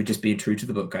 and they were just being true to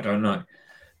the book. I don't know.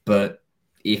 But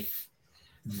if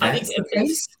that's the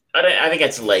case, I think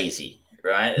it's lazy,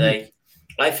 right? Like,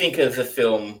 I think of a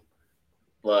film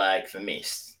like The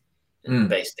Mist,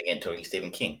 based again talking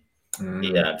Stephen King,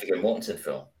 the Viggo Mortensen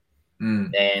film,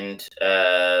 and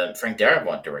Frank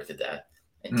Darabont directed that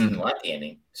and didn't like the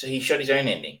ending, so he shot his own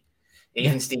ending.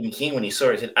 Even Stephen King, when he saw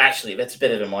it, said, "Actually, that's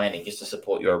better than my ending, just to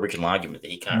support your original argument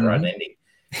that he can't write an ending."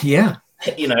 Yeah,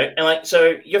 and like,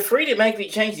 so you're free to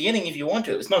change the ending if you want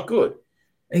to. It's not good.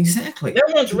 Exactly. No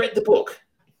one's read the book.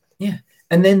 Yeah.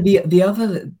 And then the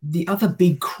other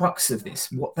big crux of this,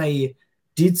 what they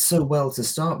did so well to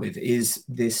start with, is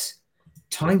this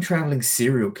time traveling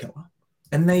serial killer,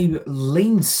 and they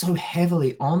leaned so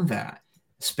heavily on that,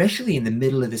 especially in the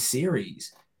middle of the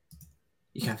series.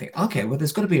 You can think, okay, well,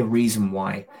 there's got to be a reason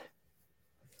why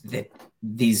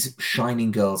these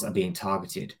shining girls are being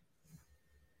targeted.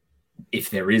 If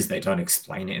there is, they don't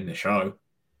explain it in the show.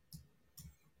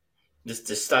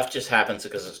 This stuff just happens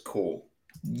because it's cool.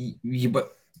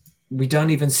 But we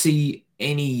don't even see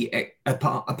any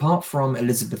apart from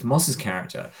Elizabeth Moss's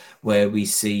character, where we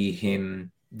see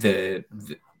him the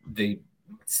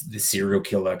serial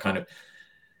killer kind of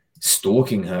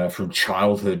stalking her from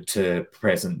childhood to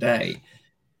present day.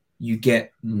 You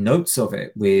get notes of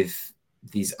it with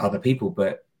these other people,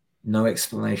 but no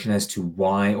explanation as to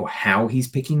why or how he's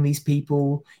picking these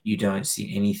people. You don't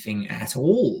see anything at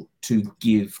all to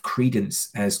give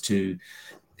credence as to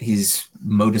his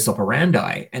modus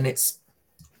operandi. And it's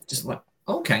just like,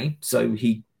 okay, so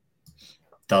he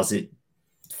does it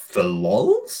for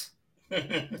lols?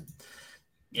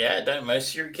 Yeah, don't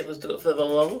most serial killers do it for the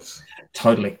lols?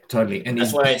 Totally. And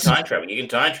that's why time travel. You can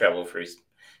time travel for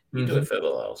you do it for the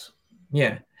lols.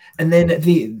 Yeah. And then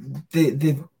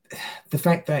the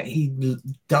fact that he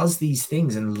does these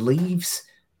things and leaves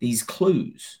these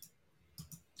clues,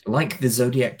 like the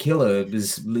Zodiac Killer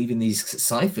was leaving these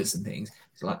ciphers and things.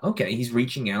 It's like, okay, he's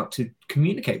reaching out to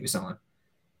communicate with someone.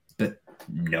 But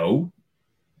no.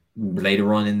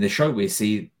 Later on in the show, we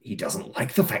see he doesn't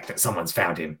like the fact that someone's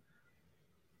found him.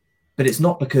 But it's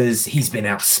not because he's been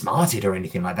outsmarted or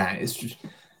anything like that. It's just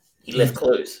he left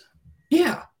clues.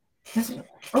 Yeah.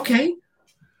 Okay.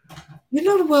 You're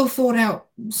not a well thought out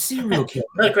serial killer.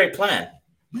 Not a great plan.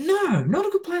 No, not a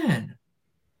good plan.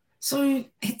 So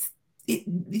it's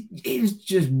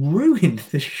just ruined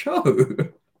the show.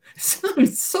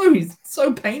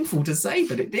 So painful to say,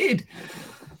 but it did.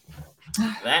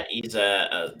 That is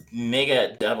a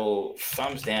mega double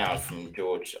thumbs down from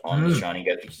George on The Shining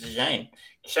Girls, which is a shame.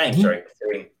 Sorry,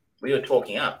 we were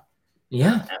talking up.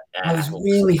 Yeah, I was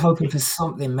really hoping for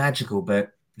something magical,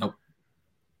 but nope.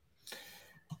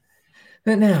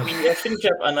 But now, I finish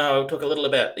up. I know I'll talk a little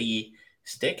about the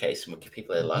staircase and we'll give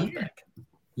people their life back.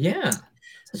 Yeah.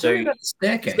 So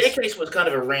staircase was kind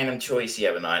of a random choice the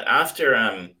other night after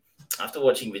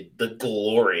watching the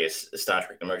glorious Star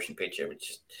Trek: The Motion Picture, which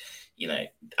just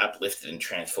uplifted and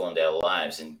transformed our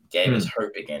lives and gave us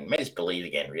hope again, made us believe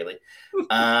again. Really, we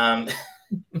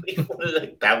wanted a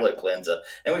tablet cleanser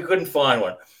and we couldn't find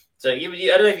one. So I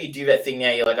don't know if you do that thing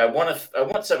now. You're like, I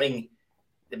want something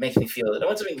that makes me feel. I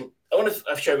want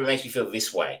a show that makes me feel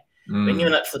this way. Then you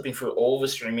end up flipping through all the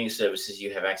streaming services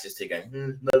you have access to,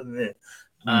 going,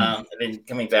 and then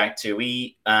coming back to,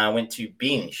 we went to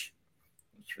Binge,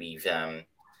 which we've been,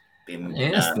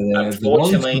 the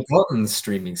long forgotten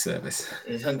streaming service.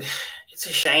 It's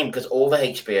a shame because all the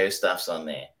HBO stuff's on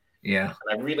there. Yeah,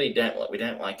 and I really we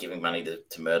don't like giving money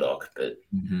to Murdoch, but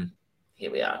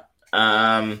here we are.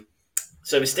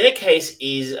 So The Staircase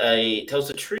tells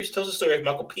the story of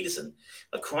Michael Peterson,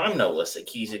 a crime novelist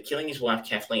accused of killing his wife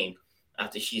Kathleen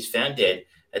after she is found dead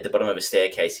at the bottom of a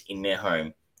staircase in their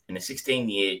home, in a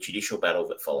 16-year judicial battle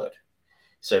that followed.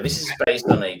 So this is based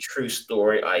on a true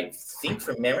story, I think,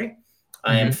 from memory.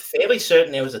 I am fairly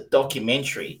certain there was a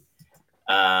documentary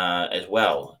as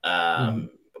well,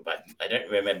 but I don't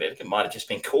remember. It might have just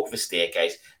been called The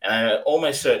Staircase, and I'm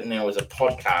almost certain there was a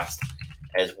podcast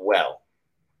as well.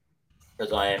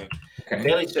 Because I am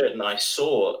fairly certain I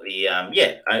saw the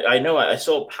I know I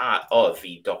saw part of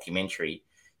the documentary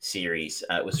series.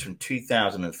 It was from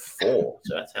 2004,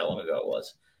 so that's how long ago it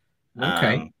was.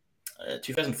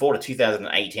 2004 to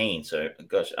 2018. So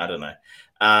gosh, I don't know.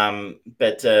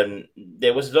 But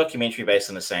there was a documentary based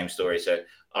on the same story. So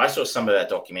I saw some of that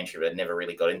documentary, but I never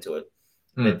really got into it.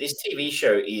 But this TV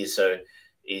show is I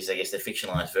guess the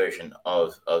fictionalized version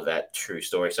of that true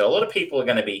story. So a lot of people are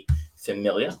going to be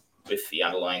familiar with the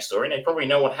underlying story, and they probably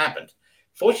know what happened.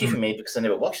 Fortunately for me, because I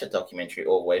never watched the documentary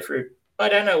all the way through, I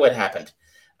don't know what happened.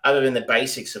 Other than the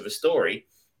basics of the story,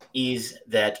 is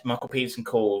that Michael Peterson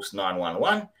calls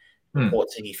 911,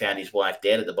 reports that he found his wife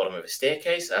dead at the bottom of a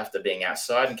staircase after being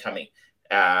outside and coming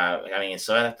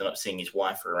inside after not seeing his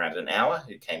wife for around an hour,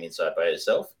 who came inside by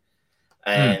herself.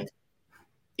 And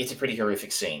it's a pretty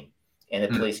horrific scene. And the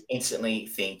police instantly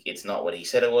think it's not what he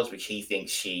said it was, which he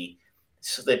thinks she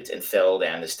slipped and fell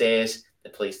down the stairs. The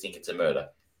police think it's a murder.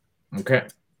 Okay.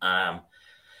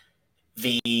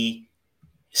 The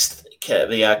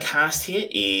cast here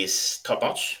is top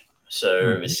notch.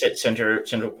 So the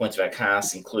central points of our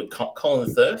cast include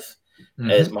Colin Firth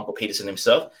as Michael Peterson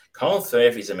himself. Colin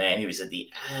Firth is a man who is at the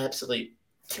absolute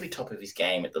tippy top of his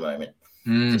game at the moment.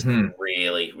 Just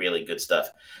really, really good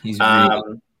stuff. He's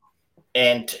really...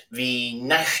 And the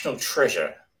national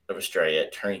treasure of Australia,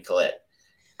 Toni Collette.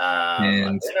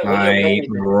 And I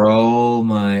roll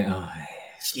my eyes.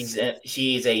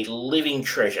 She is a living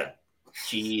treasure.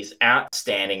 She is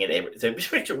outstanding at everything.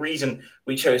 The reason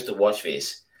we chose to watch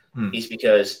this is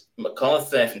because Colin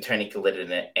Firth and Toni Collette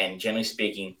in it, and generally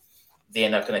speaking, they're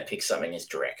not going to pick something as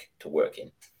direct to work in.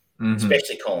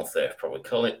 Especially Colin Firth, probably.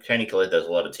 Toni Collette does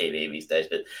a lot of TV these days,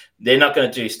 but they're not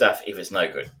going to do stuff if it's no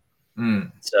good.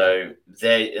 So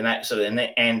based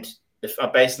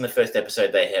on the first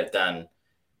episode, they have done.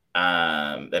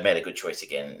 They made a good choice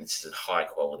again. It's high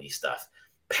quality stuff.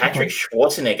 Patrick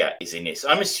Schwarzenegger is in this.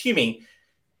 I'm assuming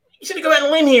he's going to go out on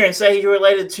a limb here and say you're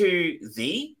related to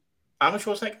the Arnold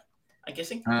Schwarzenegger. I'm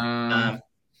guessing. Not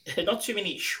too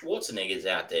many Schwarzeneggers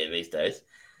out there these days.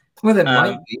 Well, there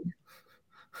might be.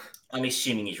 I'm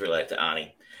assuming he's related to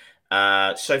Arnie.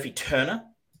 Sophie Turner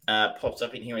pops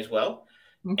up in here as well.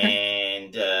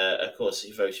 And of course,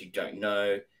 for those who don't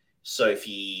know,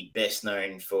 Sophie, best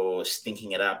known for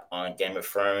stinking it up on Game of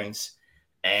Thrones,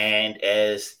 and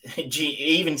as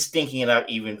even stinking it up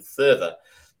even further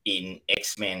in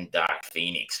X-Men Dark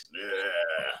Phoenix.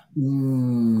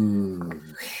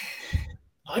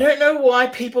 I don't know why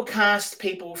people cast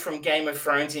people from Game of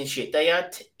Thrones and shit. They are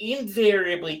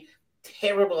invariably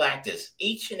terrible actors,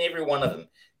 each and every one of them.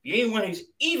 The only one who's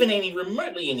even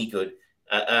remotely any good,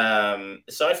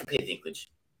 aside from Peter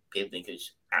Dinklage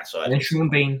outside. And Sean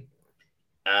Bean.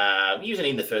 He was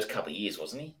in the first couple of years,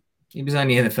 wasn't he? He was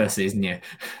only in the first season, yeah.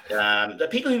 The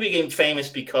people who became famous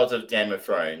because of Game of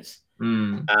Thrones.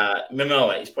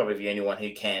 Momoa is probably the only one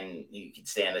who can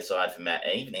stand aside from that.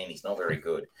 Even then, he's not very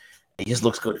good. He just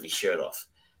looks good with his shirt off.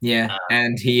 Yeah,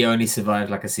 and he only survived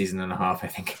like a season and a half, I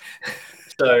think.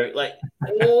 So,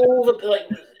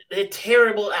 they're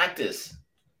terrible actors.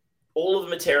 All of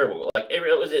them are terrible.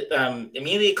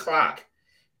 Emilia Clarke.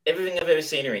 Everything I've ever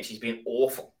seen her in, she's been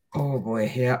awful. Oh boy,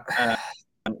 yeah.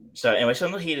 So anyway, so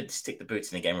I'm not here to stick the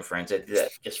boots in the Game of Thrones. They did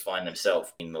that just fine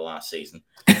themselves in the last season.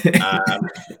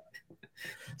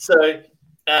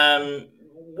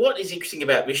 What is interesting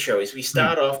about this show is we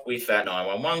start off with that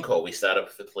 911 call. We start off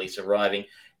with the police arriving,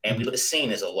 and we look at the scene.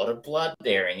 There's a lot of blood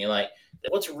there, and you're like,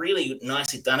 what's really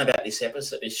nicely done about this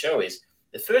show is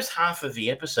the first half of the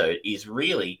episode is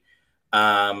really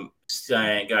going,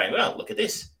 well, look at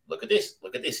this,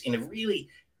 in a really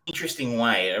interesting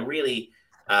way, a really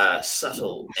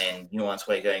subtle and nuanced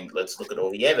way, going, let's look at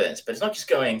all the evidence. But it's not just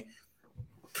going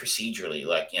procedurally,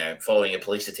 like, you know, following a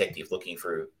police detective looking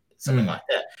through something like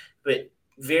that, but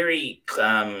very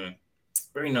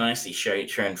very nicely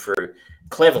shown through.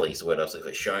 Cleverly is the word I was looking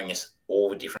for, showing us all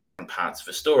the different parts of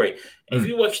a story. And if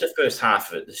you watch the first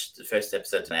half of it, the first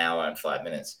episode's an hour and 5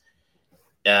 minutes.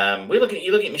 You look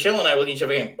at Michelle and I, looking at each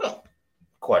other going, well,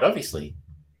 quite obviously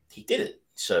he did it.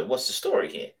 So what's the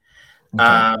story here?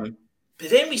 Okay. But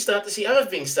then we start to see other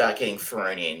things start getting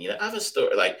thrown in, you know, other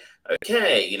story, like,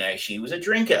 okay, you know, she was a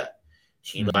drinker.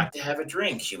 She liked to have a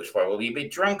drink. She was probably a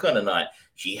bit drunk on the night.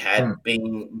 She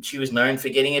she was known for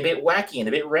getting a bit wacky and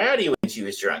a bit rowdy when she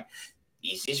was drunk.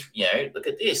 Is this, you know, look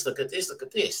at this, look at this, look at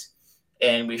this.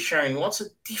 And we're showing lots of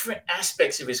different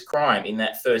aspects of his crime in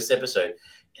that first episode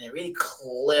in a really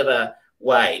clever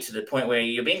way, to the point where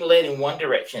you're being led in one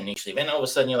direction initially. Then all of a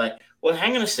sudden you're like, well,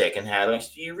 hang on a second, how do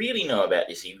you really know about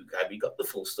this? Have you got the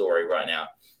full story right now?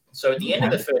 So at the end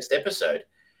of the first episode,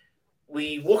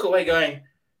 we walk away going,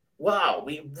 wow,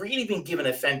 we've really been given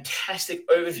a fantastic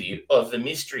overview of the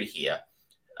mystery here.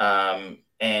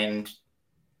 And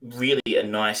really a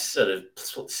nice sort of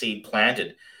seed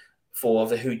planted for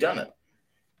the whodunit.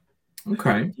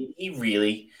 Okay. Did he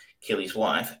really kill his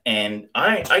wife? And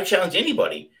I challenge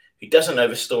anybody who doesn't know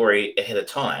the story ahead of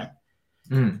time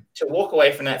to walk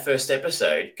away from that first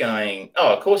episode going,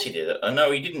 oh, of course he did it. Oh,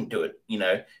 no, he didn't do it. You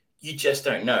know, you just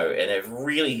don't know. And they've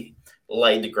really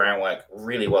laid the groundwork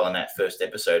really well in that first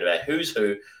episode about who's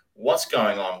who, what's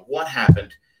going on, what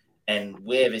happened, and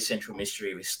where the central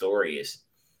mystery of his story is.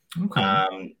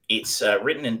 Okay. It's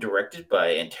written and directed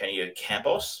by Antonio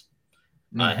Campos.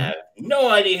 I have no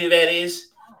idea who that is,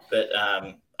 but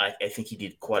I think he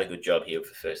did quite a good job here with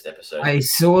the first episode. I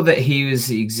saw that he was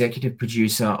the executive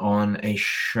producer on a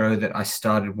show that I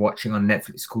started watching on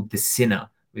Netflix called The Sinner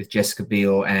with Jessica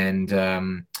Biel and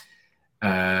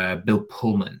Bill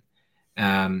Pullman.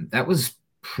 That was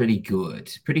pretty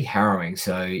good, pretty harrowing.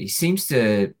 So he seems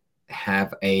to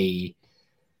have an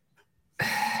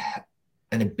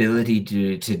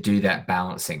ability to do that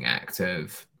balancing act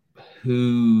of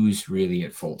who's really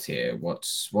at fault here,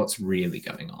 what's really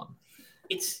going on.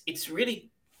 It's really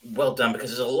well done because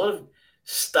there's a lot of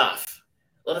stuff,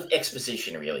 a lot of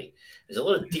exposition. Really, there's a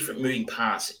lot of different moving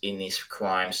parts in this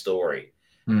crime story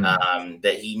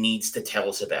that he needs to tell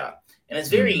us about. And it's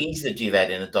very easy to do that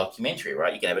in a documentary,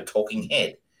 right? You can have a talking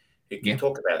head who can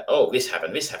talk about, oh, this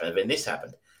happened, and this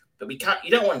happened. But we can't.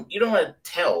 You don't want to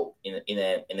tell in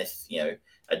a you know,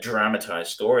 a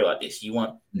dramatized story like this. You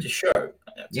want to show.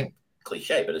 It's a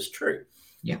cliche, but it's true.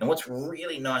 Yeah. And what's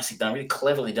really nicely done, really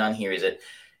cleverly done here, is that,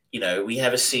 you know, we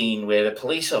have a scene where the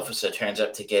police officer turns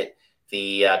up to get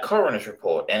the coroner's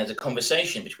report, and there's a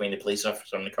conversation between the police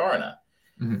officer and the coroner,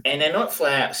 and they're not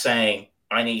flat out saying,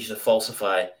 "I need you to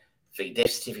falsify the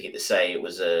death certificate to say it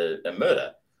was a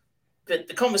murder," but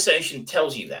the conversation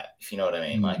tells you that, if you know what I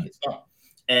mean. Like, it's not.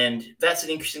 And that's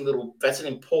an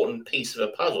important piece of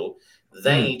a puzzle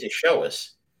they need to show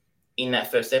us in that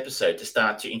first episode to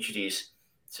start to introduce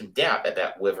some doubt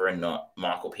about whether or not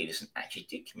Michael Peterson actually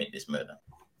did commit this murder.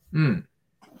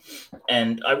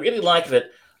 And I really like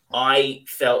that. I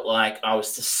felt like I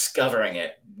was discovering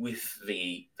it with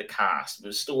the cast.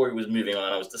 The story was moving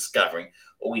on. I was discovering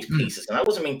all these pieces, and I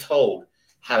wasn't being told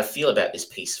how to feel about this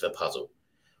piece of a puzzle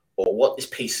or what this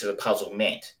piece of a puzzle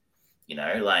meant. You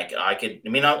know, like I'm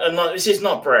not. This is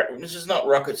not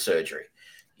rocket surgery.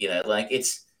 You know, like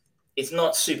it's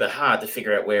not super hard to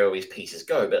figure out where all these pieces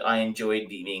go, but I enjoyed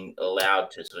being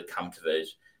allowed to sort of come to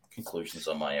those conclusions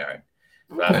on my own,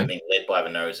 rather than being led by the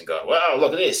nose and going, "Well,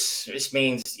 look at this. This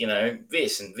means, you know,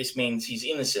 this, and this means he's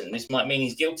innocent, and this might mean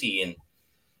he's guilty," and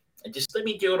just let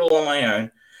me do it all on my own.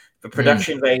 The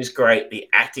production value is great. The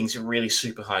acting's really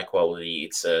super high quality.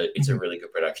 It's a really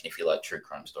good production if you like true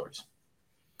crime stories.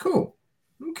 Cool.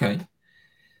 Okay.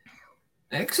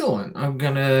 Excellent. I'm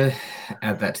going to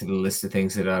add that to the list of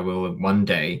things that I will one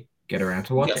day get around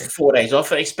to watching. 4 days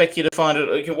off. I expect you to find it.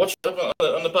 You can watch it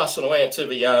on the bus on the way up to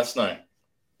the snow.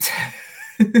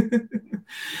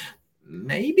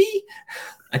 Maybe.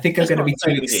 I think I'm going to be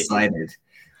too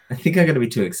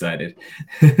excited.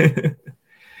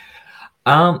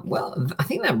 Well, I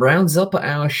think that rounds up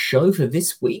our show for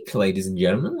this week, ladies and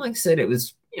gentlemen. Like I said, it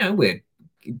was, you know, we're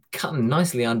cutting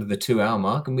nicely under the 2-hour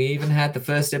mark, and we even had the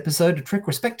first episode of Trek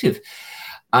Respective.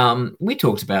 We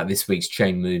talked about this week's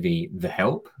chain movie, The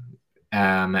Help,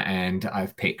 and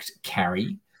I've picked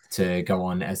Carrie to go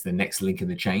on as the next link in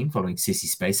the chain following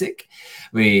Sissy Spacek.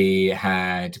 We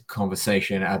had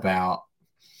conversation about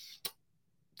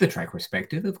the Trek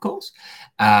Respective, of course,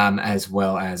 as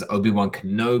well as Obi-Wan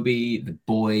Kenobi, The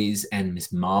Boys, and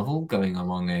Miss Marvel, going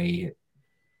along a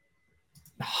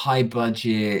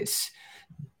high-budget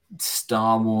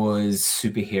Star Wars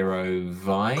superhero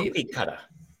vibe. Cookie cutter.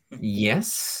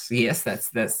 Yes, that's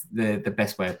the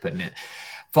best way of putting it.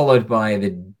 Followed by the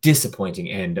disappointing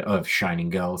end of Shining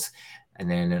Girls, and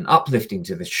then an uplifting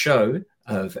to the show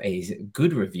of a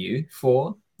good review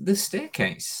for The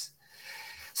Staircase.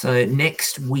 So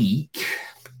next week,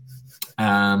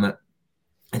 like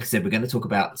I said, we're going to talk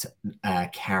about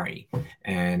Carrie,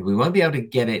 and we won't be able to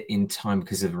get it in time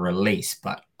because of release,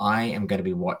 but I am going to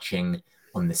be watching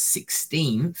on the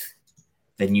 16th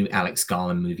the new Alex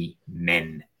Garland movie,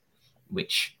 Men,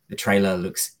 which the trailer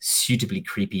looks suitably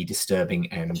creepy,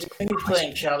 disturbing, and... Do you think he's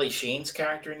playing Charlie Sheen's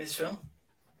character in this film?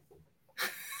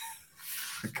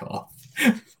 Fuck off.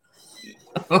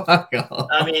 Fuck off.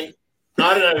 I mean,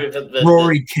 I don't know if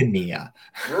Rory Kinnear.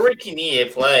 Rory Kinnear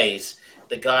plays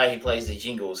the guy who plays the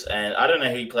jingles, and I don't know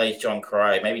who he plays John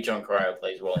Cryer. Maybe John Cryer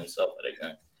plays well himself. I don't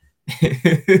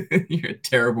know. You're a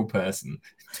terrible person.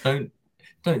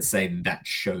 Don't say that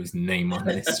show's name on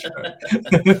this show.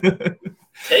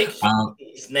 Take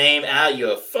his name out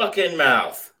your fucking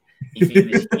mouth. If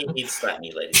he'd slap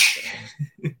me, ladies.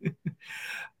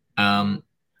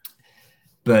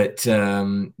 But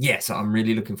yeah, so I'm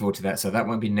really looking forward to that. So that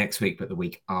won't be next week, but the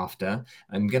week after.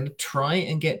 I'm going to try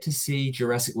and get to see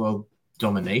Jurassic World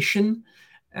Domination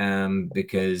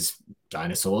because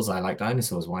dinosaurs, I like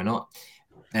dinosaurs, why not?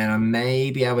 And I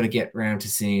may be able to get around to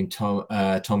seeing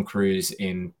Tom Cruise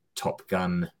in Top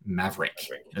Gun Maverick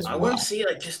as well. I want to see it,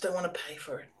 I just don't want to pay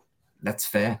for it. That's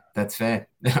fair.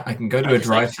 I can go to a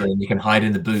drive-thru and you can hide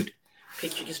in the boot.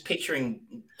 Picturing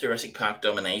Jurassic Park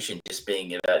Domination just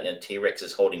being about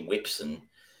T-Rexes holding whips and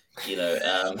it's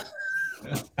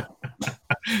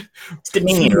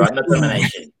Dominion, right? Not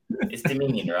Domination. It's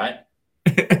Dominion, right?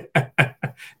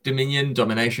 Dominion,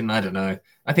 Domination, I don't know.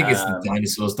 I think it's the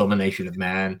dinosaurs' domination of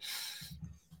man.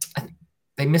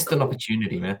 They missed an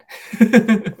opportunity, man.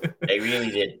 They really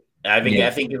did. I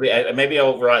think maybe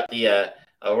I'll write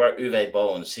Uwe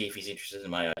Boll and see if he's interested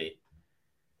in my idea.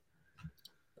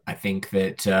 I think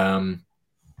that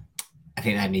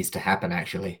needs to happen.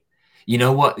 Actually, you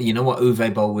know what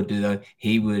Uwe Boll would do though?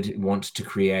 He would want to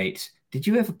create. Did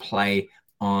you ever play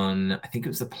on? I think it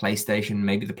was the PlayStation,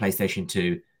 maybe the PlayStation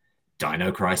 2,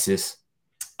 Dino Crisis.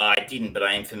 I didn't, but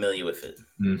I am familiar with it.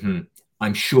 Mm-hmm.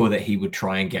 I'm sure that he would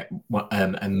try and get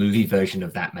a movie version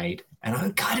of that made, and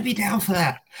I'd kind of be down for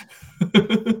that.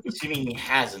 Assuming he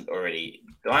hasn't already.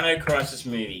 Dino Crisis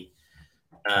movie.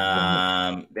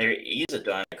 There is a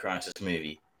Dino Crisis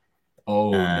movie.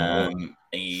 Oh no!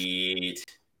 It's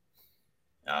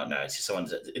just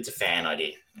someone's. It's a fan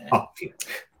idea. Yeah. Oh,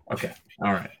 okay,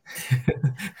 all right.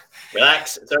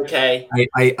 Relax, it's okay.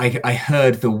 I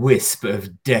heard the wisp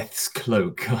of death's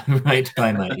cloak right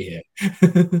by my ear.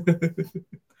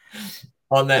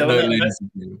 On that note, ladies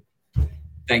and gentlemen,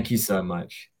 thank you so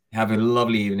much. Have a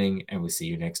lovely evening, and we'll see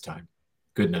you next time.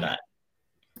 Good night.